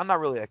 And he's like, I'm not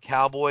really a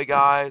cowboy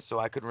guy, so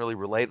I couldn't really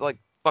relate.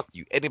 Like, fuck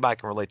you. Anybody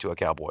can relate to a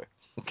cowboy.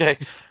 Okay?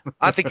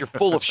 I think you're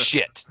full of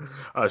shit.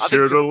 I should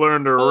have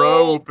learned to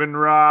rope and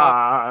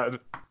ride.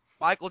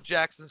 Michael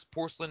Jackson's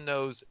porcelain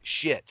nose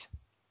shit.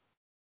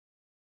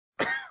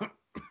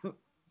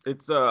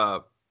 It's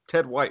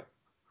Ted White.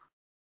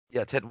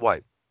 Yeah, Ted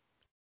White.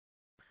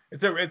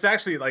 It's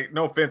actually like,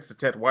 no offense to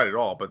Ted White at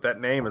all, but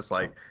that name is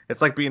like,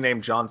 it's like being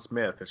named John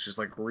Smith. It's just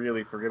like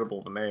really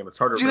forgettable of a name. It's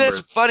hard to remember.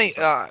 That's funny.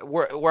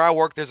 Where I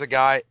work, there's a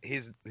guy.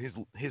 His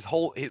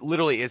whole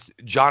literally is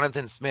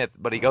Jonathan Smith,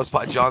 but he goes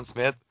by John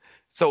Smith.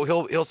 So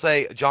he'll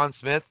say John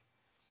Smith,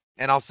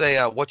 and I'll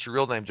say, "What's your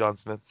real name, John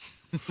Smith?"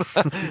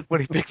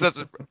 When he picks up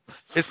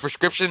his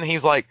prescription,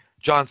 he's like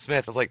John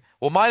Smith. I was like,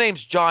 "Well, my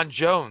name's John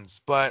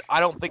Jones, but I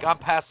don't think I'm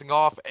passing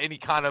off any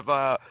kind of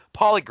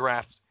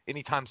polygraphs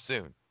anytime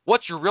soon.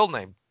 What's your real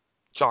name,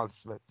 John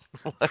Smith?"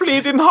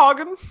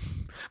 Friedenhagen.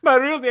 My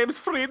real name is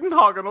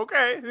Friedenhagen.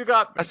 Okay, you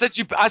got me. I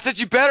said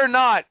you better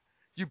not.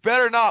 You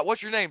better not.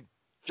 What's your name?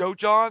 Joe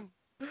John?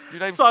 Your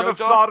name's Son Joe of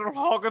John?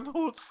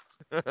 Friedenhagen.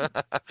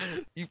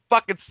 You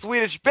fucking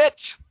Swedish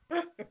bitch.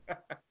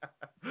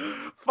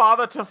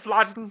 Father to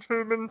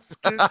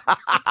Fladenhumanski.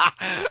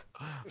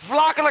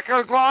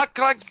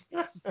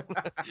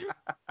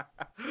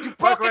 You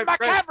broke my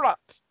camera.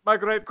 My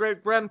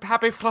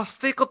great-great-grandpappy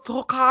Flastiko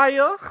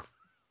Tokaya.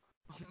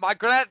 My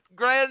grandpappy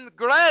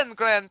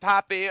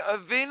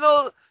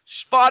Vino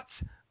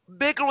Spot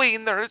Big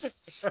Wieners.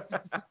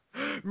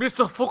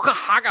 Mr.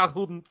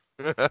 Fukahagahund.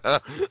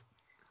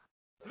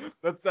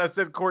 That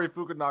said Corey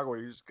Fukunaga,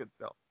 you just couldn't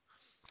tell.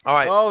 All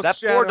right, that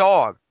Shannon. poor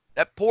dog.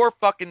 That poor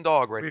fucking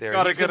dog right We've there.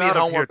 gotta He's get gonna be out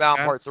in of here, Homeward Bound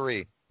Chance. Part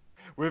 3.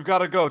 We've got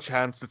to go,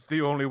 Chance. It's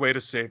the only way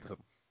to save them.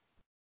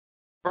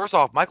 First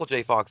off, Michael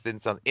J. Fox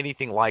didn't sound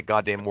anything like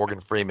goddamn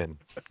Morgan Freeman.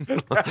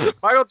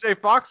 Michael J.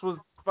 Fox was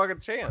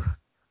fucking Chance.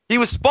 He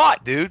was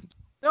Spot, dude.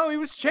 No, he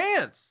was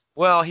Chance.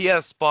 Well, he had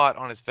a spot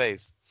on his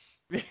face.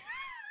 He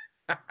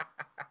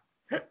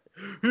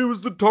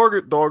was the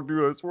target dog,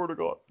 dude. I swear to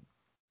God.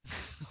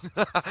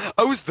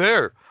 I was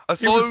there. I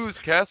saw who was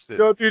casted.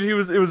 No, dude, it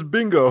was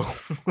Bingo.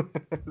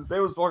 His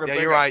name was fucking Yeah,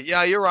 Bingo. you're right.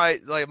 Yeah, you're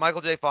right. Like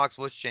Michael J. Fox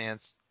was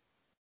Chance.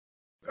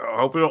 I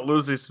hope we don't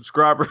lose these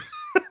subscribers.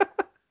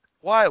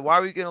 Why? Why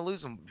are we gonna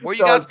lose them? Where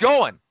you guys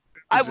going?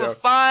 I will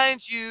joke.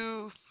 find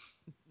you.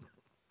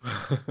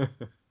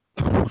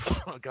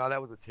 Oh God, that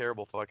was a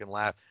terrible fucking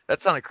laugh.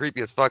 That sounded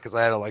creepy as fuck because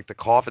I had like to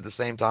cough at the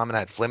same time and I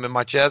had phlegm in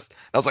my chest. And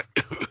I was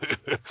like,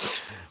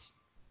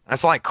 I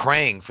sound like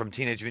Krang from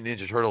Teenage Mutant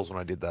Ninja Turtles when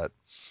I did that.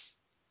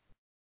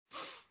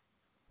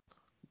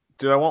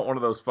 Dude, I want one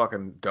of those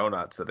fucking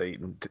donuts that they eat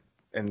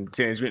in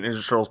Teenage Mutant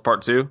Ninja Turtles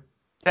Part 2.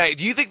 Hey,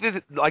 do you think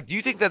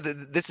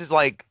that this is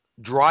like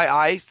dry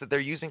ice that they're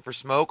using for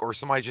smoke, or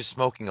somebody just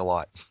smoking a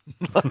lot?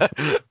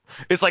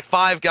 It's like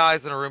 5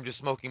 guys in a room just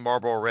smoking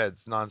Marlboro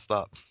Reds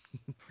nonstop.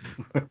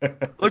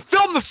 Like,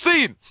 film the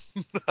scene.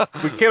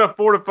 We can't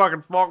afford a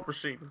fucking fog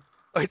machine.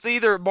 It's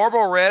either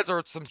Marlboro Reds or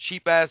it's some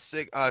cheap ass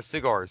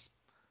cigars.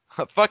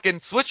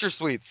 Fucking Switcher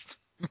Sweets.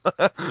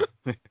 Hang on,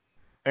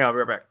 I'll be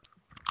right back.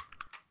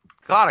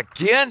 God,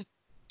 again?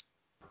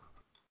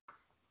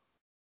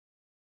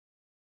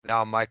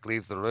 Now Mike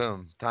leaves the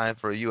room. Time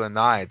for you and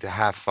I to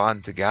have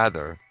fun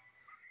together.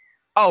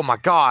 Oh my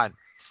God.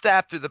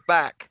 Stabbed through the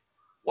back.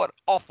 What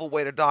awful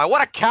way to die.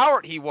 What a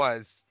coward he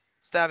was.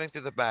 Stabbing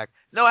through the back.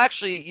 No,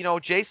 actually,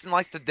 Jason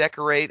likes to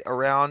decorate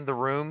around the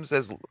rooms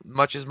as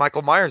much as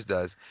Michael Myers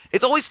does.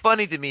 It's always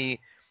funny to me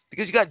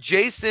because you got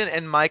Jason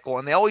and Michael,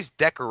 and they always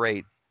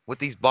decorate with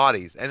these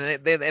bodies,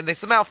 and they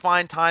somehow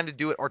find time to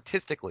do it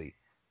artistically.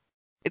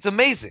 It's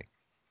amazing.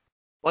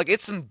 Like,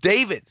 it's some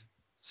David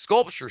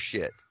sculpture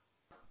shit,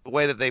 the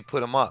way that they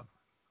put them up.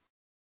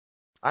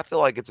 I feel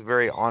like it's a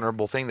very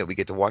honorable thing that we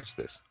get to watch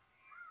this.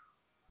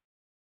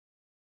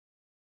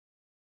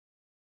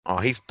 Oh,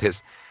 he's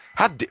pissed.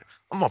 I'm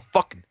gonna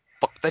fucking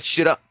fuck that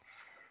shit up.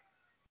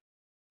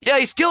 Yeah,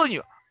 he's killing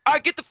you. All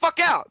right, get the fuck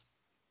out.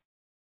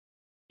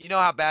 You know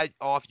how bad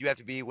off you have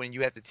to be when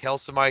you have to tell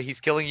somebody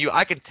he's killing you?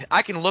 I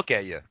can look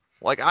at you.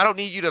 Like, I don't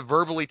need you to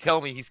verbally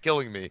tell me he's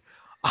killing me.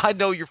 I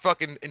know your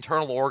fucking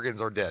internal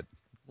organs are dead.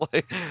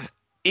 Like,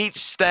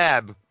 each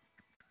stab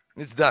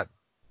It's done.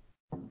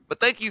 But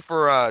thank you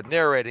for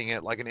narrating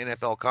it like an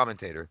NFL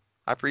commentator.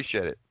 I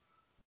appreciate it.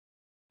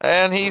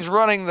 And he's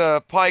running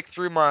the pike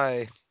through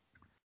my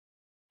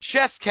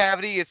chest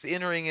cavity. It's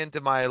entering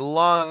into my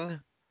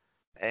lung.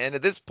 And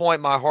at this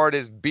point, my heart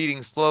is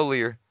beating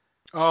slowly.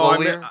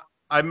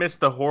 I missed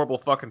the horrible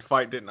fucking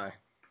fight, didn't I?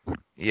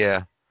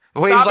 Yeah.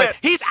 Well, he's like,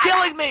 he's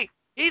killing me!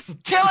 He's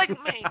killing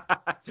me!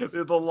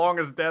 The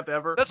longest death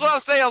ever. That's what I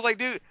was saying. I was like,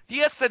 dude, he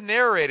has to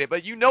narrate it,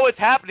 but you know it's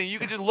happening. You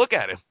can just look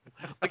at him.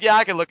 Like, yeah,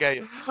 I can look at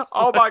you.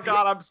 Oh my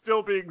god, I'm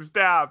still being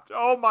stabbed.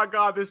 Oh my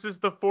god, this is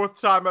the 4th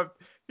time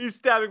he's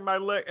stabbing my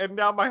leg and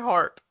now my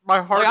heart.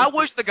 My heart. Like, I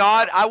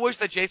wish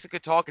that Jason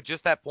could talk at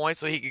just that point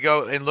so he could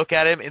go and look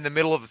at him in the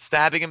middle of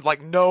stabbing him.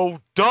 Like, no,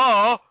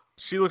 duh.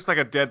 She looks like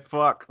a dead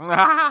fuck.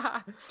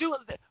 Dude,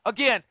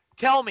 again,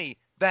 tell me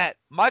that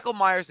Michael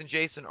Myers and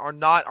Jason are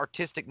not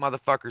artistic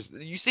motherfuckers.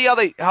 You see how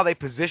they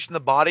position the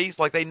bodies?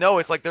 Like, they know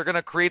it's like they're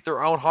gonna create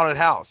their own haunted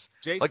house.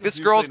 Jason's like, this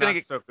girl's gonna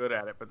get so good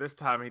at it, but this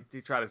time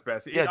he tried his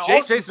best. Yeah,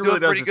 Jason really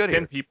does pretty good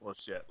pin people and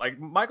shit. Like,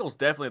 Michael's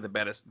definitely the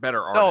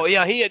better artist. No,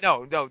 yeah,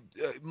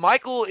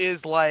 Michael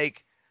is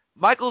like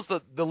Michael's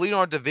the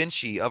Leonardo da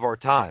Vinci of our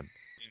time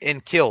in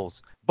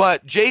kills,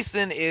 but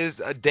Jason is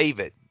a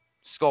David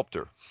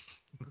sculptor.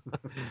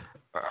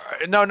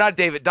 No, not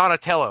David.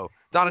 Donatello.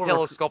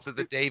 Donatello sculpted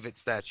the David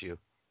statue.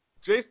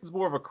 Jason's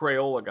more of a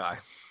Crayola guy.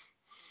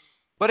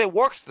 But it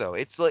works though.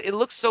 It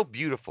looks so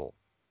beautiful.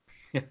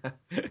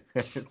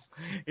 It's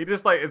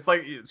like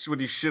when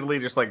you shittily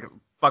just like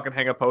fucking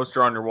hang a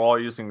poster on your wall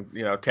using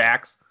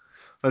tacks.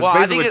 That's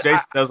basically what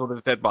Jason does with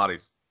his dead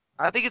bodies.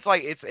 I think it's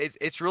like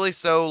it's really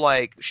so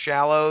like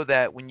shallow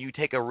that when you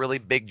take a really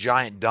big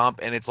giant dump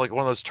and it's like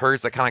one of those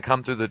turds that kind of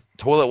come through the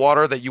toilet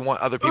water that you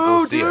want other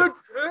people to see. Dude.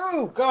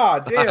 Oh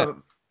god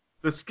damn.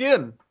 The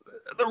skin.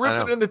 The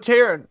ripping and the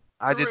tearing.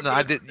 I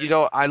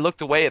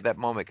looked away at that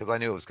moment because I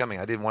knew it was coming.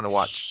 I didn't want to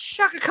watch.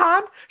 Shaka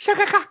Khan.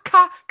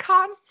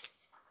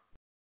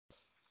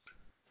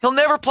 He'll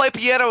never play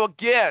piano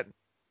again.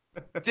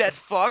 Dead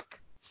fuck.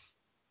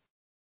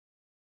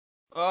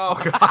 Oh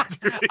god,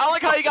 dude. I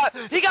like how he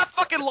got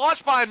fucking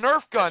launched by a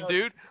Nerf gun,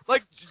 dude.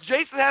 Like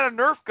Jason had a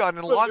Nerf gun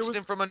and launched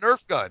him from a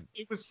Nerf gun.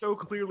 It was so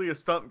clearly a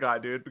stunt guy,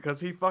 dude, because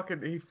he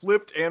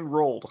flipped and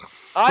rolled.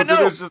 I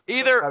know.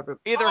 Either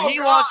he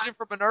launched him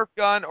from a Nerf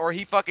gun or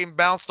he fucking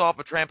bounced off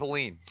a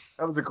trampoline.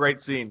 That was a great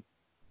scene.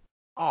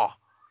 Why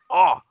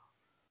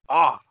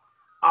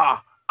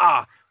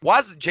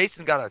is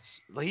Jason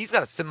he's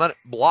got a cement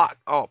block?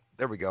 Oh,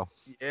 there we go.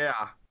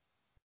 Yeah.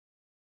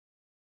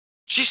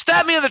 She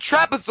stabbed me in the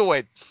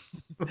trapezoid.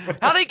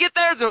 How did he get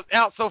there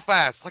out so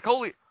fast? Like,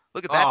 holy,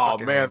 look at that. Oh,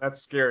 man,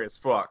 that's scary as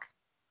fuck.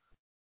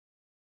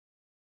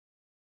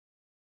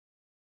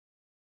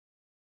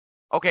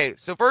 Okay,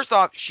 so first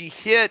off, she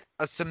hit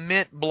a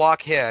cement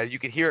block head. You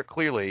could hear it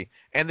clearly.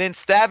 And then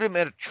stabbed him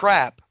in the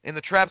trap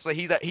so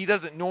he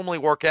doesn't normally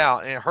work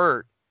out, and it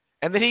hurt.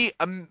 And then he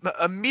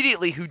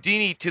immediately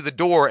Houdini to the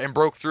door and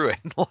broke through it.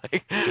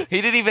 Like,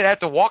 he didn't even have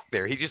to walk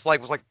there. He just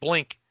was like,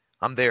 blink,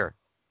 I'm there.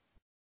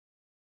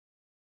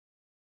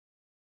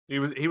 He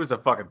was a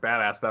fucking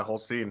badass that whole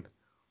scene.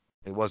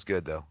 It was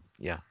good though.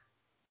 Yeah.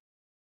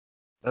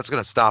 That's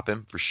gonna stop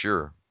him for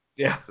sure.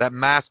 Yeah. That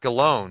mask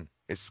alone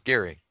is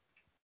scary.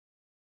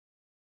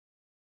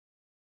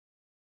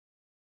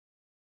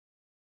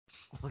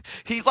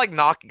 He's like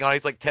knocking on it.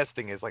 He's like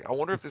testing it. It's like, I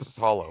wonder if this is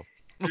hollow.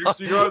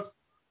 Seriously, guys?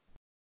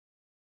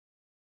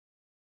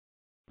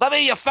 Let me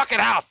in your fucking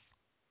house.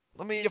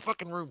 Let me in your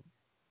fucking room.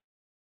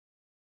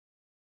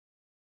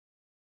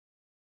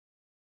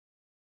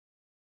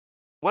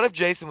 What if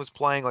Jason was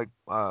playing like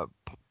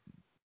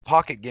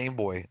Pocket Game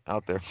Boy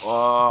out there?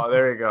 Oh,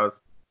 there he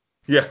goes.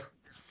 Yeah.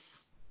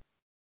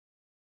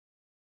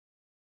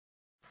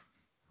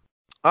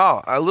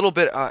 Oh, a little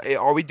bit.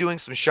 Are we doing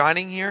some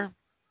Shining here?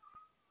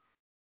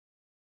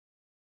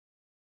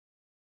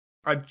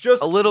 I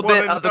just a little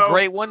bit of the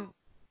great one.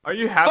 Are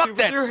you happy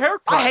with your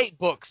haircut? I hate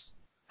books.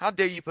 How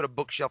dare you put a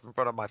bookshelf in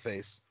front of my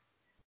face?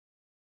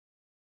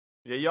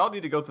 Yeah, y'all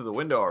need to go through the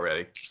window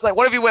already. She's like,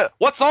 what have you went?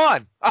 What's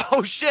on?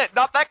 Oh shit,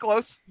 not that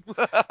close.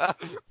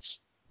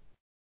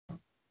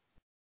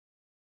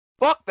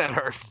 Fuck, that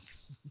hurt.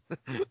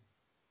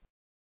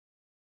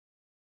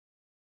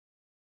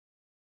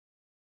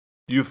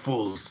 You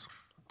fools,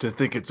 to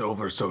think it's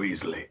over so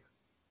easily.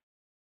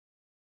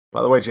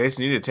 By the way,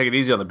 Jason, you need to take it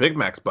easy on the Big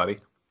Macs, buddy.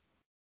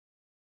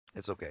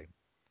 It's okay.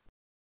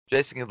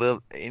 Jason can live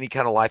any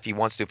kind of life he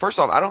wants to. First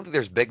off, I don't think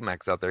there's Big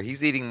Macs out there.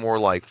 He's eating more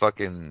like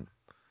fucking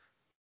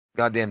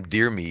goddamn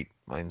deer meat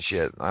and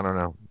shit. I don't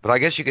know. But I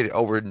guess you could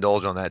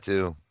overindulge on that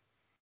too.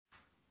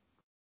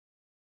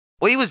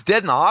 Well, he was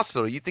dead in the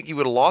hospital. You'd think he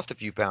would have lost a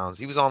few pounds.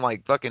 He was on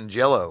like fucking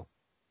Jello.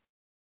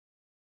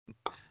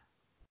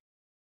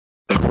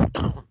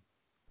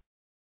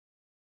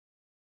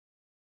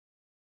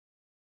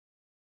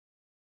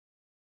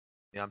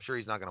 Yeah, I'm sure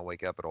he's not going to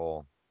wake up at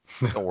all.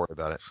 Don't worry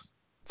about it.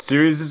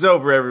 Series is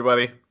over,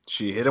 everybody.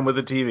 She hit him with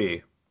a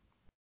TV.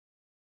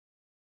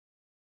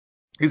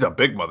 He's a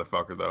big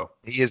motherfucker, though.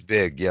 He is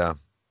big, yeah.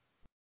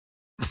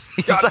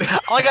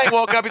 Like I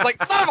woke up, he's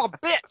like, son of a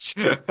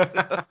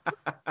bitch.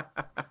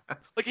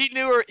 Like he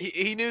knew her.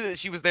 He knew that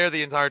she was there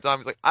the entire time.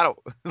 He's like, I don't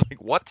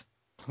like what.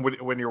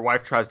 When your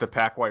wife tries to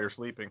pack while you're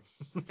sleeping.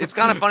 It's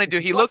kind of funny,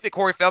 dude. He looked at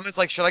Corey Feldman. It's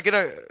like, should I get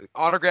an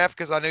autograph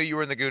because I knew you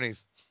were in the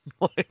Goonies?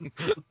 Like...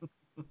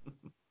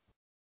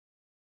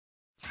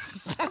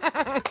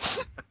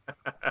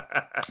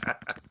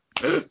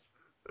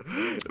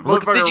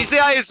 Look, did you see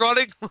how he's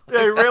running?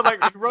 Yeah, he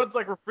runs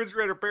like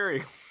Refrigerator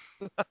Perry.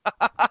 And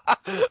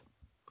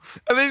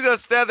then he's gonna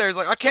stand there. He's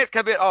like, I can't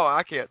come in. Oh,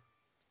 I can't.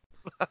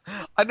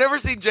 I've never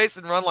seen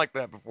Jason run like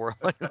that before.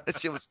 Like, that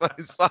shit was funny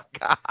as fuck.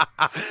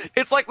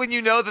 It's like when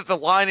you know that the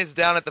line is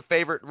down at the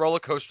favorite roller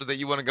coaster that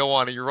you want to go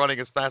on, and you're running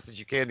as fast as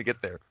you can to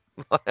get there.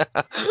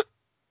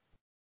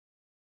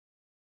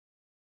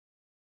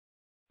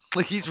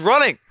 Like he's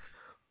running.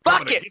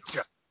 Fuck it.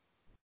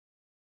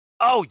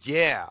 Oh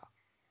yeah.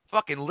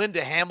 Fucking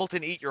Linda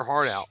Hamilton, eat your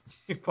heart out.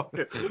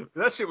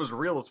 That shit was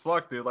real as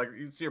fuck, dude. Like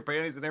you see her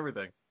panties and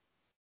everything.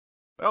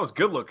 That was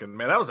good looking,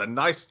 man. That was a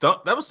nice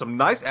stunt. That was some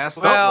nice ass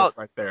stunt work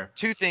right there.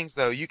 Two things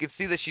though. You can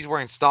see that she's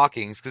wearing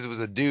stockings because it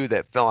was a dude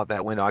that fell out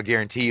that window, I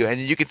guarantee you. And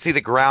then you can see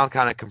the ground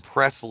kind of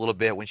compress a little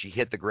bit when she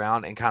hit the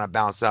ground and kind of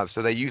bounce up.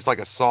 So they used like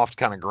a soft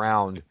kind of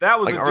ground. That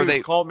was like, a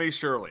dude Call Me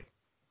Shirley.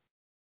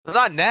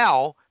 Not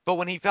now, but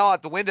when he fell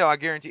out the window, I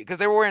guarantee, because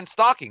they were wearing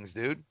stockings,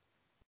 dude.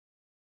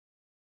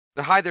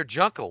 To hide their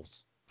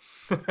junkles.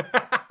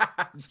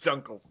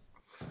 Junkles.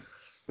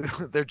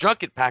 Their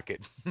junket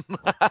packet.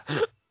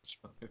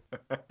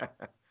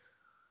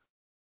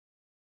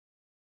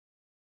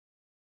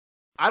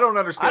 I don't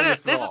understand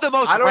this is the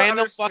most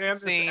random fucking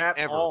scene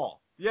ever.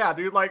 All. Yeah,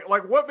 dude. Like,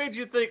 what made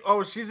you think?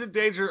 Oh, she's in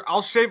danger.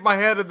 I'll shave my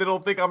head, and then they'll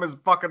think I'm his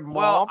fucking mom.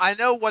 Well, I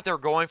know what they're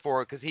going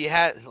for because he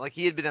had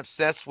been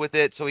obsessed with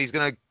it, so he's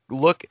gonna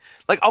look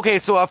like okay.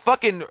 So a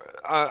fucking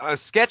a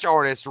sketch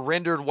artist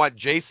rendered what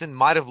Jason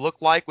might have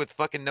looked like with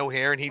fucking no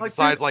hair, and he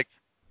decides dude, like,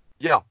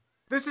 yeah.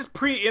 This is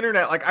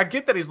pre-internet. Like, I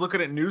get that he's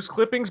looking at news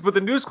clippings, but the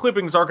news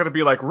clippings aren't going to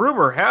be like,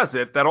 rumor has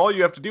it that all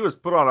you have to do is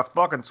put on a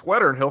fucking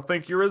sweater and he'll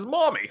think you're his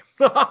mommy.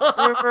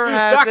 Rumor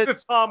has Back it. to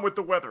Tom with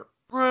the weather.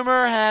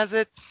 Rumor has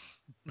it.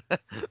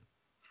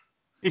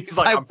 He's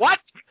like, what?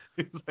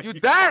 He's like, you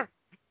there?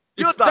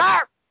 You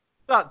there?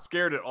 Not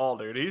scared at all,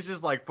 dude. He's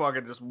just like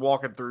fucking just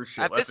walking through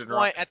shit.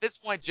 At this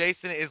point,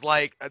 Jason is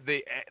like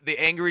the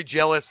angry,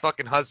 jealous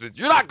fucking husband.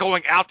 You're not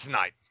going out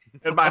tonight.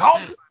 In my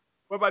home.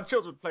 Where my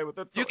children play with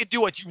it. You can do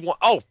what you want.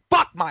 Oh,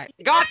 fuck my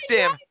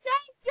goddamn.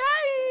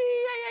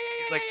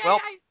 He's like,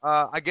 well,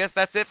 I guess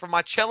that's it for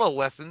my cello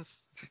lessons.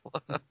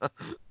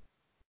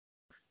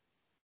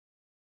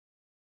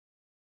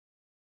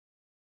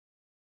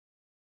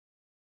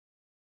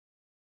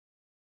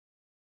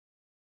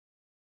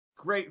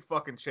 Great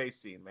fucking chase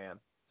scene, man.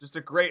 Just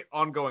a great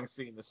ongoing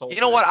scene. This whole.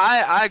 You know what?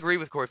 I agree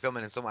with Corey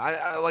Feldman in some way.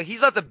 I like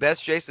he's not the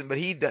best Jason, but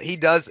he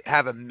does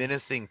have a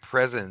menacing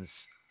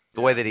presence.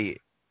 The way that he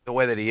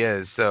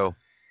is, so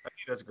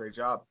he does a great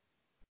job.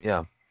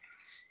 Yeah.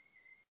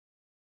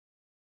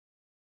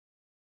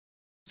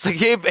 It's like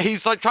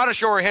he's like trying to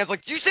show her hands,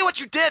 like, "Do you see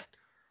what you did?"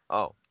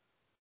 Oh.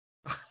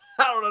 I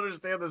don't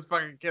understand this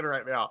fucking kid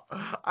right now.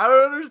 I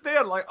don't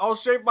understand. Like, I'll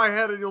shave my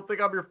head and you'll think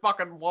I'm your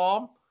fucking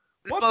mom.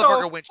 This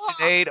motherfucker went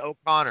Sinead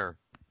O'Connor.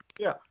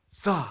 Yeah.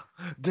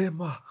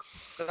 Dema.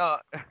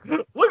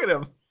 Look at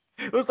him.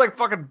 It looks like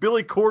fucking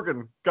Billy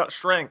Corgan got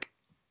shrank.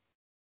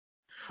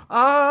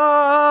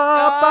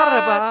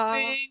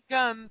 Nothing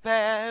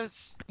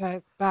compares.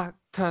 Back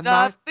to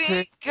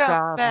Nothing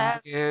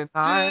compares to you.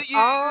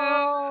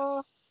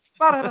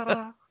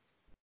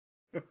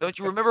 Don't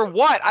you remember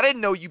what? I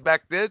didn't know you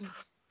back then.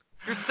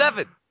 You're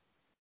 7.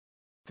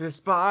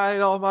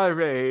 Despite all my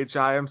rage,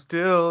 I am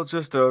still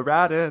just a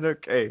rat in a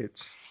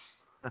cage.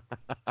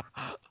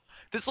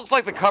 This looks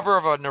like the cover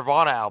of a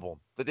Nirvana album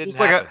that didn't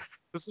happen.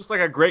 This looks like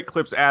a Great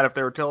Clips ad if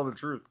they were telling the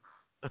truth.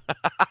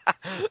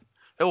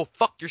 It will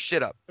fuck your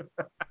shit up.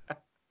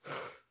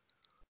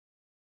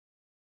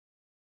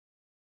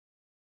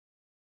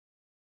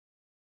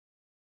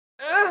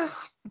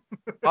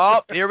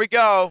 Oh, here we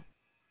go.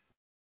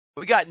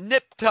 We got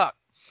Nip Tuck.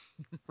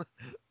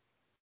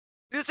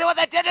 You see what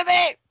that did to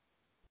me?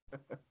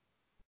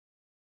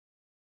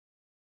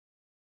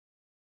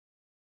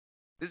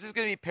 This is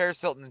going to be Paris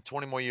Hilton in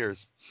 20 more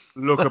years.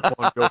 Look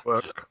upon your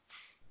work.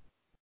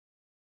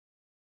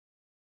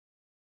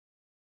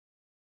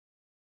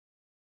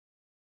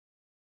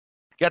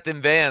 Got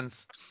them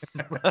Vans.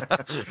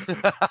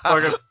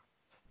 The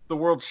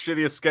world's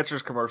shittiest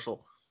Skechers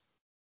commercial.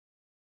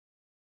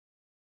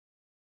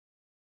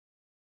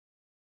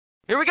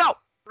 Here we go.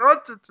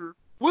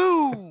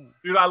 Woo!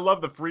 Dude, I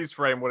love the freeze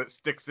frame when it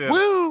sticks in.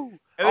 Woo!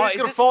 And it's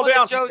going to fall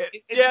down. Is it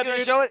going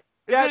to show it?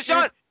 Is it going to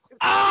show it?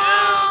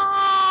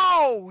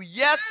 Oh!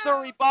 Yes,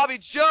 sir, Bobby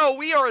Joe.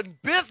 We are in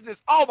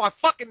business. Oh, my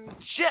fucking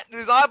shit.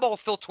 His eyeball's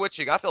still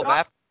twitching. I feel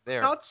bad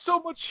there. Not so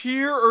much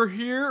here or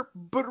here,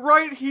 but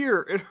right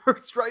here. It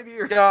hurts right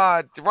here.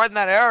 God, right in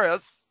that area.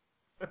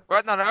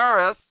 Right in that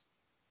area.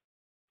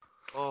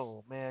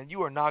 Oh, man.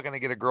 You are not going to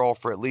get a girl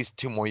for at least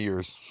 2 more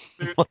years.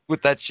 Dude,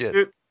 with that shit.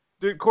 Dude,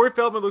 Dude, Corey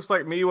Feldman looks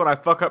like me when I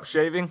fuck up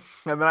shaving,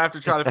 and then I have to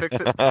try to fix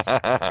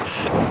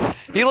it.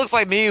 He looks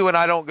like me when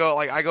I don't go.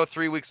 Like I go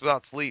 3 weeks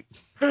without sleep,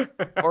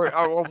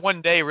 or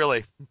 1 day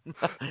really.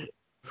 If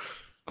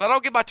I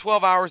don't get my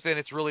 12 hours in,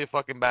 it's really a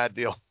fucking bad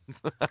deal.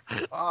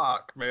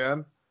 Fuck,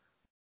 man.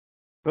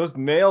 Those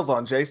nails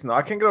on Jason, though.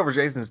 I can't get over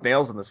Jason's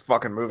nails in this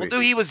fucking movie. Well,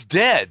 dude, he was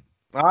dead.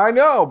 I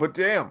know, but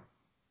damn.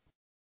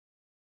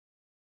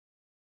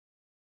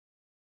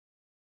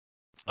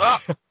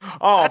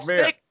 Oh,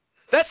 man.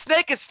 That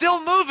snake is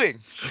still moving.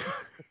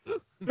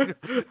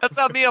 That's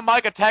how me and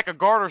Mike attack a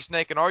garter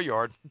snake in our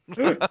yard.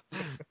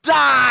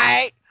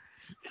 Die!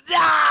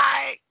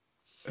 Die!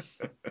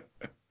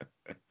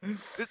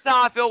 This is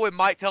how I feel when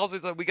Mike tells me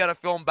that we got to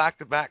film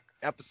back-to-back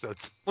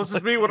episodes. This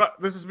is me when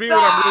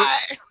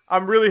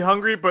I'm really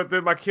hungry, but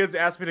then my kids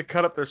ask me to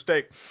cut up their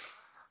steak.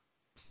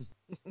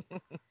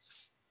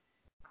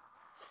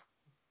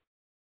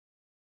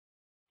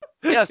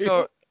 Yeah,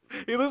 so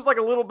he looks like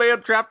a little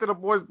man trapped in a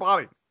boy's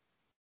body.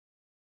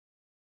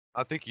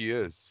 I think he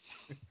is.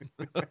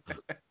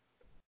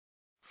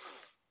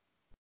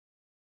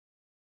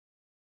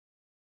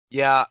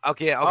 Yeah.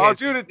 Okay. Oh,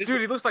 dude,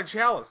 he looks like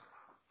Chalice.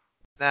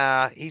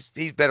 Nah, he's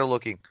better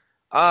looking.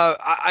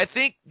 I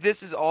think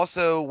this is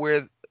also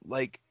where,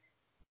 like,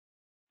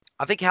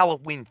 I think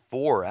Halloween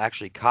 4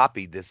 actually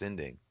copied this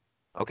ending.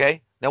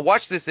 Okay? Now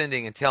watch this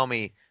ending and tell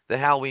me that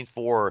Halloween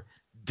 4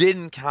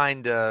 didn't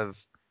kind of,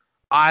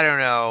 I don't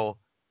know,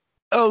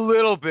 a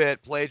little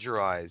bit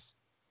plagiarize.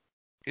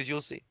 Because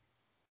you'll see.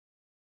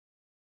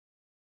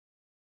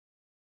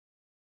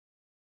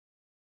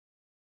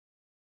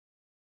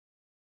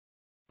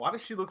 Why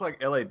does she look like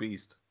L.A.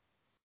 Beast?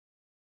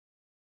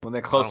 When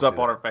they close up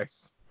on her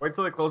face. Wait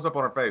till they close up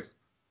on her face.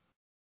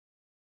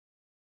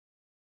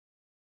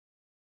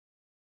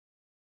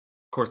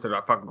 Of course, they're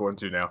not fucking going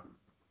to now.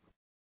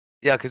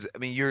 Yeah, because, I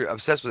mean, you're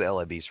obsessed with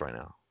L.A. Beast right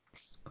now.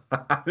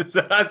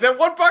 I said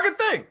one fucking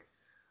thing.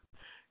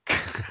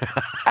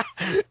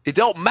 It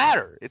don't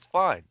matter. It's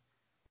fine.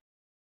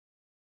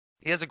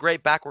 He has a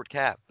great backward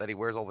cap that he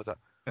wears all the time.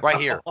 Right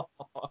here.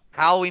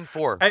 Halloween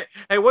 4.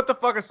 Hey, what the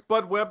fuck is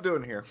Spud Webb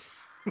doing here?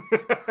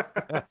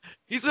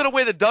 He's gonna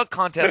win the dunk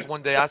contest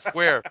one day, I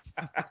swear.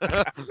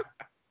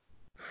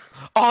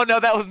 Oh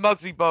no, that was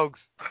Muggsy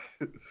Bogues.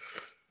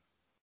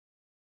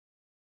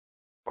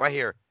 Right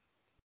here.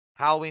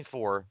 Halloween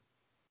 4.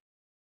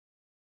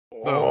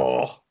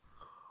 Oh.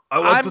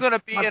 I'm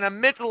gonna be in a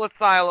mental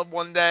asylum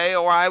one day,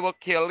 or I will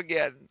kill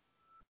again.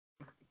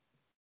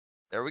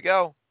 There we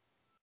go.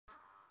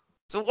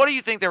 So what do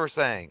you think they were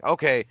saying?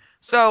 Okay,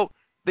 so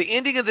the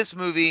ending of this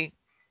movie,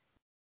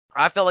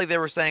 I felt like they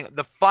were saying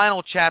the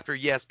final chapter,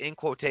 yes, in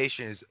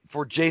quotations,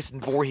 for Jason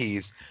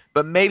Voorhees,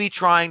 but maybe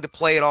trying to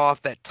play it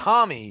off that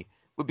Tommy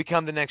would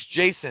become the next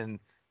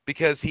Jason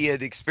because he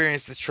had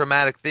experienced this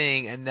traumatic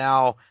thing and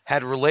now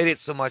had related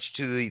so much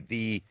to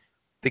the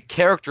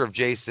character of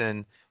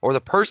Jason or the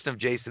person of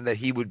Jason that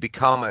he would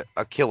become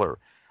a killer.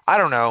 I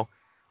don't know.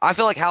 I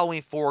feel like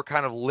Halloween 4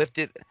 kind of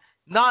lifted,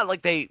 not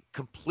like they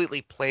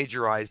completely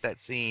plagiarized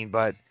that scene,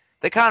 but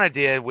they kind of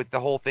did with the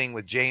whole thing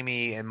with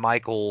Jamie and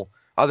Michael,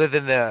 other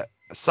than the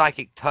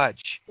psychic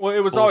touch. Well, it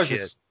was always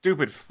a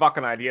stupid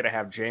fucking idea to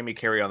have Jamie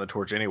carry on the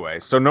torch anyway.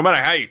 So no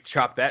matter how you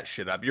chop that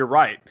shit up, you're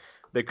right.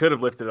 They could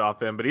have lifted it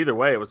off him, but either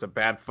way, it was a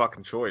bad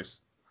fucking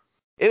choice.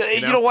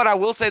 You know what I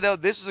will say, though?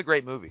 This was a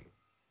great movie.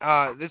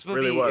 This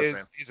movie really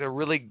is a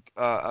really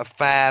a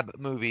fab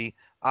movie.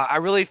 I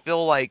really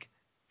feel like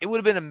it would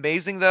have been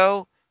amazing,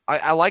 though.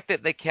 I like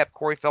that they kept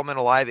Corey Feldman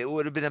alive. It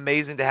would have been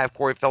amazing to have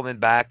Corey Feldman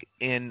back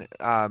in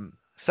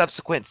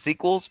subsequent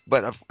sequels,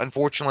 but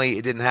unfortunately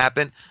it didn't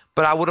happen.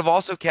 But I would have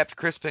also kept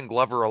Crispin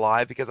Glover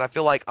alive because I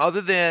feel like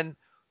other than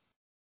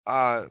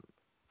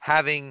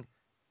having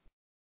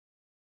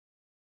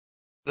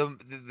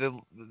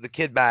the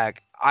kid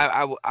back,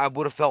 I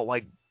would have felt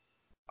like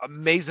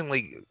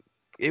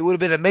it would have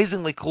been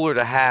amazingly cooler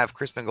to have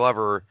Crispin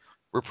Glover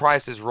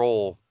reprise his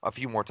role a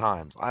few more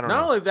times. I don't know.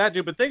 Not only that,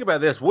 dude, but think about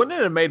this. Wouldn't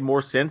it have made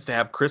more sense to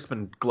have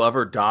Crispin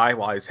Glover die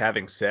while he's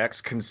having sex,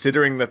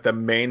 considering that the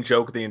main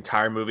joke of the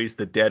entire movie is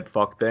the dead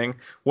fuck thing?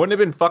 Wouldn't it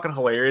have been fucking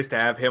hilarious to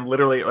have him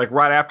literally, like,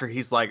 right after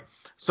he's like,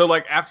 so,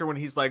 like, after when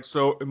he's like,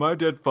 so, am I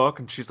dead fuck?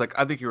 And she's like,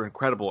 I think you're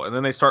incredible. And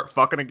then they start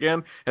fucking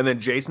again, and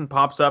then Jason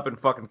pops up and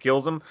fucking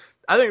kills him.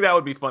 I think that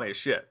would be funny as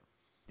shit.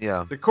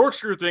 Yeah. The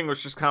corkscrew thing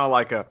was just kind of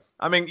like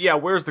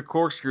where's the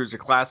corkscrew is a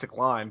classic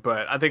line,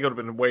 but I think it would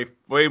have been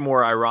way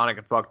more ironic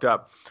and fucked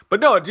up. But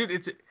no, dude,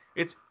 it's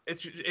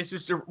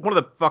just one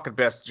of the fucking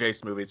best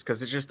Jason movies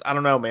because it's just, I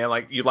don't know, man,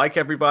 like you like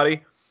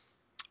everybody,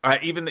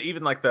 even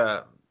like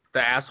the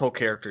asshole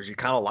characters, you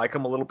kind of like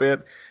them a little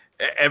bit.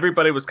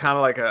 Everybody was kind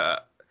of like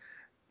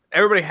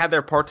everybody had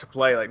their part to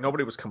play. Like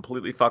nobody was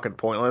completely fucking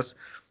pointless.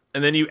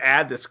 And then you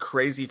add this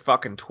crazy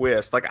fucking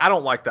twist. Like, I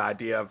don't like the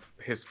idea of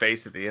his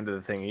face at the end of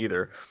the thing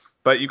either.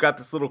 But you got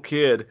this little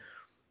kid.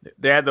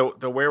 They had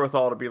the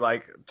wherewithal to be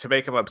like, to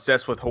make him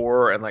obsessed with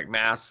horror and like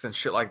masks and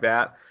shit like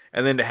that.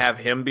 And then to have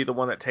him be the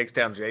one that takes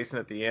down Jason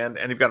at the end.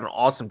 And you've got an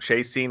awesome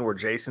chase scene where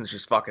Jason's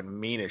just fucking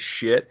mean as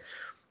shit.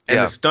 And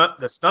Yeah.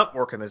 the stunt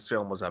work in this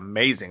film was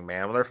amazing,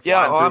 man. When they're Yeah,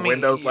 flying well, I through mean,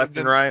 windows left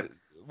and right.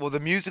 Well, the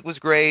music was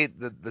great.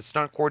 The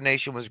stunt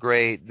coordination was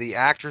great. The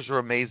actors were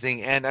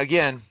amazing. And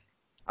again,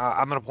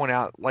 I'm going to point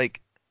out,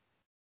 like,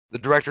 the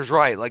director's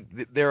right. Like,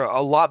 there are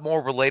a lot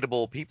more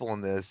relatable people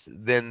in this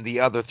than the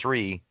other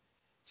three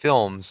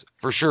films,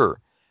 for sure.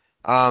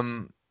 I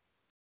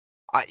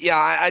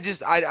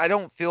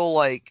don't feel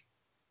like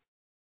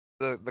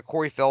the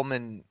Corey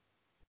Feldman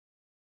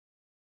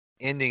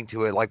ending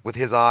to it, like with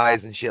his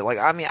eyes and shit. Like,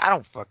 I mean, I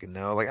don't fucking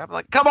know. Like, I'm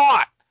like, come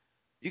on,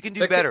 you can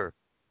do better.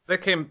 They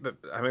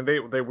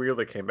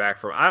weirdly came back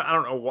from. I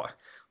don't know why.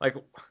 Like,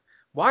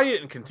 why you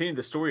didn't continue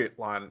the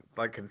storyline?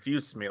 Like,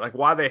 confused me. Like,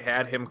 why they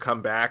had him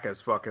come back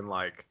as fucking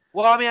like.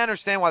 Well, I mean, I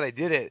understand why they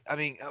did it. I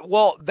mean,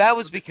 well, that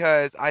was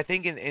because I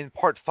think in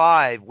part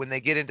 5, when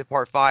they get into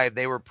part 5,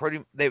 they were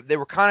they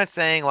were kind of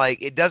saying,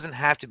 like, it doesn't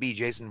have to be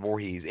Jason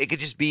Voorhees. It could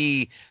just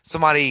be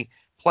somebody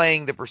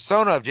playing the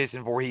persona of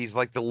Jason Voorhees,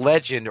 like the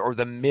legend or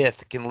the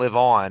myth can live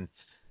on,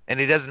 and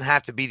it doesn't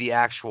have to be the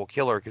actual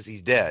killer because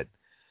he's dead.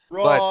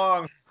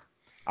 Wrong. But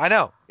I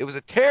know it was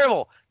a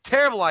terrible,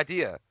 terrible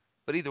idea,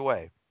 but either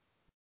way.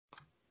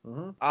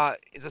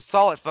 It's a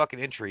solid fucking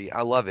entry.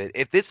 I love it.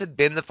 If this had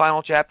been the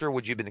final chapter,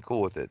 would you have been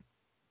cool with it?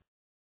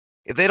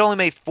 If they'd only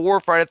made 4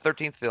 Friday the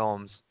 13th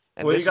films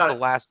and this was the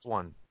last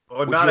one,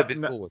 would you have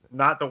been cool with it?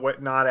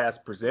 Not as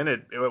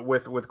presented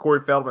with Corey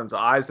Feldman's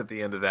eyes at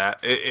the end of that.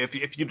 If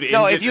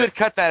you had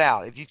cut that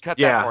out, if you cut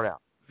that part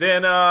out,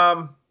 then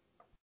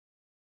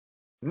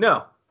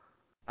no,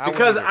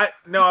 because I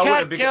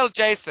can't kill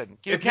Jason.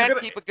 You can't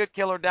keep a good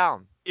killer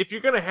down. If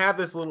you're gonna have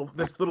this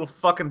little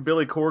fucking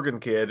Billy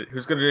Corgan kid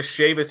who's gonna just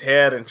shave his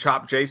head and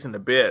chop Jason to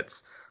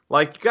bits,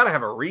 like, you gotta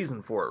have a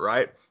reason for it,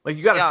 right? Like,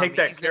 you gotta take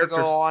that he's character.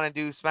 Gonna go on and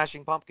do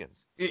Smashing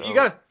Pumpkins. So. You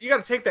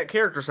gotta take that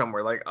character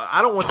somewhere. Like,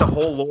 I don't want the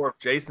whole lore of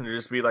Jason to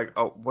just be like,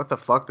 oh, what the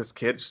fuck, this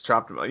kid just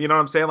chopped him. You know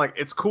what I'm saying? Like,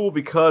 it's cool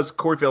because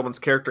Corey Feldman's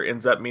character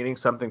ends up meaning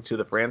something to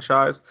the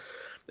franchise,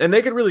 and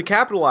they could really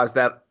capitalize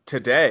that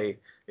today.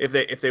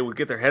 If they would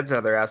get their heads out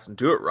of their ass and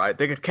do it right,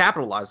 they could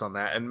capitalize on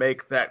that and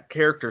make that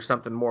character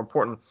something more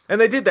important. And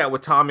they did that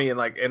with Tommy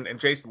and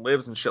Jason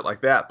Lives and shit like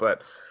that.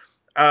 But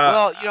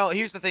well,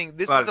 here's the thing.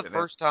 This is the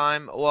first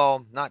time.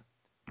 Well, not.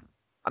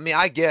 I mean,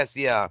 I guess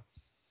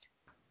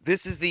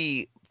this is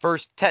the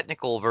first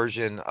technical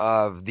version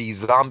of the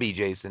zombie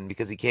Jason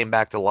because he came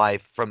back to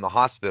life from the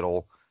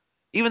hospital.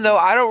 Even though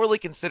I don't really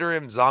consider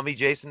him zombie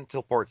Jason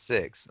until part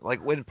 6. Like,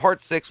 when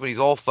part 6, when he's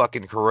all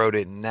fucking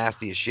corroded and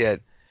nasty as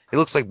shit. He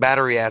looks like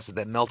battery acid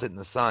that melted in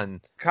the sun.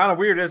 Kind of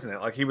weird, isn't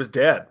it? Like, he was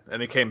dead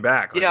and he came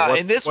back. Like, yeah,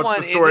 in this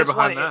one, the story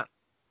behind that?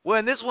 Well,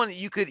 in this one,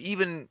 you could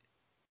even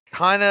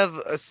kind of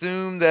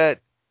assume that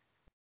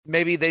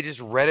maybe they just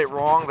read it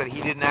wrong, that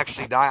he didn't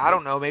actually die. I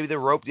don't know. Maybe the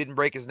rope didn't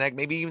break his neck.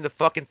 Maybe even the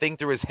fucking thing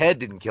through his head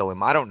didn't kill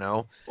him. I don't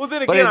know. Well,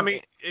 then again, I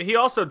mean, he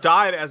also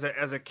died as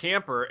a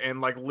camper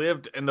and, like,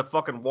 lived in the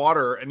fucking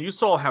water. And you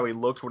saw how he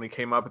looked when he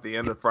came up at the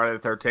end of Friday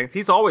the 13th.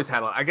 He's always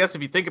had, I guess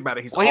if you think about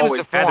it, he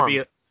always had to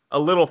be a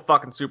little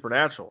fucking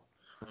supernatural.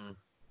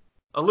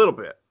 A little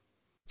bit.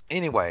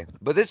 Anyway,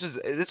 but this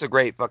is a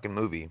great fucking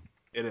movie.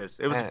 It is.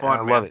 It was fun.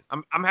 I love it.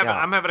 I'm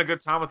having a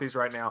good time with these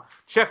right now.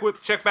 Check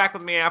back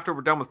with me after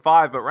we're done with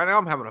 5. But right now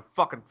I'm having a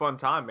fucking fun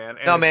time, man.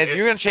 And no, man,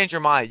 you're gonna change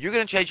your mind. You're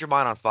gonna change your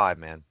mind on 5,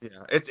 man. Yeah,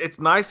 it's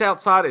nice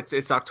outside.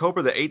 It's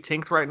October the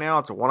 18th right now.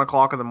 It's at 1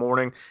 o'clock in the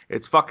morning.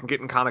 It's fucking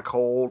getting kind of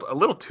cold, a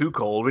little too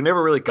cold. We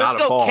never really got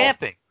Let's go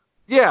camping.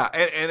 Yeah,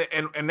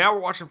 and now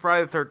we're watching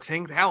Friday the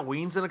 13th.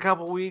 Halloween's in a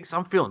couple weeks.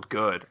 I'm feeling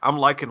good. I'm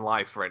liking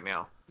life right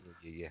now.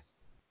 Yeah.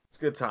 It's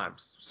good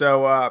times.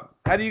 So,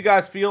 how do you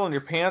guys feel in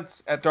your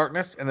pants at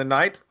darkness in the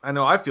night? I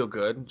know I feel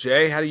good.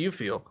 Jay, how do you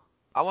feel?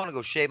 I want to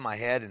go shave my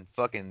head and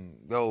fucking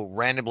go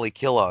randomly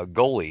kill a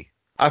goalie.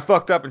 I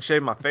fucked up and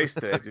shaved my face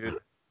today, dude.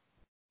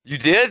 You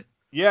did?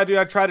 Yeah, dude.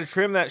 I tried to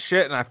trim that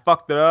shit and I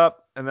fucked it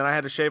up, and then I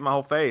had to shave my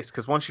whole face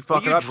because once you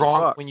fuck it up, you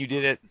drunk when you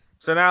did it?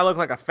 So now I look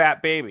like a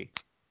fat baby.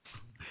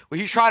 Will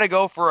you try to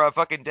go for a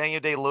fucking Daniel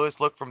Day-Lewis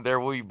look from There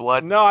Will Be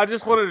Blood? No, I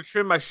just wanted to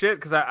trim my shit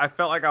because I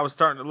felt like I was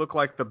starting to look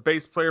like the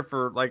bass player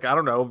for, like, I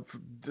don't know,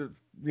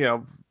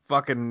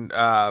 fucking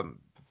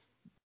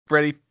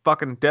Freddy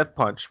fucking Death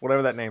Punch,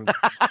 whatever that name is.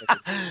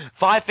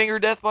 5 Finger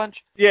Death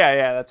Punch?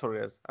 Yeah, that's what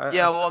it is.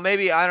 Well,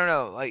 maybe, I don't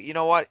know. Like, you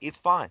know what? It's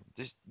fine.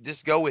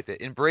 Just go with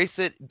it. Embrace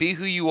it. Be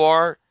who you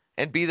are.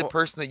 And be the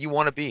person that you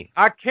want to be.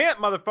 I can't,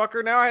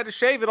 motherfucker. Now I had to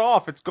shave it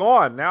off. It's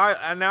gone. Now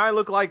I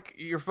look like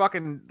your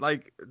fucking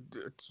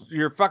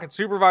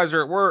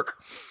supervisor at work.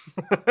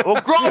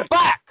 Well, grow it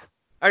back.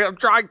 I'm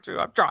trying.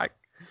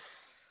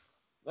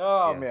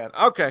 Oh, yeah. Man.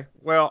 Okay.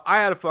 Well,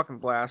 I had a fucking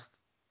blast.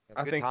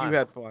 I think you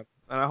had fun.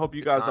 And I hope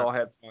you guys all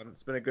had fun.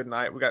 It's been a good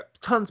night. We got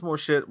tons more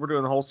shit. We're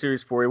doing the whole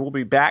series for you. We'll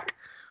be back.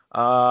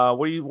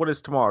 What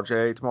is tomorrow,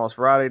 Jay? Tomorrow's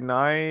Friday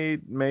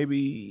night.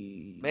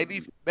 Maybe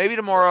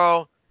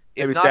tomorrow.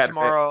 If Maybe not Saturday.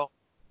 Tomorrow,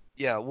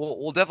 yeah,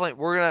 we'll definitely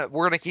we're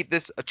gonna keep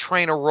this a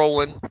train a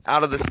rolling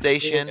out of the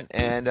station,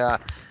 and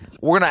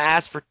we're gonna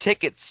ask for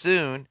tickets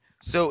soon.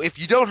 So if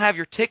you don't have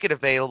your ticket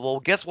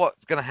available, guess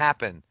what's gonna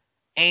happen?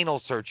 Anal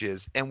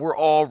searches, and we're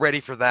all ready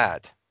for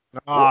that.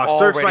 Oh,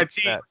 search my already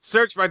teeth. set.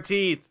 Search my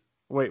teeth.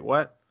 Wait,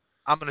 what?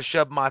 I'm gonna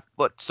shove my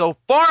foot so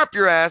far up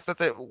your ass that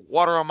the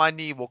water on my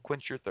knee will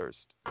quench your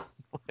thirst.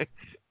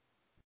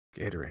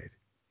 Gatorade.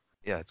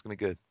 Yeah, it's gonna be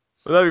good.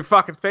 We love your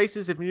fucking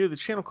faces. If you're new to the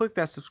channel, click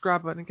that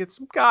subscribe button and get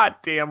some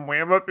goddamn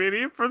wham up in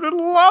here for the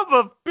love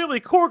of Billy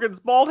Corgan's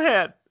bald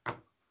head.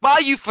 Bye,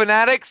 you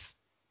fanatics.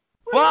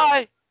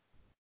 Bye.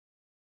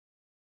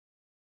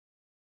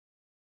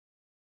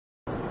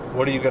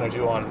 What are you gonna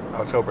do on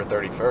October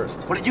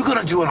 31st? What are you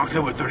gonna do on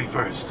October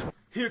 31st?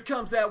 Here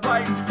comes that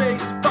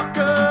white-faced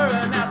fucker,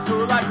 an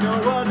asshole like no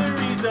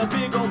other. He's a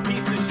big old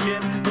piece of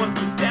shit. Wants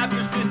to stab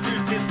your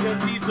sister's tits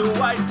cause he's a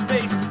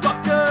white-faced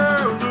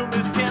fucker.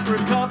 Loomis can't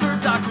recover.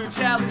 Dr.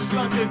 Challenge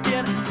drunk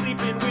again,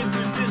 sleeping with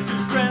your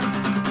sister's friends.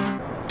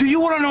 Do you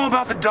want to know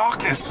about the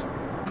darkness?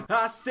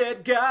 I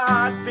said,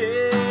 God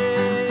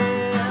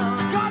damn.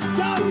 God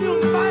damn you,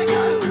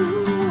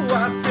 faggot.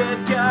 I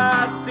said,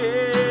 God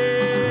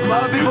damn. A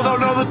lot of people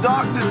don't know the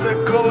darkness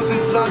that goes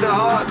inside their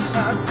hearts.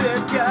 I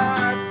said,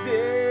 God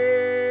damn.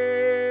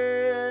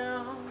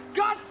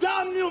 God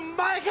damn you,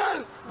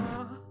 Michael.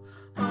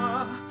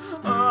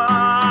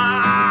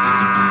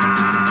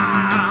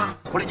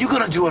 What are you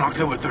gonna do on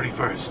October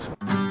 31st?